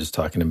hour just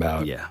talking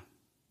about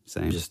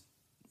same. Just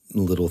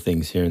little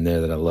things here and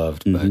there that I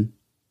loved. But,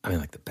 I mean,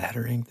 like the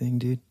Batarang thing,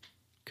 dude.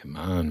 Come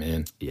on,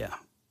 man. Yeah.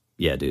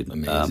 Yeah, dude.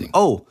 Amazing.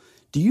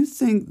 Do you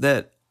think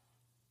that,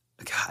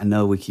 God, I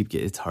know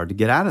it's hard to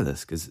get out of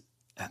this because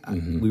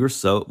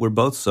we're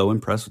both so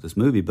impressed with this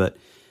movie, but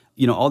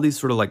you know, all these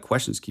sort of like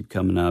questions keep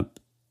coming up.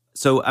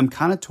 So I'm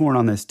kind of torn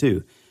on this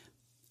too.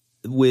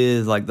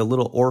 With like the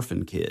little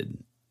orphan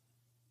kid,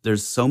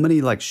 there's so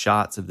many like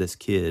shots of this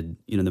kid.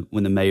 You know,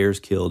 when the mayor's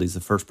killed, he's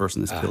the first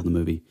person that's killed in the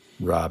movie.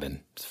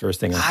 Robin. It's the first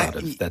thing I thought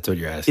of. That's what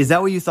you're asking. Is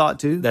that what you thought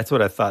too? That's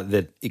what I thought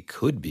that it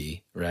could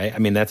be, right? I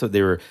mean, that's what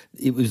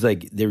it was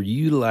like they were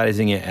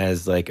utilizing it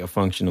as like a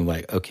function of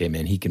like, okay,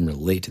 man, he can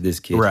relate to this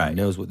kid. Right. He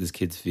knows what this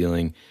kid's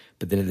feeling.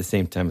 But then at the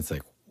same time, it's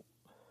like,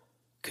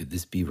 could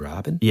this be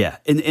Robin? Yeah.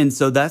 And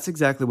so that's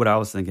exactly what I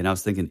was thinking. I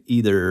was thinking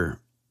either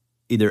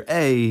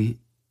A,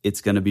 it's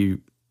going to be,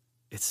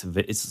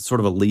 it's sort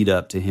of a lead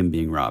up to him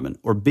being Robin,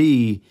 or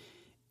B,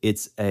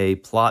 it's a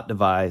plot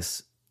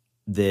device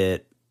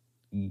that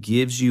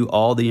gives you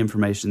all the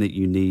information that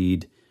you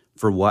need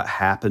for what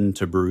happened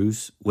to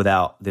Bruce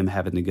without them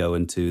having to go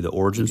into the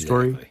origin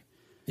story.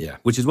 Yeah.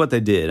 Which is what they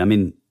did. I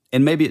mean,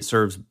 and maybe it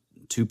serves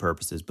two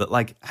purposes, but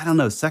like, I don't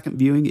know, second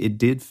viewing, it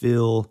did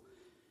feel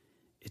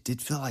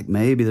like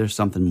maybe there's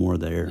something more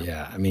there.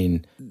 Yeah. I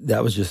mean,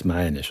 that was just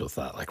my initial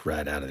thought, like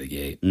right out of the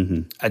gate.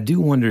 Mm-hmm. I do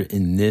wonder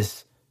in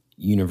this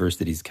universe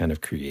that he's kind of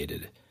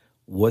created,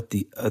 what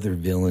the other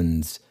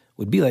villains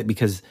would be like,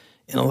 because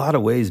in a lot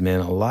of ways,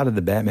 man, a lot of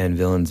the Batman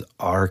villains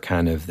are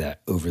kind of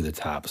that over the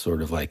top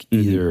sort of like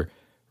either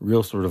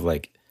real sort of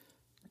like,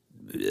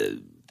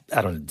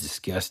 I don't know,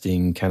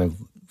 disgusting kind of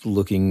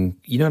looking,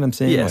 you know what I'm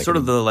saying? Yeah, like sort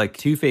of the like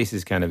Two-Face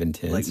is kind of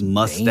intense. Like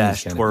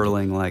mustache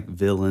twirling, like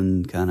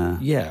villain kind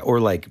of. Yeah,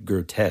 or like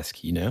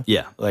grotesque, you know?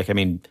 Yeah. Like, I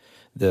mean,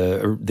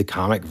 the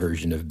comic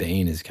version of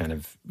Bane is kind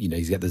of, you know,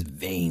 he's got those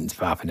veins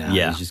popping out.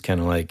 Yeah. He's just kind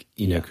of like,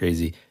 you know,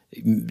 crazy.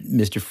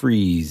 Mr.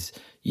 Freeze,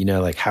 you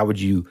know, like how would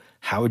you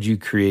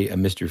create a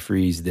Mr.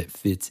 Freeze that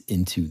fits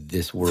into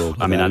this world?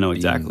 I mean, I know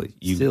exactly.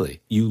 Silly.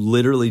 You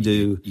literally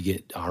do. You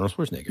get Arnold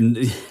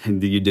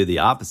Schwarzenegger. You do the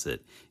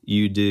opposite.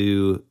 You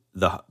do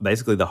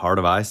basically the Heart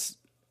of Ice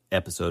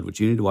episode, which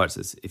you need to watch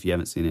this if you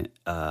haven't seen it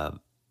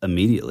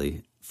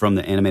immediately from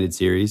the animated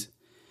series.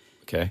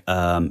 Okay.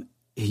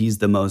 He's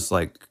the most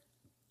like,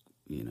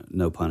 you know,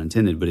 no pun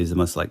intended, but he's the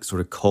most like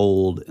sort of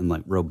cold and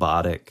like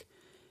robotic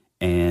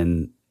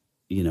and,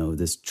 you know,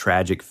 this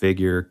tragic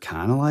figure,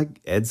 kind of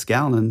like Ed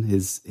Skalenan.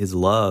 His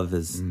love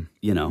is,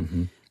 you know.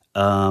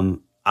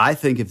 I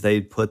think if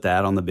they put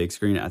that on the big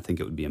screen, I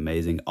think it would be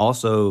amazing.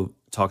 Also,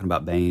 talking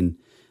about Bane,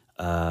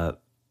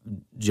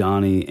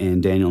 Johnny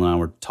and Daniel and I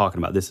were talking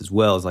about this as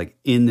well, is like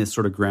in this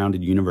sort of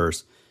grounded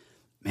universe,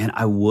 man,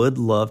 I would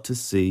love to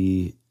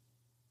see,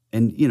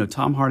 and, you know,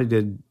 Tom Hardy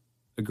did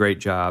a great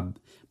job,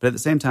 but at the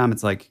same time,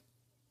 it's like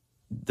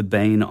the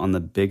Bane on the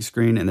big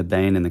screen and the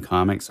Bane in the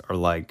comics are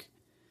like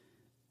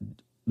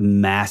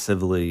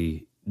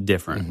massively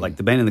different. Like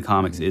the Bane in the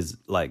comics is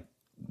like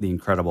the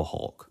Incredible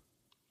Hulk.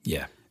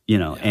 Yeah. You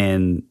know,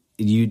 and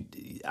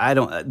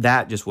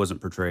that just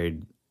wasn't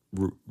portrayed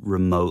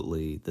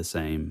remotely the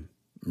same,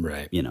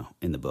 right? You know,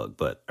 in the book,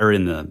 or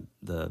in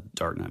the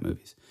Dark Knight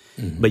movies.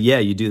 But yeah,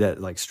 you do that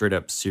like straight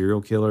up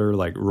serial killer,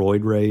 like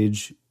roid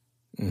rage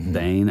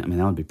Bane. I mean,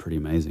 that would be pretty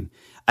amazing.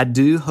 I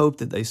do hope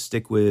that they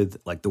stick with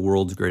like the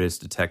world's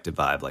greatest detective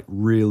vibe, like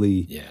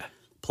really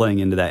playing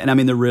into that. And I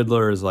mean, the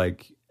Riddler is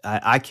like,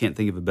 I can't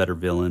think of a better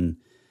villain.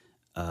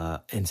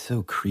 And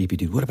so creepy,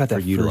 dude. What about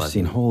that first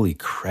scene? Holy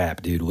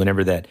crap, dude!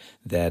 Whenever that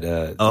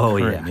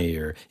current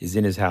mayor is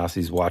in his house,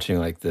 he's watching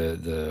like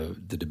the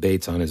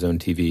debates on his own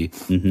TV,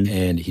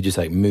 and he just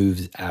like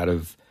moves out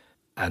of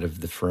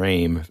the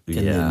frame, and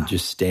then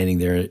just standing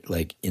there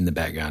like in the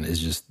background is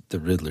just the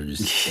Riddler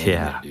just standing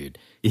there, dude.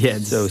 Yeah,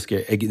 it's so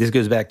scary. This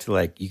goes back to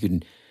like you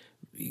can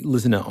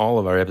listen to all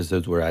of our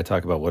episodes where I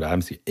talk about what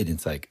I'm scared.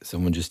 It's like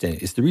someone just standing.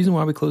 It's the reason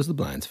why we close the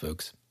blinds,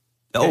 folks.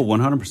 Oh,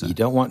 100%. You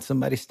don't want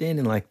somebody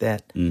standing like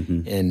that.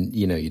 And,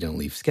 you know, you don't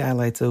leave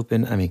skylights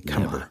open. I mean,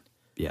 come on.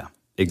 Yeah,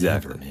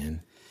 exactly. Never,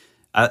 man.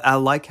 I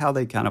like how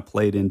they kind of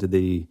played into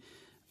the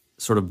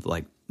sort of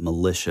like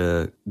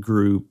militia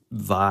group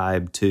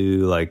vibe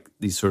too, like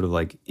these sort of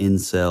like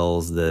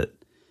incels that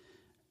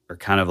are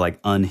kind of like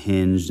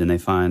unhinged and they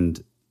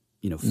find,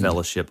 you know,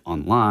 fellowship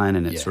online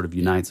and it sort of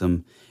unites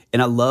them.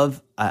 And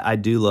I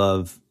do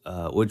love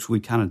which we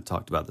kind of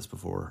talked about this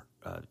before,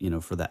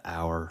 for the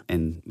hour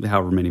and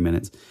however many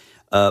minutes.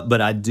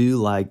 But I do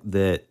like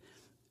that,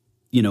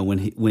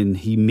 when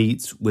he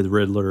meets with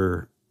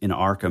Riddler in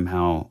Arkham,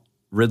 how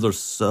Riddler's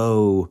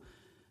so,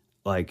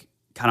 like,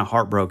 kind of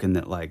heartbroken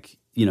that, like,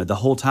 the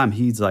whole time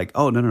he's like,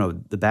 oh, no,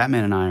 the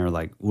Batman and I are,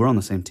 like, we're on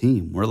the same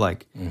team. We're,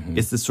 like,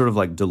 it's this sort of,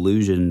 like,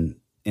 delusion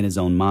in his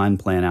own mind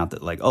playing out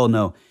that, like, oh,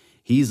 no,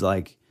 he's,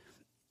 like,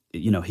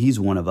 he's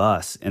one of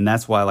us. And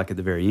that's why, like, at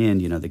the very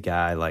end, the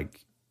guy,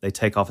 like, they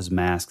take off his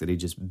mask that he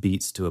just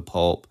beats to a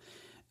pulp.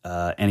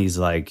 And he's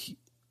like,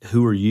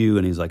 who are you?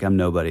 And he's like, I'm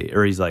nobody.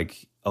 Or he's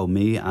like, oh,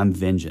 me? I'm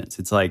Vengeance.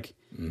 It's like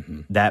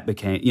that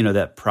became,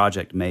 that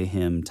Project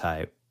Mayhem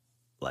type,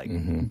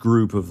 like,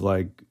 group of,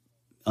 like,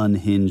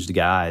 unhinged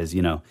guys,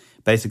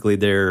 basically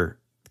they're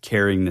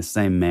carrying the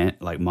same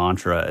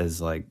mantra as,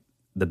 like,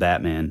 the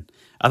Batman.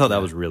 I thought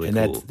that was really cool.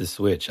 And that's the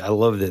switch. I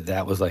love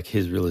that was, like,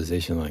 his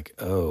realization, like,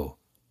 oh,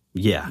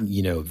 yeah,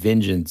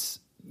 vengeance,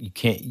 you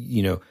can't,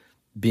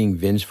 being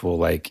vengeful,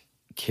 like,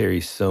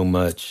 carries so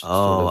much.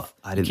 I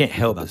didn't. You can't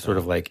help but sort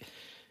of, like,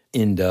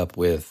 end up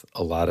with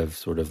a lot of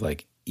sort of,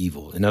 like,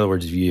 evil. In other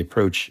words, if you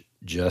approach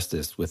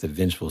justice with a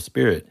vengeful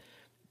spirit,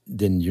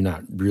 then you're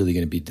not really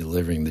going to be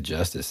delivering the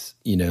justice,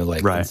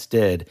 right.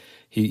 Instead,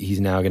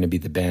 he's now going to be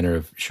the banner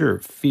of, sure,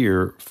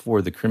 fear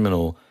for the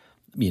criminal,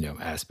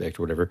 aspect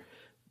or whatever,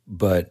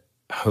 but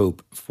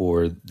hope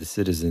for the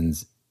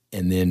citizens,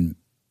 and then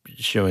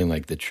showing,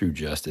 like, the true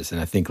justice. And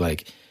I think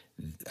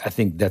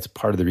that's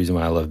part of the reason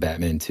why I love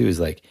Batman too, is,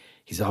 like,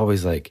 he's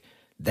always, like,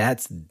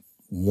 that's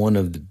one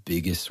of the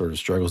biggest sort of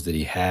struggles that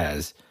he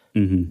has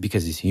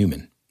because he's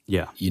human.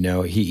 Yeah.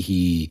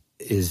 He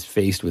is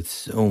faced with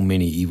so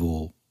many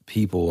evil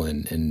people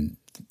and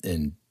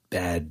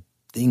bad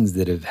things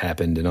that have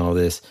happened and all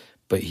this,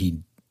 but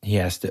he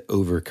has to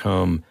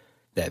overcome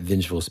that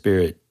vengeful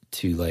spirit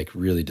to, like,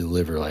 really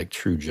deliver, like,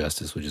 true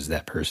justice, which is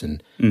that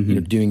person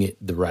doing it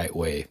the right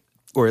way,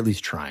 or at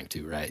least trying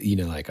to, right?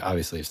 Like,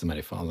 obviously if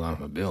somebody falls off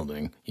a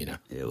building,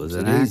 it was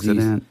an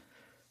accident.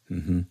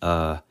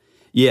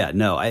 Yeah,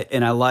 no, I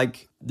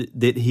like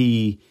that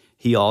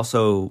he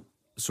also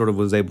sort of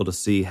was able to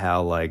see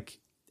how, like,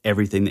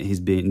 everything that he's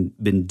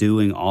been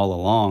doing all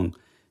along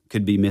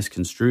could be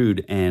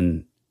misconstrued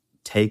and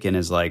taken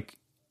as, like,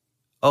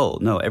 oh,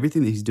 no,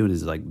 everything that he's doing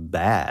is, like,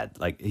 bad.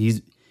 Like,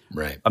 he's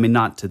right. I mean,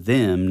 not to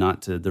them,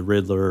 not to the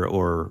Riddler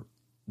or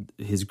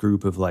his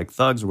group of, like,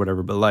 thugs or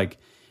whatever, but, like,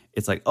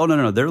 it's like, oh,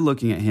 no, they're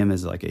looking at him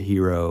as, like, a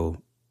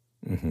hero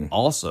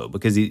also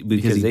because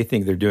they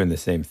think they're doing the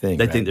same thing.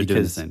 They think they're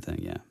doing the same thing,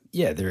 yeah.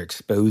 Yeah, they're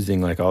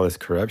exposing, like, all this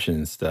corruption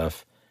and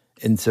stuff.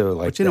 And so,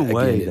 like, which in a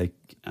way,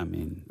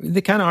 again,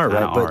 they kind of are,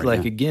 right? But,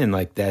 like, yeah. again,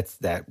 like, that's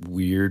that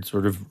weird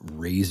sort of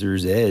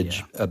razor's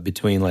edge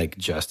between, like,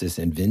 justice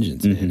and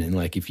vengeance, man. And,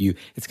 like,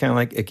 it's kind of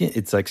like, again,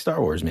 it's like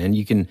Star Wars, man.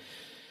 You can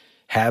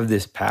have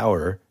this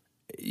power,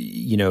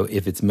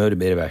 if it's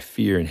motivated by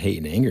fear and hate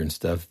and anger and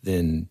stuff,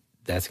 then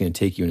that's going to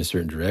take you in a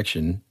certain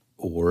direction.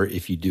 Or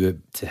if you do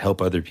it to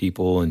help other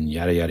people and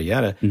yada, yada,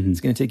 yada,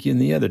 it's going to take you in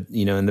the other,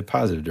 in the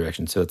positive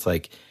direction. So it's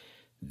like,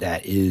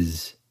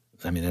 that's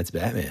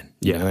Batman.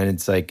 And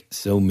it's like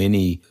so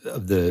many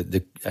of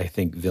the I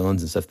think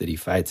villains and stuff that he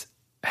fights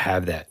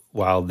have that,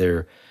 while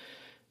their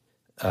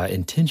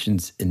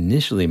intentions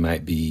initially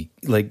might be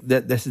like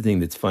that. That's the thing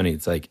that's funny.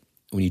 It's like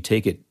when you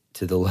take it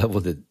to the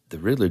level that the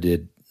Riddler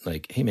did,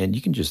 like, hey man,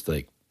 you can just,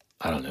 like,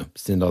 I don't know,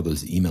 send all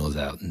those emails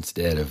out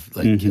instead of,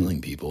 like,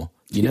 killing people,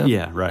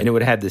 Yeah, right. And it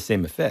would have had the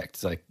same effect.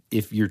 It's like,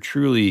 if you're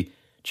truly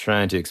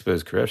trying to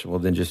expose corruption, well,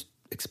 then just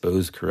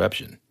expose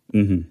corruption.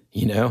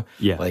 Yeah.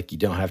 Like, you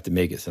don't have to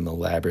make it some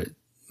elaborate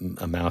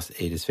a mouse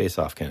ate his face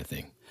off kind of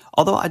thing.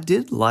 Although I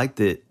did like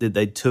that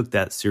they took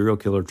that serial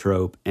killer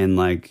trope and,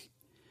 like,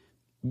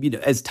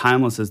 as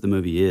timeless as the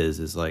movie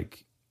is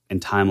like,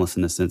 and timeless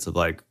in the sense of,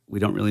 like, we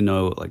don't really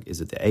know, like,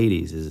 is it the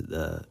 80s? Is it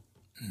the,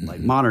 like,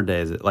 modern day?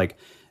 Is it, like,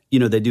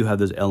 they do have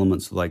those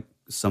elements of, like,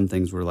 some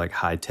things were, like,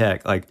 high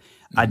tech. Like,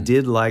 I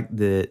did like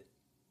that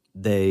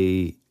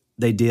they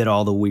did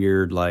all the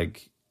weird,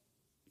 like,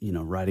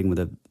 writing with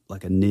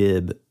a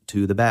nib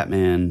to the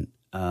Batman,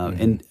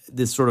 and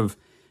this sort of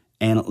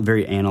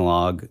very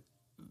analog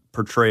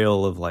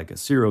portrayal of, like, a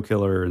serial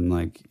killer and,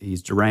 like,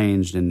 he's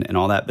deranged and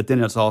all that. But then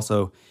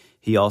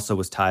he also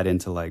was tied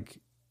into, like,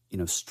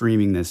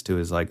 streaming this to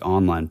his, like,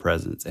 online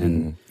presence.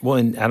 And well,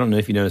 and I don't know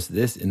if you noticed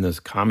this in those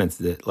comments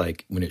that,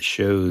 like, when it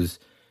shows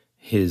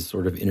his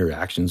sort of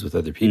interactions with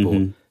other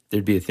people,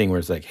 there'd be a thing where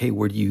it's like, hey,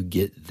 where do you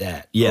get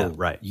that? Yeah, oh,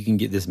 right. You can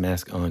get this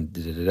mask on,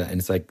 da-da-da-da. And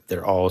it's like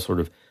they're all sort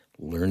of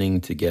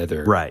learning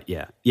together. Right,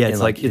 yeah. Yeah, it's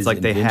like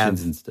they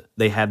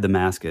had the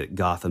mask at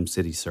Gotham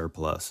City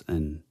Surplus,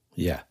 and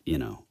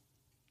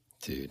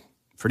dude,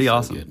 pretty so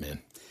awesome. Good,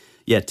 man.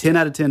 Yeah, 10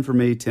 out of 10 for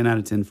me, 10 out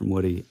of 10 from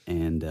Woody,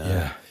 and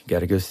you got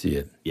to go see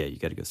it. Yeah, you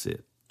got to go see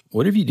it.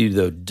 Whatever you do,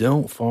 though,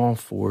 don't fall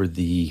for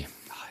the.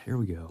 Here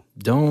we go.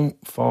 Don't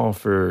fall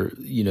for,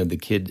 the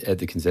kid at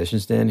the concession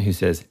stand who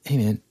says, hey,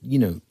 man,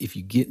 if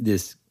you get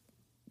this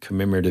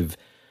commemorative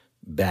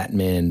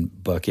Batman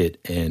bucket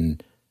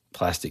and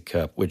plastic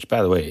cup, which,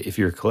 by the way, if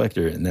you're a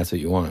collector and that's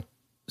what you want,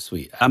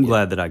 sweet. I'm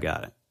glad that I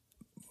got it.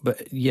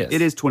 But yes.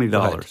 It is $20.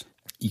 But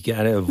you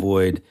got to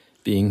avoid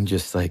being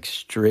just like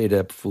straight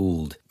up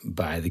fooled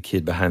by the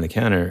kid behind the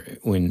counter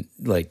when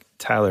like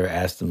Tyler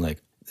asked him,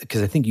 like,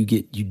 because I think you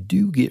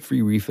do get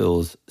free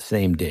refills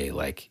same day.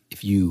 Like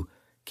if you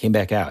came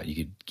back out, you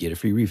could get a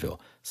free refill.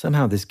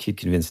 Somehow this kid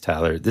convinced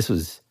Tyler. This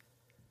was,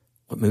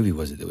 what movie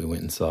was it that we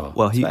went and saw?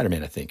 Well,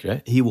 Spider-Man, I think,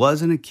 right? He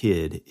wasn't a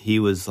kid. He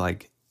was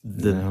like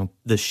the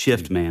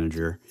shift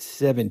manager.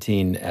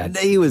 17 at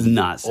he was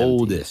not 17.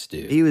 Oldest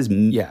dude. He was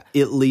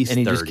at least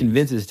 30. And he just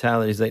convinces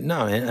Tyler. He's like,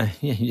 no, man,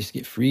 you just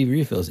get free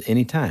refills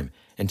anytime.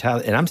 And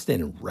Tyler, and I'm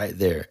standing right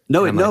there.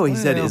 He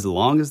said, as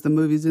long as the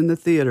movie's in the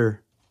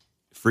theater,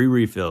 free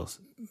refills.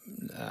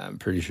 I'm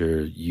pretty sure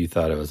you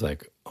thought it was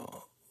like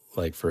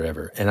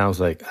forever. And I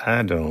was like,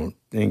 I don't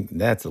think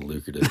that's a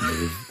lucrative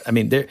move. I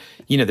mean, they're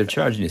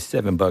charging you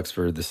 $7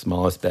 for the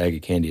smallest bag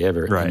of candy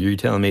ever. Right. And you're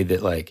telling me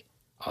that like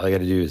all I got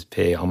to do is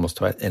pay almost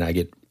twice and I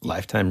get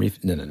lifetime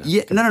refill? No.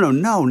 Yeah, no,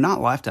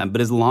 not lifetime.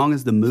 But as long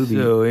as the movie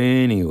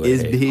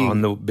is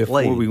being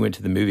before played. We went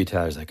to the movie,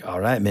 Tyler's like, all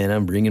right, man,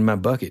 I'm bringing my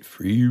bucket,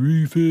 free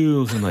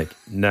refills. I'm like,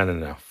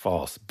 no,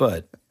 false.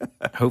 But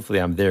hopefully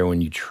I'm there when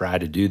you try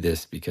to do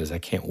this because I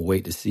can't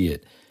wait to see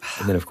it.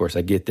 And then, of course,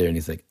 I get there and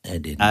he's like, I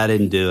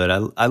didn't do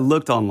it. I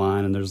looked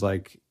online and there's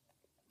like,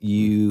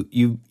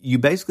 you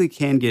basically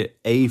can get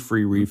a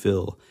free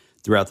refill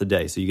throughout the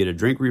day. So you get a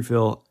drink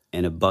refill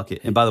and a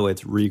bucket. And by the way,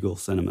 it's Regal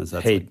Cinemas.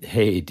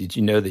 Hey, did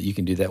you know that you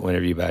can do that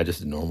whenever you buy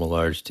just a normal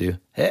large too?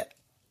 Hey.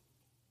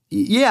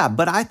 Yeah,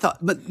 but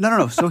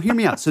no. So hear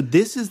me out. So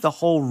this is the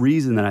whole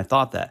reason that I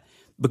thought that.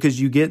 Because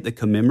you get the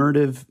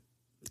commemorative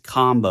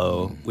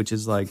combo, which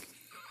is like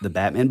the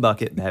Batman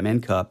bucket,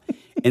 Batman cup.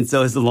 And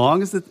so as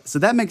long as so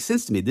that makes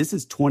sense to me. This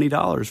is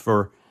 $20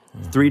 for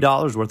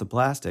 $3 worth of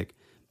plastic.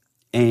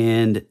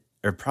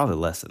 Or probably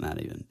less than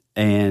that even.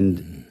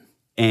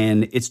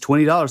 And it's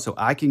 $20, so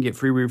I can get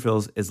free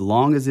refills as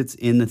long as it's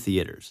in the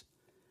theaters.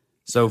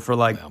 So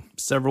for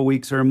several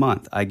weeks or a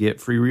month, I get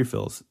free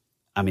refills.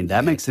 I mean,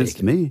 that makes sense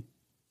to me.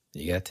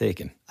 You got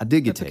taken. I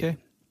did get taken. Okay.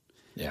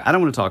 Yeah, I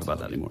don't want to talk about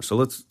that anymore. So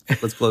let's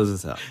close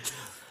this out.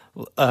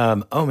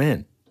 Oh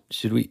man,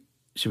 should we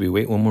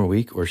wait one more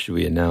week or should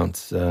we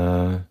announce?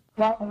 Okay,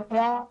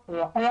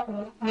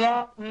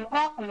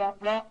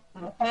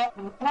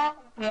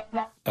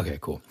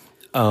 cool.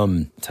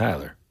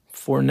 Tyler.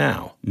 For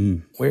now,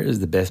 where is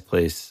the best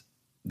place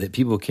that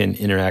people can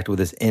interact with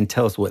us and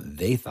tell us what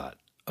they thought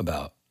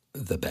about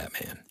the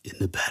Batman? In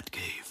the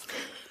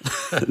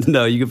Batcave.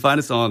 No, you can find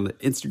us on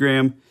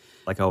Instagram.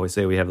 Like I always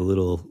say, we have a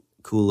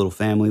cool little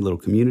family, little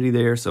community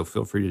there, so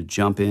feel free to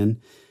jump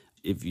in.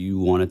 If you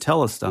want to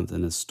tell us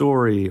something, a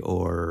story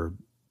or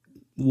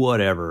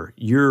whatever,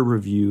 your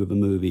review of a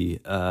movie,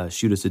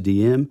 shoot us a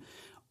DM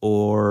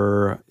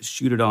or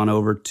shoot it on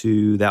over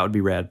to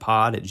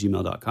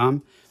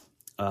thatwouldberadpod@gmail.com.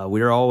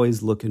 We are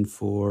always looking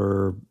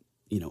for,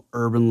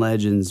 urban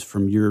legends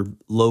from your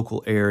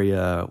local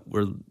area,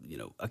 where,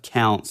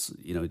 accounts,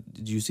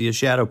 did you see a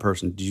shadow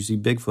person? Did you see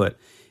Bigfoot?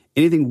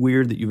 Anything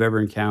weird that you've ever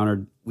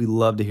encountered, we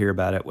love to hear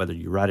about it, whether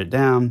you write it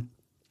down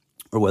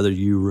or whether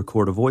you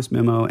record a voice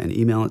memo and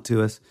email it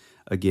to us.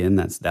 Again,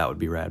 that's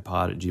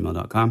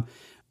thatwouldberadpod@gmail.com.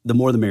 The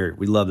more the merrier.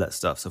 We love that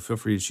stuff, so feel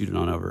free to shoot it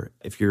on over.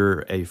 If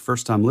you're a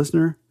first-time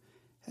listener,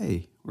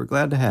 hey, we're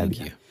glad to have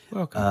you.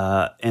 Welcome.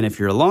 And if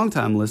you're a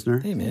long-time listener...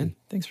 Hey, man.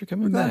 Thanks for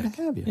coming back. Glad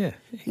to have you. Yeah.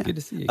 Good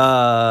to see you.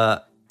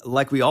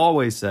 Like we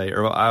always say,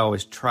 or I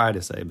always try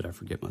to say, but I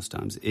forget most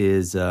times,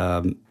 is,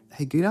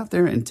 hey, get out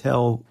there and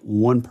tell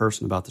one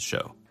person about the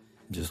show.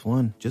 Just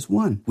one. Just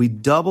one. We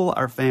double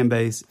our fan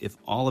base if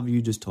all of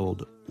you just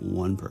told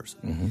one person.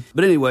 Mm-hmm.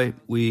 But anyway,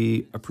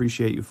 we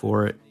appreciate you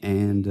for it.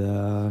 And,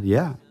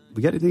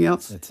 we got anything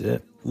else? That's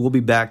it. We'll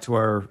be back to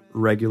our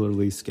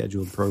regularly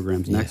scheduled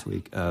programs next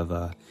week of...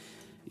 the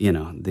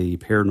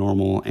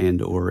paranormal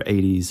and or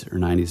 80s or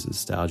 90s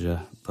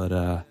nostalgia.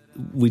 But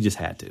we just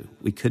had to.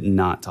 We could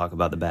not talk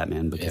about the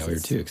Batman because we were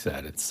too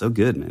excited. It's so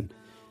good, man.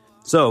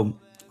 So,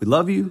 we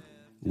love you.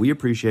 We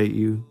appreciate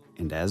you.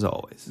 And as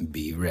always,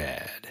 be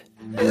rad.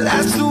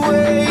 That's the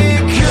way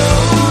it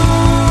goes.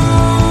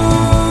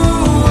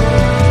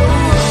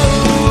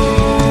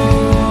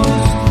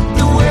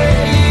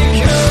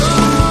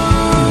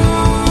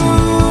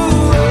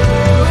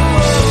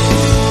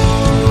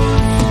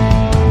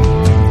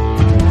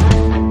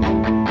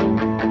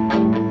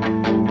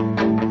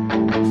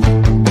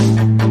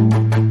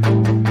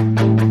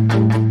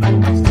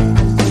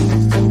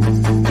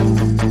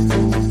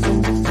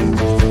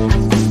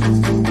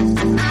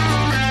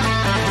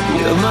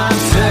 My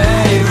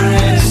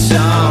favorite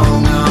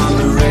song on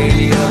the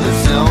radio.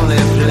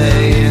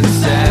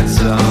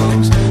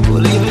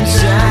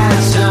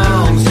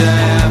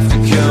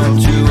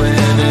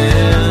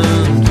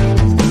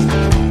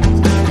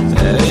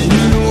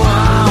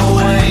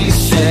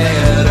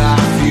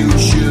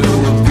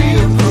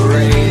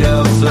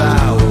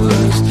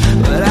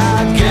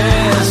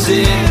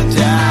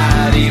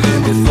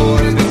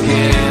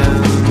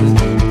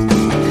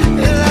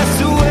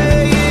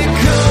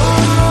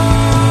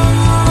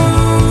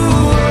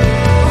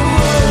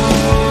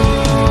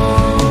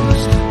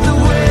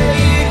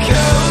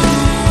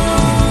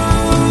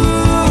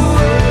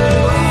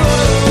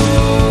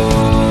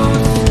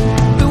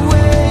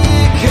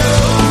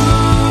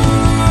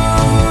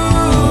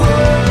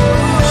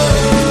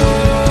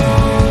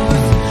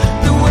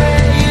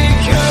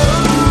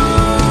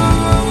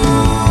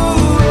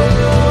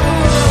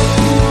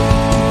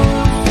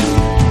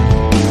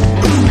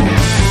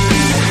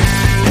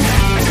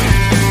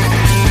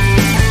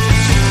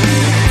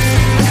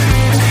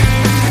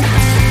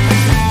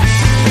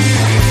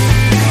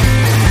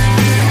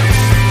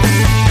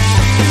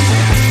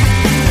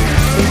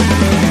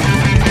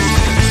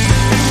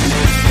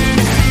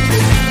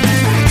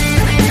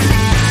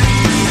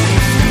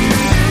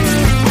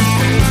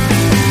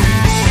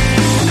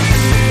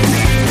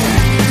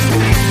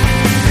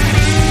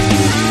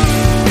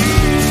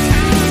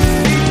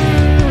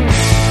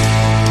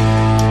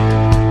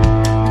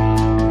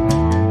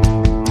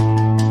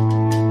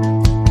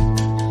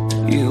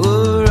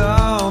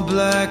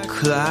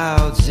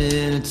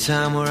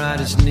 time where I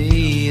just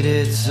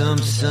needed some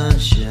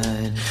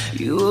sunshine.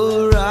 You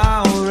were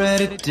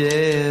already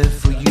dead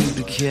before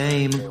you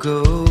became a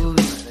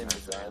ghost.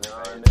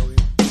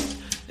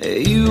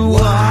 You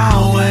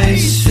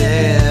always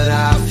said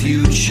our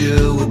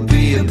future would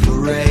be a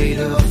parade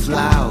of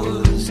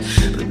flowers,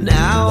 but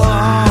now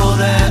all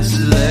that's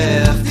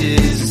left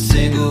is a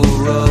single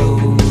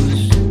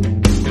rose.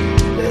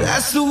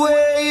 That's the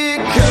way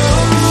it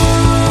goes.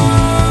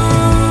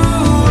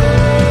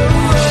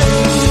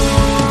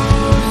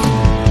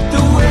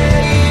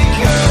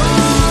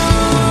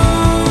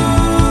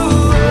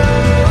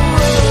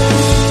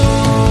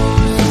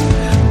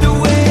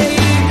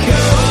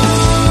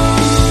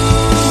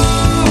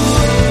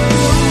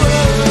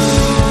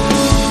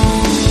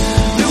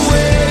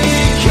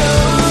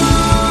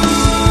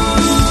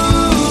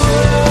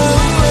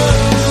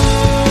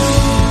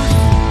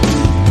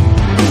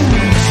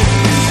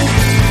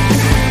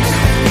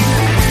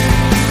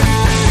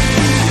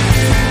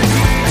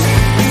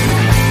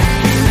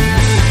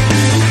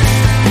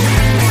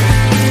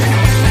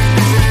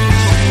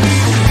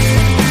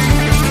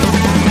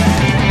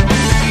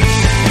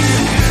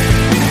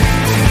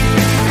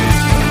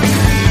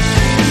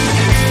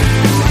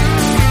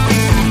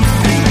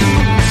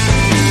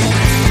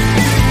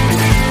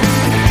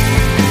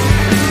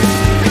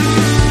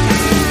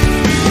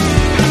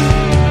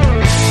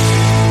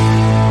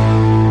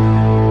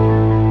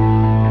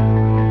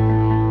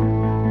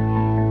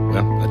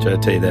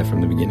 Tell you that from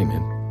the beginning,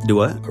 man. Do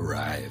what?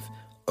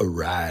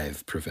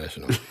 Arrive,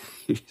 professional.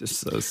 You're just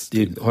so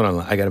stupid. Dude, hold on.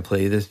 I got to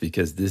play this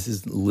because this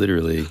is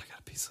literally. I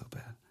gotta be so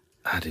bad.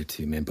 I do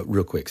too, man. But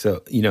real quick,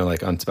 so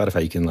like on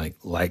Spotify, you can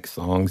like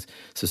songs.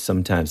 So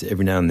sometimes,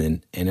 every now and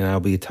then, Anna and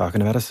I'll be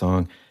talking about a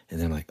song, and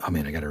then I'm like, oh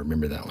man, I got to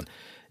remember that one.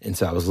 And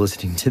so I was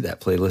listening to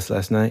that playlist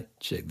last night.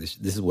 Check this.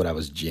 This is what I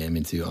was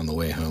jamming to on the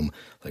way home,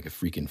 like a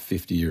freaking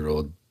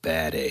 50-year-old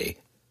bad A.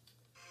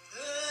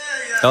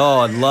 Oh,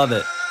 I love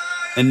it.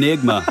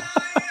 Enigma.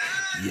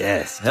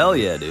 Yes. Hell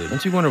yeah, dude.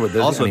 Don't you wonder what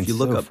those Also, if you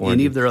look up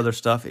any of their other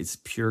stuff, it's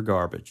pure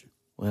garbage.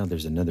 Well,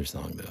 there's another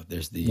song, though.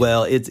 There's the...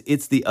 Well,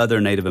 it's the other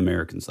Native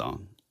American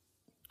song.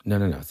 No.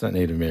 It's not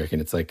Native American.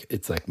 It's like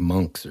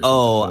monks or something.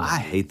 Oh, I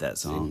hate that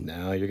song. See,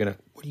 now you're going to...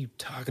 What are you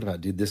talking about,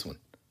 dude? This one.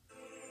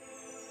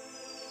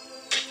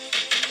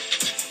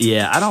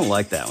 Yeah, I don't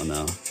like that one,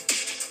 though.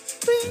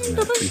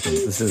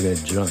 This is going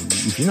to jump.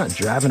 If you're not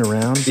driving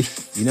around,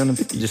 you know what I'm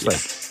saying?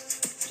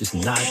 Just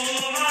not...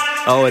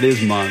 Oh, it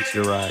is monks.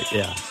 You're right.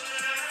 Yeah.